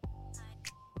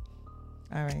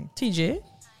 All right. TJ.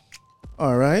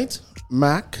 All right.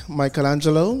 Mac,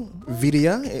 Michelangelo,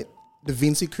 Vidya, the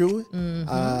Vinci crew.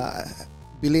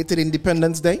 Belated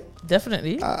Independence Day.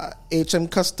 Definitely. HM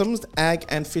Customs, Ag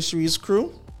and Fisheries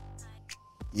crew.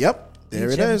 Yep, there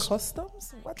it is.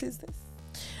 Customs? What is this?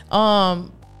 I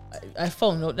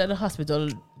found out that the hospital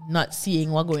not seeing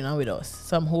what going on with us.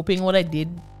 So I'm hoping what I did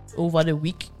over the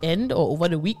weekend or over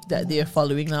the week that they're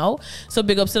following now. So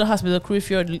big ups to the hospital crew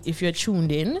if you're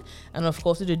tuned in, and of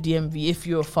course to the DMV if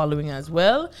you're following as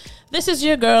well. This is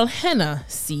your girl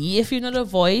HenneCee. If you know the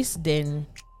voice, then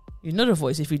you know the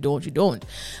voice. If you don't, you don't.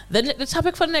 Then the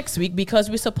topic for next week,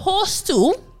 because we're supposed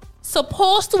to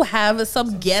have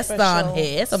some guests on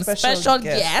here, some special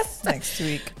guests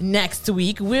next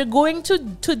week. We're going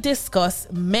to discuss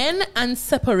men and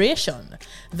separation,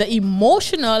 the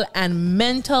emotional and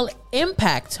mental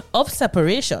impact of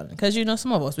separation, because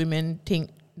some of us women think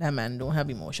that man don't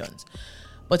have emotions,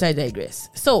 but I digress.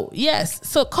 So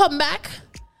come back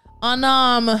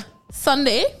on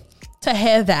Sunday to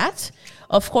hear that.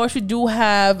 Of course, we do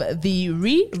have the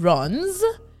reruns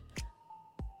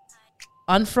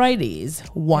on Fridays,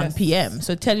 1 p.m.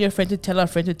 So tell your friend to tell her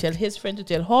friend to tell his friend to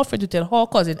tell her friend to tell her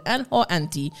cousin and her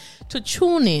auntie to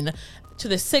tune in to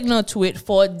the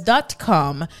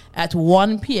signal284.com at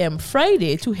 1 p.m.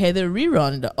 Friday to hear the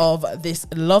rerun of this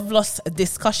Loveless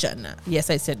discussion. Yes,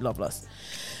 I said Loveless.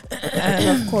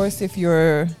 And of course, if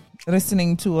you're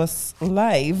listening to us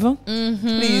live,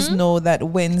 please know that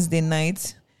Wednesday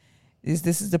night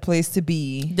this is the place to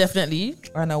be. Definitely.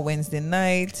 On a Wednesday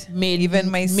night.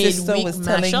 Even my sister was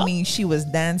telling me she was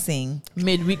dancing.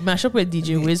 Midweek mashup with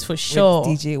DJ Wiz for sure.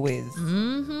 With DJ Wiz.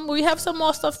 We have some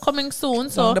more stuff coming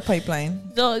soon. So on the pipeline.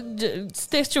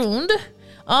 Stay tuned.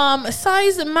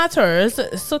 Size matters,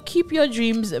 so keep your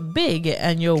dreams big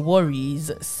and your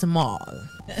worries small.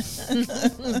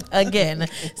 Again,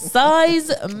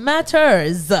 size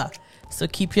matters, so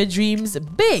keep your dreams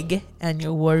big and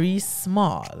your worries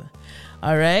small.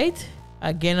 All right.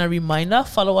 Again, a reminder,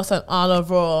 follow us on all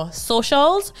of our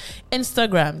socials,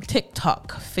 Instagram,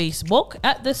 TikTok, Facebook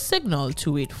at The Signal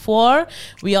 284.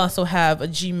 We also have a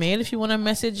Gmail if you want to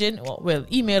message in. Well,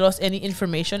 email us any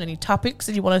information, any topics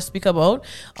that you want to speak about.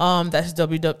 That's the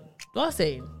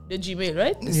Gmail,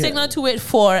 right? Yeah.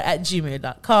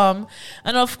 Signal284@gmail.com.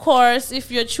 And of course,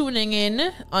 if you're tuning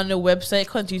in on the website,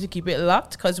 continue to keep it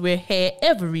locked because we're here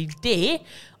every day,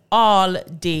 all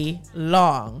day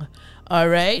long. All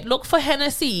right. Look for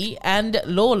HenneCee and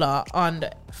Lola on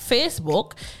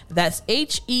Facebook. That's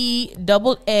HenneCee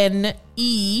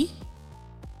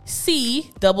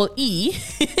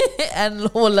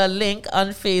and Lola Link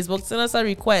on Facebook. Send us a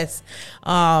request.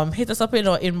 Hit us up in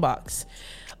our inbox.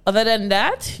 Other than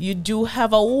that, you do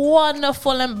have a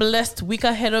wonderful and blessed week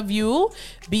ahead of you.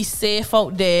 Be safe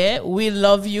out there. We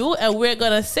love you. And we're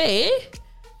going to say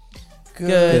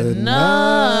good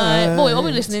night. Boy, what are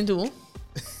we listening to?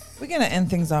 We're going to end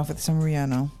things off with some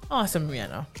Rihanna. Awesome,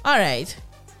 Rihanna. All right.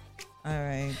 All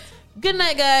right. Good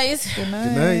night, guys. Good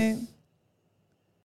night. Good night.